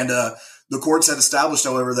 And the courts had established,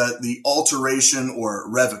 however, that the alteration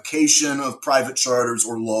or revocation of private charters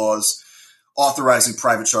or laws authorizing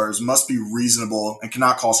private charters must be reasonable and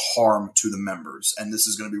cannot cause harm to the members. And this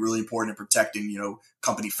is going to be really important in protecting,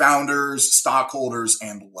 company founders, stockholders,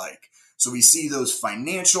 and the like. So we see those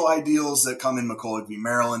financial ideals that come in McCulloch v.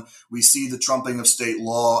 Maryland. We see the trumping of state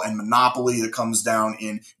law and monopoly that comes down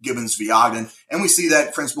in Gibbons v. Ogden. And we see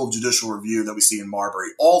that principle of judicial review that we see in Marbury.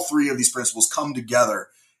 All three of these principles come together,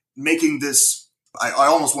 making this, I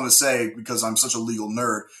almost want to say, because I'm such a legal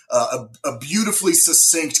nerd, a beautifully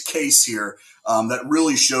succinct case here that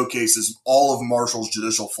really showcases all of Marshall's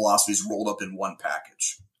judicial philosophies rolled up in one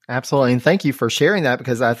package. Absolutely. And thank you for sharing that,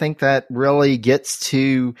 because I think that really gets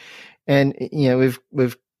to, and,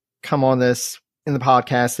 we've come on this in the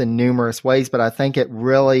podcast in numerous ways, but I think it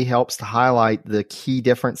really helps to highlight the key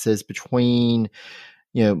differences between,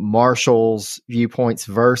 Marshall's viewpoints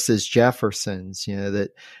versus Jefferson's, that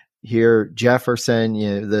here Jefferson,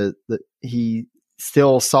 he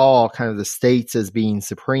still saw kind of the states as being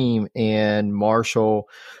supreme, and Marshall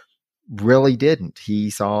really didn't.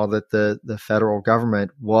 He saw that the federal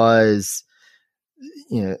government was,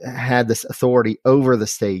 had this authority over the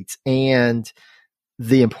states, and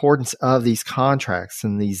the importance of these contracts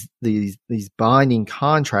and these binding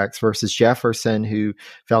contracts versus Jefferson, who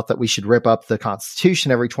felt that we should rip up the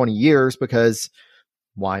Constitution every 20 years because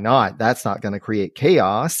why not? That's not going to create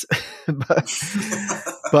chaos.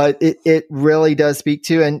 but it really does speak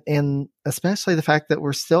to, and especially the fact that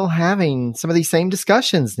we're still having some of these same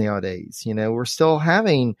discussions nowadays. We're still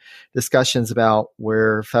having discussions about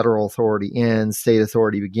where federal authority ends, state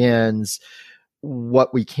authority begins,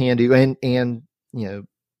 what we can do. And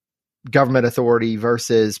government authority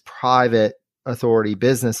versus private authority,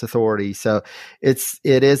 business authority. So it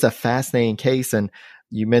is a fascinating case. And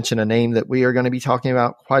you mentioned a name that we are going to be talking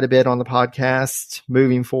about quite a bit on the podcast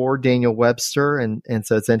moving forward, Daniel Webster. And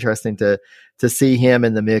so it's interesting to see him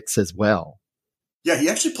in the mix as well. Yeah, he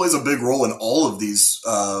actually plays a big role in all of these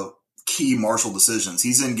key Marshall decisions.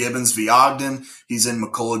 He's in Gibbons v. Ogden. He's in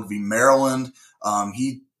McCulloch v. Maryland.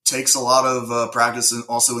 He takes a lot of practice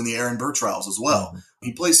also in the Aaron Burr trials as well. Mm-hmm.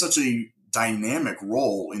 He plays such a dynamic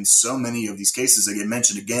role in so many of these cases that get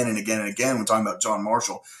mentioned again and again and again when talking about John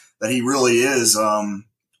Marshall, that he really is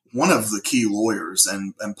one of the key lawyers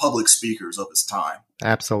and public speakers of his time.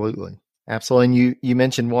 Absolutely. Absolutely. And you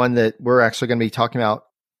mentioned one that we're actually going to be talking about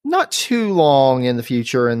not too long in the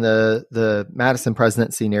future in the Madison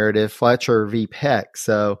presidency narrative, Fletcher v. Peck.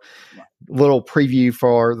 So little preview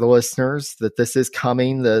for the listeners that this is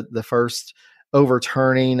coming, the first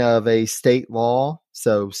overturning of a state law.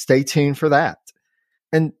 So stay tuned for that.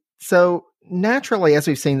 And so naturally, as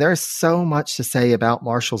we've seen, there's so much to say about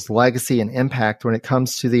Marshall's legacy and impact when it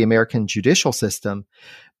comes to the American judicial system.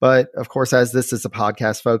 But of course, as this is a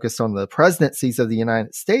podcast focused on the presidencies of the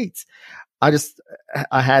United States,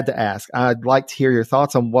 I had to ask, I'd like to hear your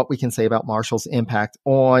thoughts on what we can say about Marshall's impact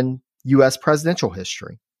on U.S. presidential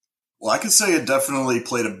history. Well, I could say it definitely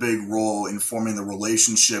played a big role in forming the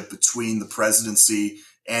relationship between the presidency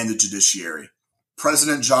and the judiciary.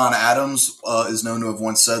 President John Adams is known to have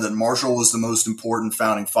once said that Marshall was the most important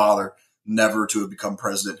founding father never to have become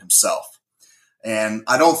president himself. And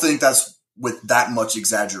I don't think that's with that much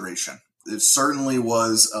exaggeration. It certainly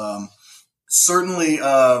was a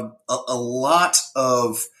lot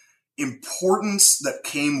of importance that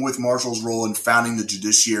came with Marshall's role in founding the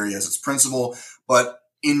judiciary as its principal. But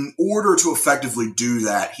in order to effectively do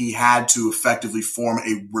that, he had to effectively form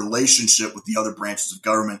a relationship with the other branches of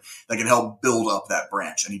government that could help build up that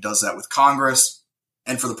branch. And he does that with Congress.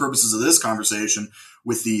 And for the purposes of this conversation,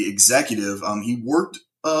 with the executive,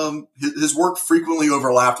 his work frequently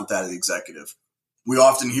overlapped with that of the executive. We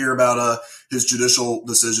often hear about his judicial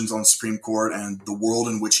decisions on the Supreme Court and the world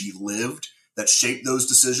in which he lived that shaped those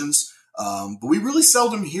decisions. But we really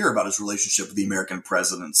seldom hear about his relationship with the American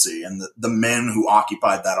presidency and the men who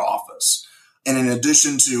occupied that office. And in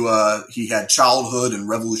addition to, he had childhood and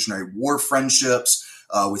Revolutionary War friendships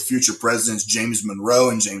with future presidents James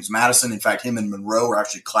Monroe and James Madison. In fact, him and Monroe were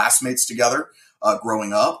actually classmates together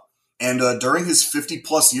growing up. And during his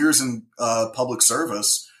 50-plus years in public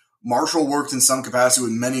service, Marshall worked in some capacity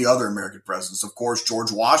with many other American presidents. Of course,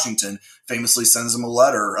 George Washington famously sends him a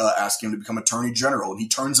letter asking him to become Attorney General, and he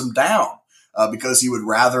turns him down because he would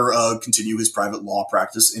rather continue his private law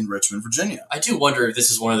practice in Richmond, Virginia. I do wonder if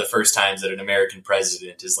this is one of the first times that an American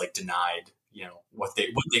president is denied, what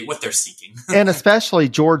they're seeking, and especially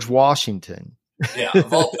George Washington. Yeah,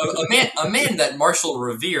 a man that Marshall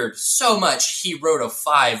revered so much, he wrote a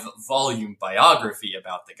 5-volume biography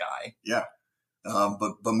about the guy. Yeah.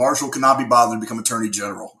 But Marshall could not be bothered to become Attorney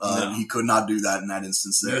General. No. He could not do that in that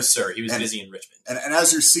instance there. No, sir. He was busy in Richmond. And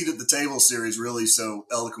as your Seat at the Table series really so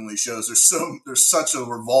eloquently shows, there's such a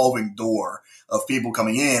revolving door of people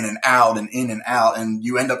coming in and out and in and out, and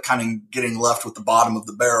you end up kind of getting left with the bottom of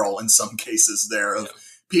the barrel in some cases there of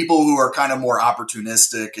people who are kind of more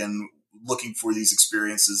opportunistic and looking for these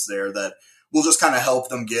experiences there that will just kind of help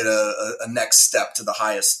them get a next step to the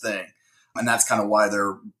highest thing. And that's kind of why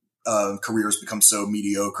they're careers become so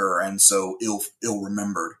mediocre and so ill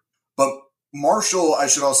remembered. But Marshall, I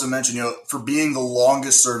should also mention, for being the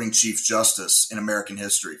longest serving Chief Justice in American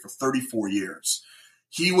history for 34 years,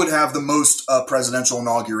 he would have the most presidential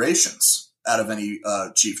inaugurations out of any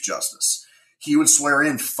Chief Justice. He would swear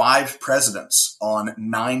in 5 presidents on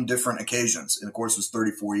 9 different occasions in the course of his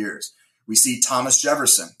 34 years. We see Thomas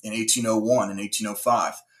Jefferson in 1801 and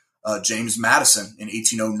 1805, James Madison in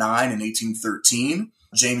 1809 and 1813,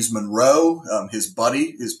 James Monroe, his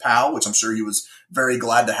buddy, his pal, which I'm sure he was very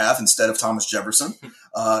glad to have instead of Thomas Jefferson, in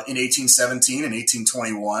 1817 and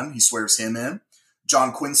 1821. He swears him in.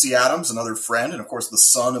 John Quincy Adams, another friend, and of course the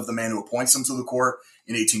son of the man who appoints him to the court,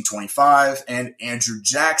 in 1825, and Andrew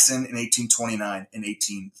Jackson in 1829 and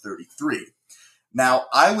 1833. Now,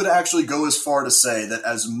 I would actually go as far to say that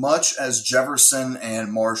as much as Jefferson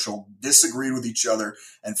and Marshall disagreed with each other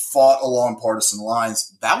and fought along partisan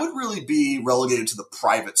lines, that would really be relegated to the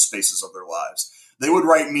private spaces of their lives. They would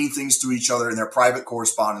write mean things to each other in their private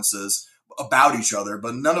correspondences about each other,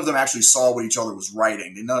 but none of them actually saw what each other was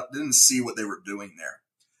writing. They didn't see what they were doing there.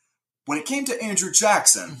 When it came to Andrew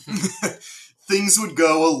Jackson, things would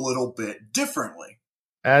go a little bit differently.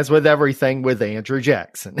 As with everything with Andrew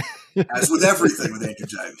Jackson. As with everything with Andrew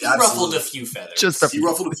Jackson. He ruffled a few feathers. He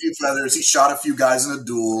ruffled a few feathers. He shot a few guys in the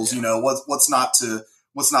duels. You know, what's not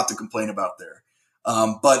to complain about there?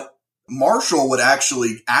 But Marshall would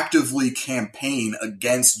actually actively campaign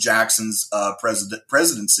against Jackson's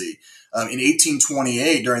presidency. In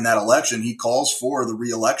 1828, during that election, he calls for the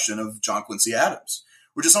re-election of John Quincy Adams,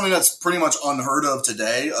 which is something that's pretty much unheard of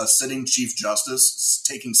today, a sitting Chief Justice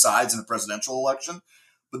taking sides in a presidential election.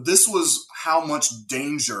 But this was how much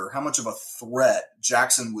danger, how much of a threat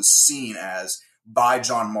Jackson was seen as by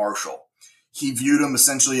John Marshall. He viewed him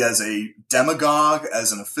essentially as a demagogue,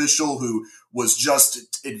 as an official who was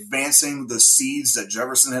just advancing the seeds that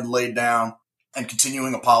Jefferson had laid down and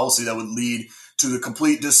continuing a policy that would lead to the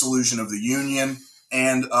complete dissolution of the Union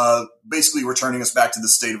and basically returning us back to the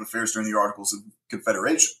state of affairs during the Articles of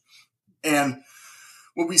Confederation. And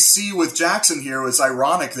what we see with Jackson here, what's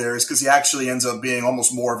ironic there, is because he actually ends up being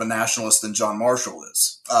almost more of a nationalist than John Marshall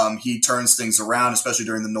is. He turns things around, especially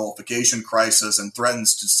during the nullification crisis, and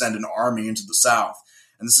threatens to send an army into the South.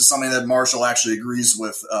 And this is something that Marshall actually agrees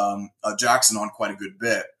with Jackson on quite a good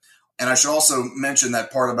bit. And I should also mention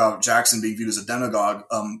that part about Jackson being viewed as a demagogue.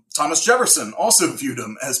 Thomas Jefferson also viewed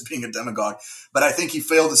him as being a demagogue, but I think he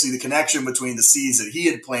failed to see the connection between the seeds that he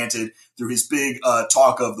had planted through his big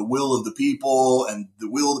talk of the will of the people and the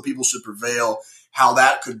will of the people should prevail, how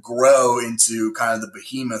that could grow into kind of the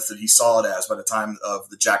behemoth that he saw it as by the time of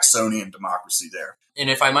the Jacksonian democracy there. And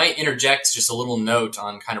if I might interject just a little note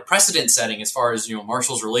on kind of precedent setting as far as,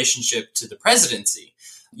 Marshall's relationship to the presidency.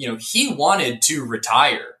 He wanted to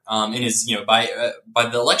retire in his, by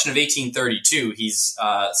the election of 1832, he's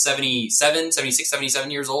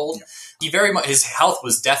 77 years old. Yeah. He very much, his health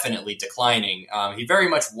was definitely declining. He very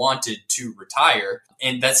much wanted to retire.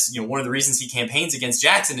 And that's, one of the reasons he campaigns against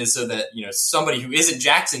Jackson is so that, somebody who isn't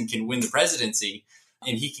Jackson can win the presidency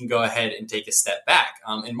and he can go ahead and take a step back.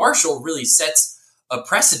 And Marshall really sets a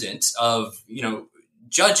precedent of,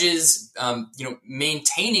 judges,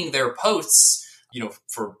 maintaining their posts,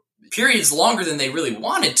 for periods longer than they really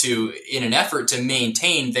wanted to in an effort to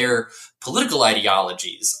maintain their political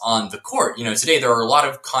ideologies on the court. Today there are a lot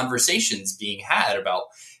of conversations being had about,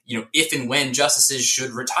 if and when justices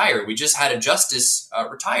should retire. We just had a justice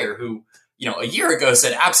retire who, a year ago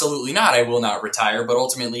said, absolutely not, I will not retire. But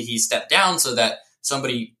ultimately he stepped down so that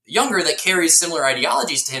somebody younger that carries similar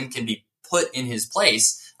ideologies to him can be put in his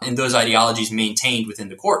place and those ideologies maintained within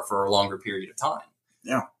the court for a longer period of time.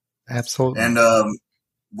 Yeah. Absolutely. And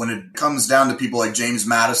when it comes down to people like James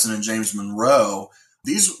Madison and James Monroe,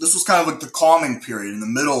 this was kind of like the calming period in the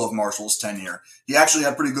middle of Marshall's tenure. He actually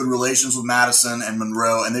had pretty good relations with Madison and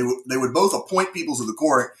Monroe, and they would both appoint people to the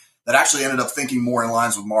court that actually ended up thinking more in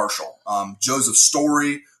lines with Marshall. Joseph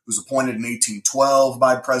Story, who was appointed in 1812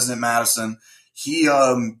 by President Madison, he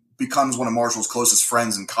becomes one of Marshall's closest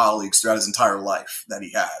friends and colleagues throughout his entire life that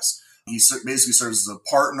he has. He basically serves as a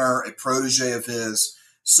partner, a protege of his.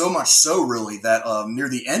 So much so, really, that near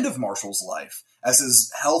the end of Marshall's life, as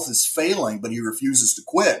his health is failing, but he refuses to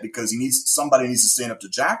quit because somebody needs to stand up to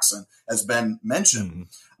Jackson, as Ben mentioned. Mm-hmm.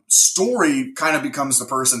 Story kind of becomes the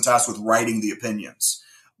person tasked with writing the opinions,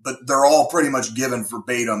 but they're all pretty much given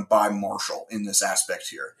verbatim by Marshall in this aspect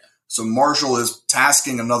here. So Marshall is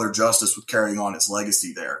tasking another justice with carrying on his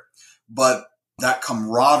legacy there. But that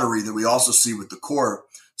camaraderie that we also see with the court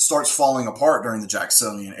starts falling apart during the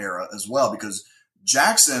Jacksonian era as well, because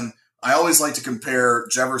Jackson, I always like to compare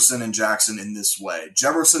Jefferson and Jackson in this way.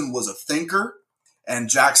 Jefferson was a thinker and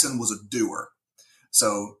Jackson was a doer.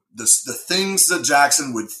 So the things that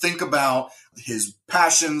Jackson would think about, his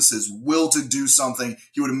passions, his will to do something,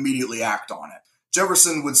 he would immediately act on it.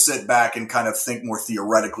 Jefferson would sit back and kind of think more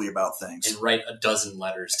theoretically about things. And write a dozen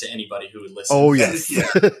letters to anybody who would listen. Oh, yes. And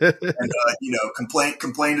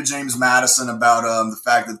complain to James Madison about the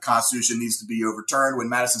fact that the Constitution needs to be overturned, when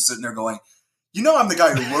Madison's sitting there going, I'm the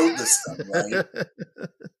guy who wrote this stuff, right?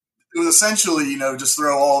 It was essentially, just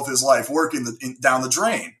throw all of his life work down the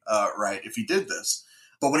drain, right, if he did this.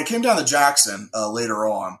 But when it came down to Jackson later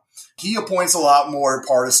on, he appoints a lot more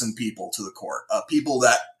partisan people to the court, people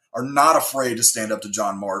that are not afraid to stand up to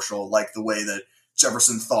John Marshall like the way that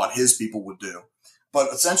Jefferson thought his people would do.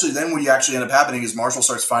 But essentially then what actually ended up happening is Marshall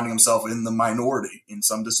starts finding himself in the minority in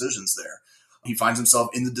some decisions there. He finds himself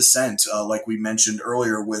in the dissent, like we mentioned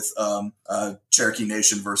earlier with Cherokee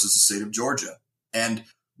Nation versus the state of Georgia. And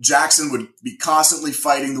Jackson would be constantly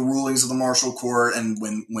fighting the rulings of the Marshall Court. And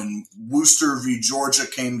when Worcester v. Georgia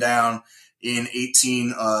came down in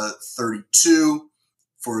 1832,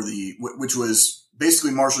 which was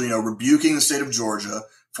basically Marshall, rebuking the state of Georgia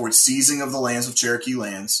for its seizing of the lands of Cherokee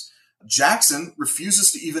lands, Jackson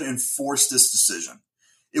refuses to even enforce this decision.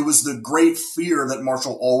 It was the great fear that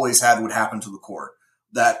Marshall always had would happen to the court,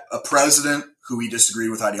 that a president who he disagreed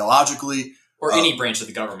with ideologically, or any branch of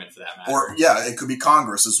the government for that matter, or it could be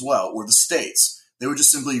Congress as well, or the states, they would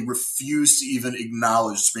just simply refuse to even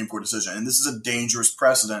acknowledge the Supreme Court decision. And this is a dangerous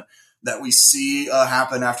precedent that we see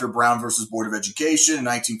happen after Brown versus Board of Education in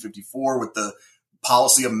 1954 with the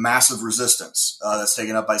policy of massive resistance that's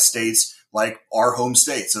taken up by states like our home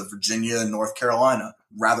states of Virginia and North Carolina,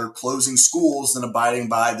 rather closing schools than abiding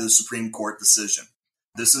by the Supreme Court decision.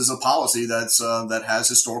 This is a policy that has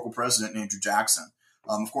historical precedent in Andrew Jackson.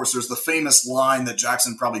 Of course, there's the famous line that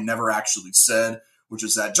Jackson probably never actually said, which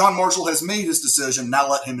is that John Marshall has made his decision, now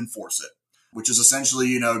let him enforce it, which is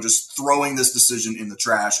essentially, just throwing this decision in the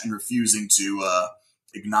trash and refusing to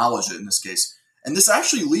acknowledge it in this case. And this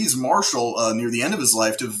actually leads Marshall near the end of his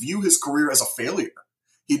life to view his career as a failure.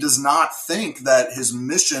 He does not think that his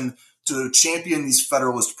mission to champion these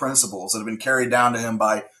Federalist principles that have been carried down to him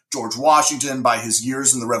by George Washington, by his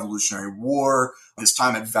years in the Revolutionary War, his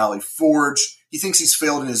time at Valley Forge, he thinks he's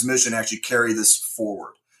failed in his mission to actually carry this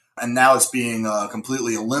forward. And now it's being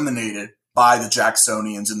completely eliminated by the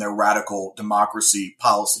Jacksonians and their radical democracy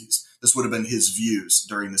policies. This would have been his views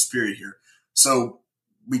during this period here. So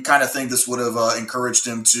we kind of think this would have encouraged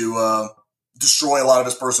him to destroy a lot of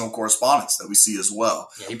his personal correspondence that we see as well.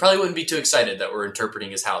 Yeah, he probably wouldn't be too excited that we're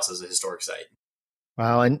interpreting his house as a historic site.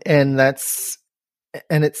 Wow. And it's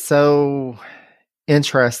so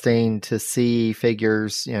interesting to see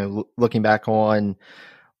figures, looking back on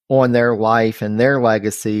their life and their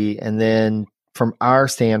legacy, and then from our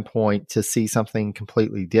standpoint to see something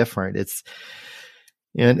completely different. It's,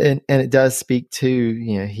 and it does speak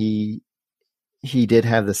to, he did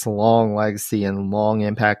have this long legacy and long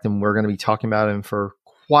impact, and we're going to be talking about him for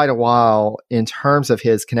quite a while in terms of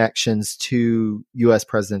his connections to U.S.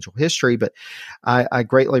 presidential history. But I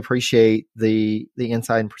greatly appreciate the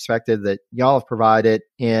insight and perspective that y'all have provided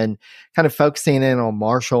in kind of focusing in on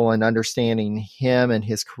Marshall and understanding him and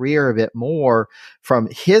his career a bit more from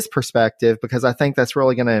his perspective, because I think that's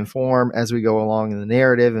really going to inform as we go along in the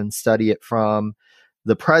narrative and study it from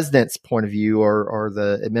the president's point of view or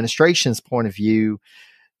the administration's point of view.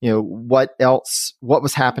 What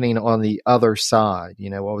was happening on the other side,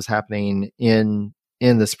 what was happening in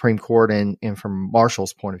the Supreme Court and from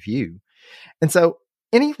Marshall's point of view. And so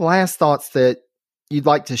any last thoughts that you'd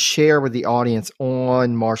like to share with the audience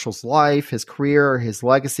on Marshall's life, his career, his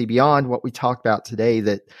legacy beyond what we talked about today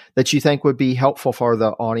that you think would be helpful for the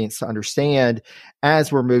audience to understand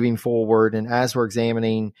as we're moving forward and as we're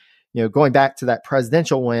examining, going back to that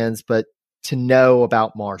presidential lens, but to know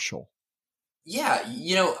about Marshall? Yeah,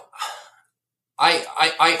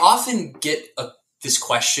 I often get this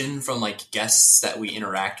question from guests that we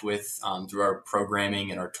interact with through our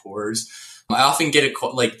programming and our tours. I often get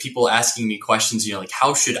people asking me questions,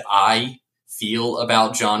 how should I feel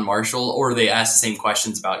about John Marshall? Or they ask the same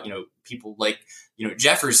questions about, people like,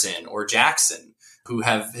 Jefferson or Jackson, who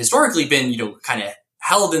have historically been, kind of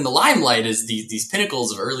held in the limelight as these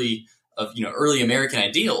pinnacles of early American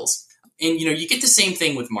ideals. And, you get the same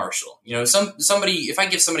thing with Marshall. If I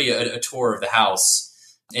give somebody a tour of the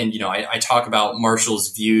house and, I talk about Marshall's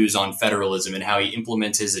views on federalism and how he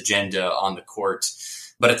implements his agenda on the court,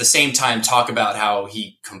 but at the same time talk about how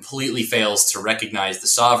he completely fails to recognize the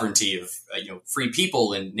sovereignty of, free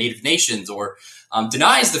people and native nations, or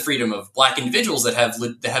denies the freedom of Black individuals that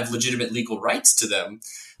have legitimate legal rights to them.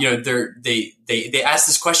 They ask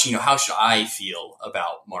this question, how should I feel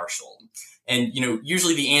about Marshall? And,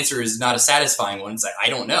 usually the answer is not a satisfying one. It's like, I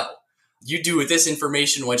don't know. You do with this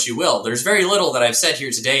information what you will. There's very little that I've said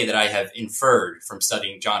here today that I have inferred from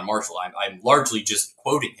studying John Marshall. I'm largely just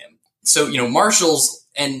quoting him. So, Marshall's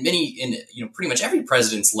and pretty much every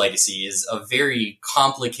president's legacy is a very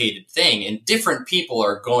complicated thing, and different people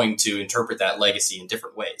are going to interpret that legacy in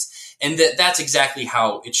different ways. And that's exactly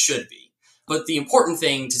how it should be. But the important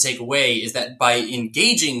thing to take away is that by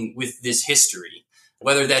engaging with this history,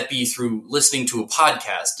 whether that be through listening to a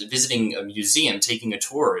podcast, visiting a museum, taking a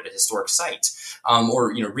tour at a historic site,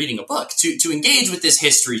 or reading a book, to engage with this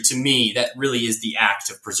history, to me, that really is the act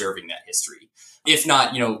of preserving that history. If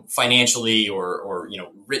not, financially or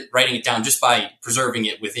writing it down, just by preserving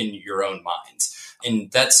it within your own minds.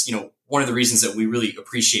 And that's, one of the reasons that we really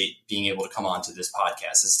appreciate being able to come on to this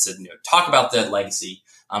podcast is to talk about that legacy,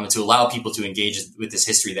 and to allow people to engage with this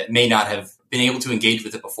history that may not have been able to engage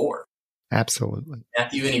with it before. Absolutely.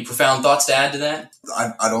 Matthew, any profound thoughts to add to that?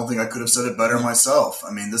 I don't think I could have said it better myself.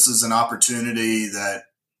 I mean, this is an opportunity that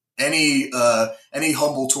any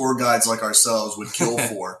humble tour guides like ourselves would kill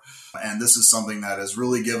for. And this is something that has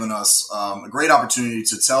really given us a great opportunity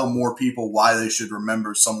to tell more people why they should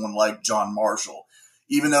remember someone like John Marshall.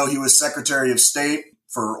 Even though he was Secretary of State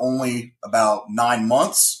for only about 9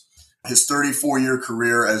 months, his 34-year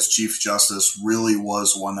career as Chief Justice really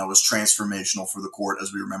was one that was transformational for the court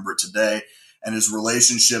as we remember it today. And his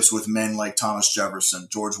relationships with men like Thomas Jefferson,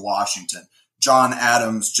 George Washington, John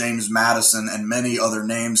Adams, James Madison, and many other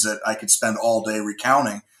names that I could spend all day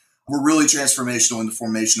recounting were really transformational in the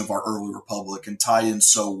formation of our early republic and tie in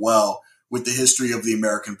so well with the history of the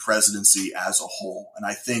American presidency as a whole. And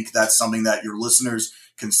I think that's something that your listeners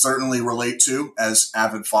can certainly relate to as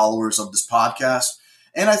avid followers of this podcast.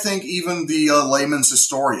 And I think even the layman's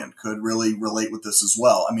historian could really relate with this as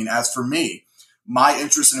well. I mean, as for me, my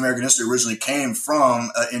interest in American history originally came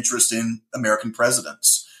from an interest in American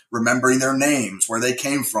presidents, remembering their names, where they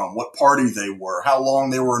came from, what party they were, how long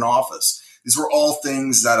they were in office. These were all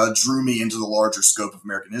things that drew me into the larger scope of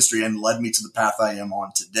American history and led me to the path I am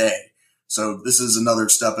on today. So this is another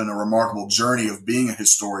step in a remarkable journey of being a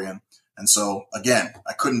historian. And so, again,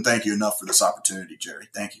 I couldn't thank you enough for this opportunity, Jerry.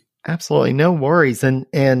 Thank you. Absolutely. No worries.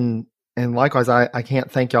 And likewise, I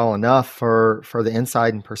can't thank y'all enough for the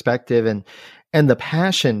insight and perspective and the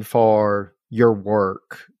passion for your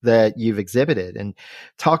work that you've exhibited. And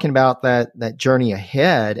talking about that journey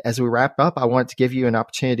ahead, as we wrap up, I want to give you an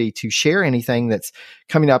opportunity to share anything that's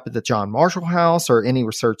coming up at the John Marshall House or any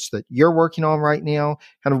research that you're working on right now,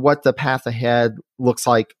 kind of what the path ahead looks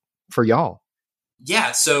like for y'all.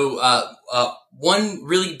 Yeah. So one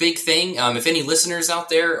really big thing, if any listeners out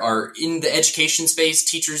there are in the education space,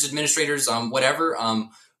 teachers, administrators, whatever,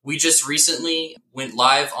 we just recently went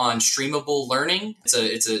live on Streamable Learning.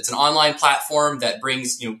 It's an online platform that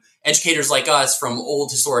brings educators like us from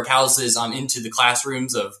old historic houses into the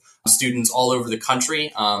classrooms of students all over the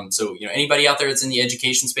country. So anybody out there that's in the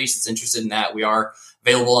education space that's interested in that, we are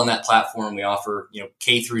available on that platform. We offer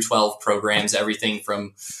K through 12 programs, everything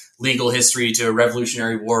from legal history to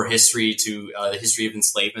Revolutionary War history to the history of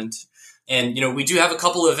enslavement. And, we do have a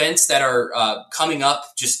couple of events that are coming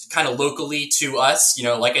up just kind of locally to us.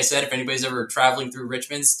 Like I said, if anybody's ever traveling through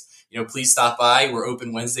Richmond, please stop by. We're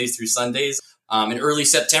open Wednesdays through Sundays. In early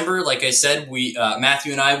September, like I said,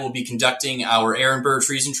 Matthew and I will be conducting our Aaron Burr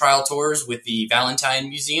Treason Trial tours with the Valentine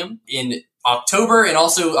Museum in October. And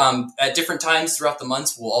also at different times throughout the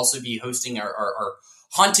months, we'll also be hosting our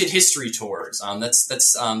haunted history tours.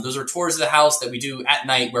 Those are tours of the house that we do at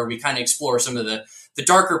night where we kind of explore some of the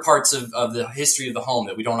darker parts of the history of the home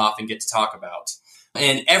that we don't often get to talk about.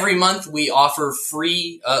 And every month we offer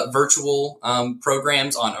free virtual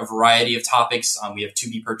programs on a variety of topics. We have To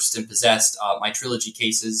Be Purchased and Possessed, My Trilogy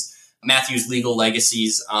Cases, Matthew's Legal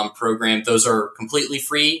Legacies program. Those are completely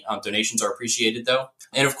free. Donations are appreciated, though.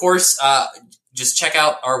 And of course, just check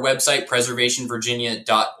out our website,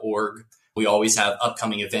 preservationvirginia.org. We always have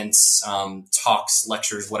upcoming events, talks,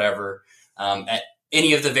 lectures, whatever, at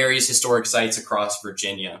any of the various historic sites across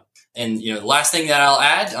Virginia. And, the last thing that I'll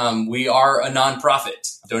add, we are a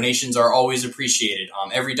nonprofit. Donations are always appreciated.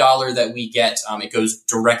 Every dollar that we get, it goes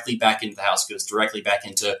directly back into the house, goes directly back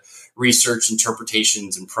into research,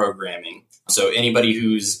 interpretations, and programming. So anybody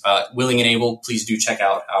who's willing and able, please do check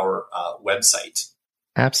out our website.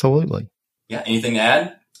 Absolutely. Yeah. Anything to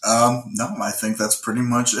add? No, I think that's pretty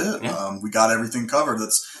much it. Yeah. We got everything covered.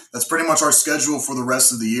 That's pretty much our schedule for the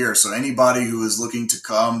rest of the year. So anybody who is looking to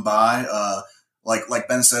come by, like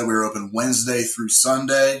Ben said, we're open Wednesday through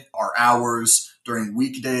Sunday. Our hours during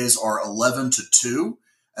weekdays are 11 to 2.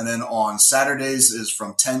 And then on Saturdays is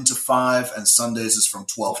from 10 to 5 and Sundays is from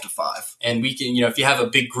 12 to 5. And we can, if you have a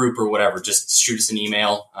big group or whatever, just shoot us an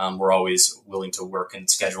email. We're always willing to work and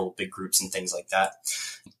schedule big groups and things like that.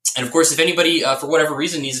 And of course, if anybody, for whatever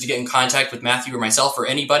reason, needs to get in contact with Matthew or myself or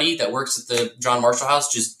anybody that works at the John Marshall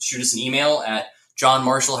House, just shoot us an email at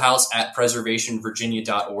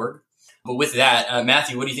johnmarshallhouse@preservationvirginia.org. But with that,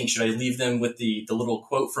 Matthew, what do you think? Should I leave them with the little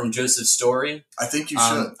quote from Joseph's story? I think you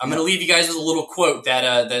should. I'm going to leave you guys with a little quote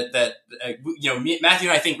that Matthew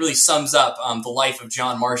and I think really sums up the life of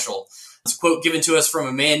John Marshall. It's a quote given to us from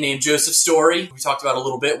a man named Joseph Story. We talked about a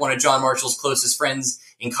little bit, one of John Marshall's closest friends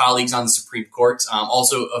and colleagues on the Supreme Court,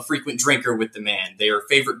 also a frequent drinker with the man. Their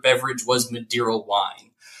favorite beverage was Madeira wine.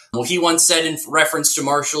 Well, he once said in reference to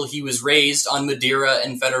Marshall, he was raised on Madeira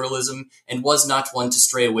and federalism and was not one to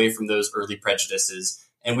stray away from those early prejudices.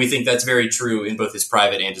 And we think that's very true in both his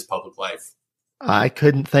private and his public life. I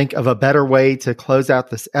couldn't think of a better way to close out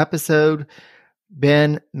this episode.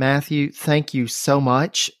 Ben, Matthew, thank you so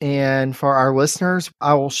much. And for our listeners,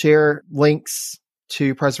 I will share links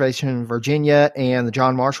to Preservation Virginia and the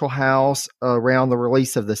John Marshall House around the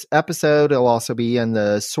release of this episode. It'll also be in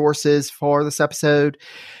the sources for this episode.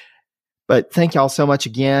 But thank y'all so much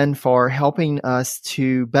again for helping us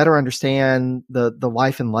to better understand the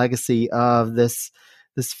life and legacy of this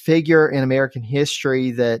this figure in American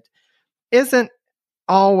history that isn't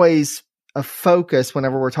always a focus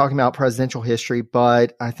whenever we're talking about presidential history,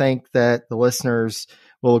 but I think that the listeners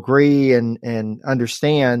will agree and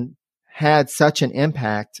understand had such an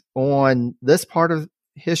impact on this part of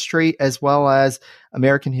history as well as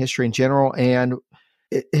American history in general. And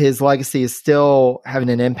his legacy is still having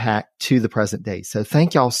an impact to the present day. So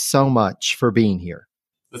thank y'all so much for being here.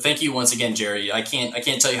 Well, thank you once again, Jerry. I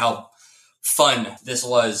can't tell you how fun this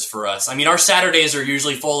was for us. I mean, our Saturdays are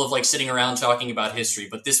usually full of like sitting around talking about history,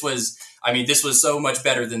 but this was so much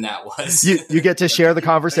better than that was. You get to share the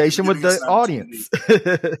conversation with the audience.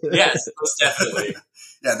 Yes, most definitely.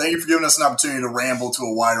 Yeah, thank you for giving us an opportunity to ramble to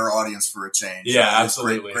a wider audience for a change. Yeah,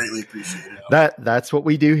 absolutely. Greatly appreciated. That's what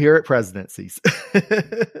we do here at Presidencies.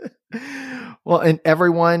 Well, and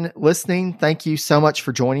everyone listening, thank you so much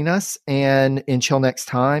for joining us. And until next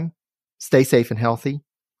time, stay safe and healthy,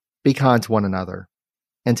 be kind to one another,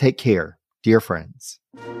 and take care, dear friends.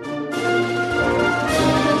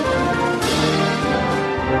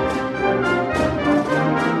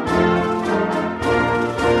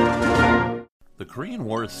 The Korean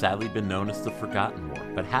War has sadly been known as the Forgotten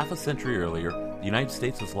War, but half a century earlier, the United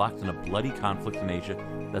States was locked in a bloody conflict in Asia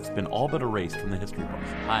that's been all but erased from the history books.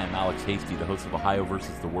 Hi, I'm Alex Hasty, the host of Ohio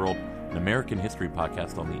vs. the World, an American history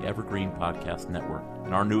podcast on the Evergreen Podcast Network.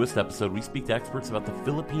 In our newest episode, we speak to experts about the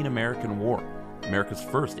Philippine-American War, America's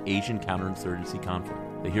first Asian counterinsurgency conflict.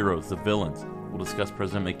 The heroes, the villains. We'll discuss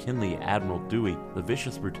President McKinley, Admiral Dewey, the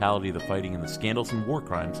vicious brutality of the fighting, and the scandals and war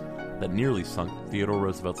crimes that nearly sunk Theodore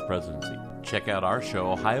Roosevelt's presidency. Check out our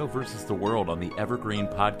show, Ohio vs. the World, on the Evergreen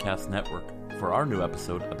Podcast Network for our new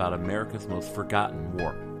episode about America's most forgotten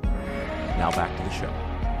war. Now back to the show.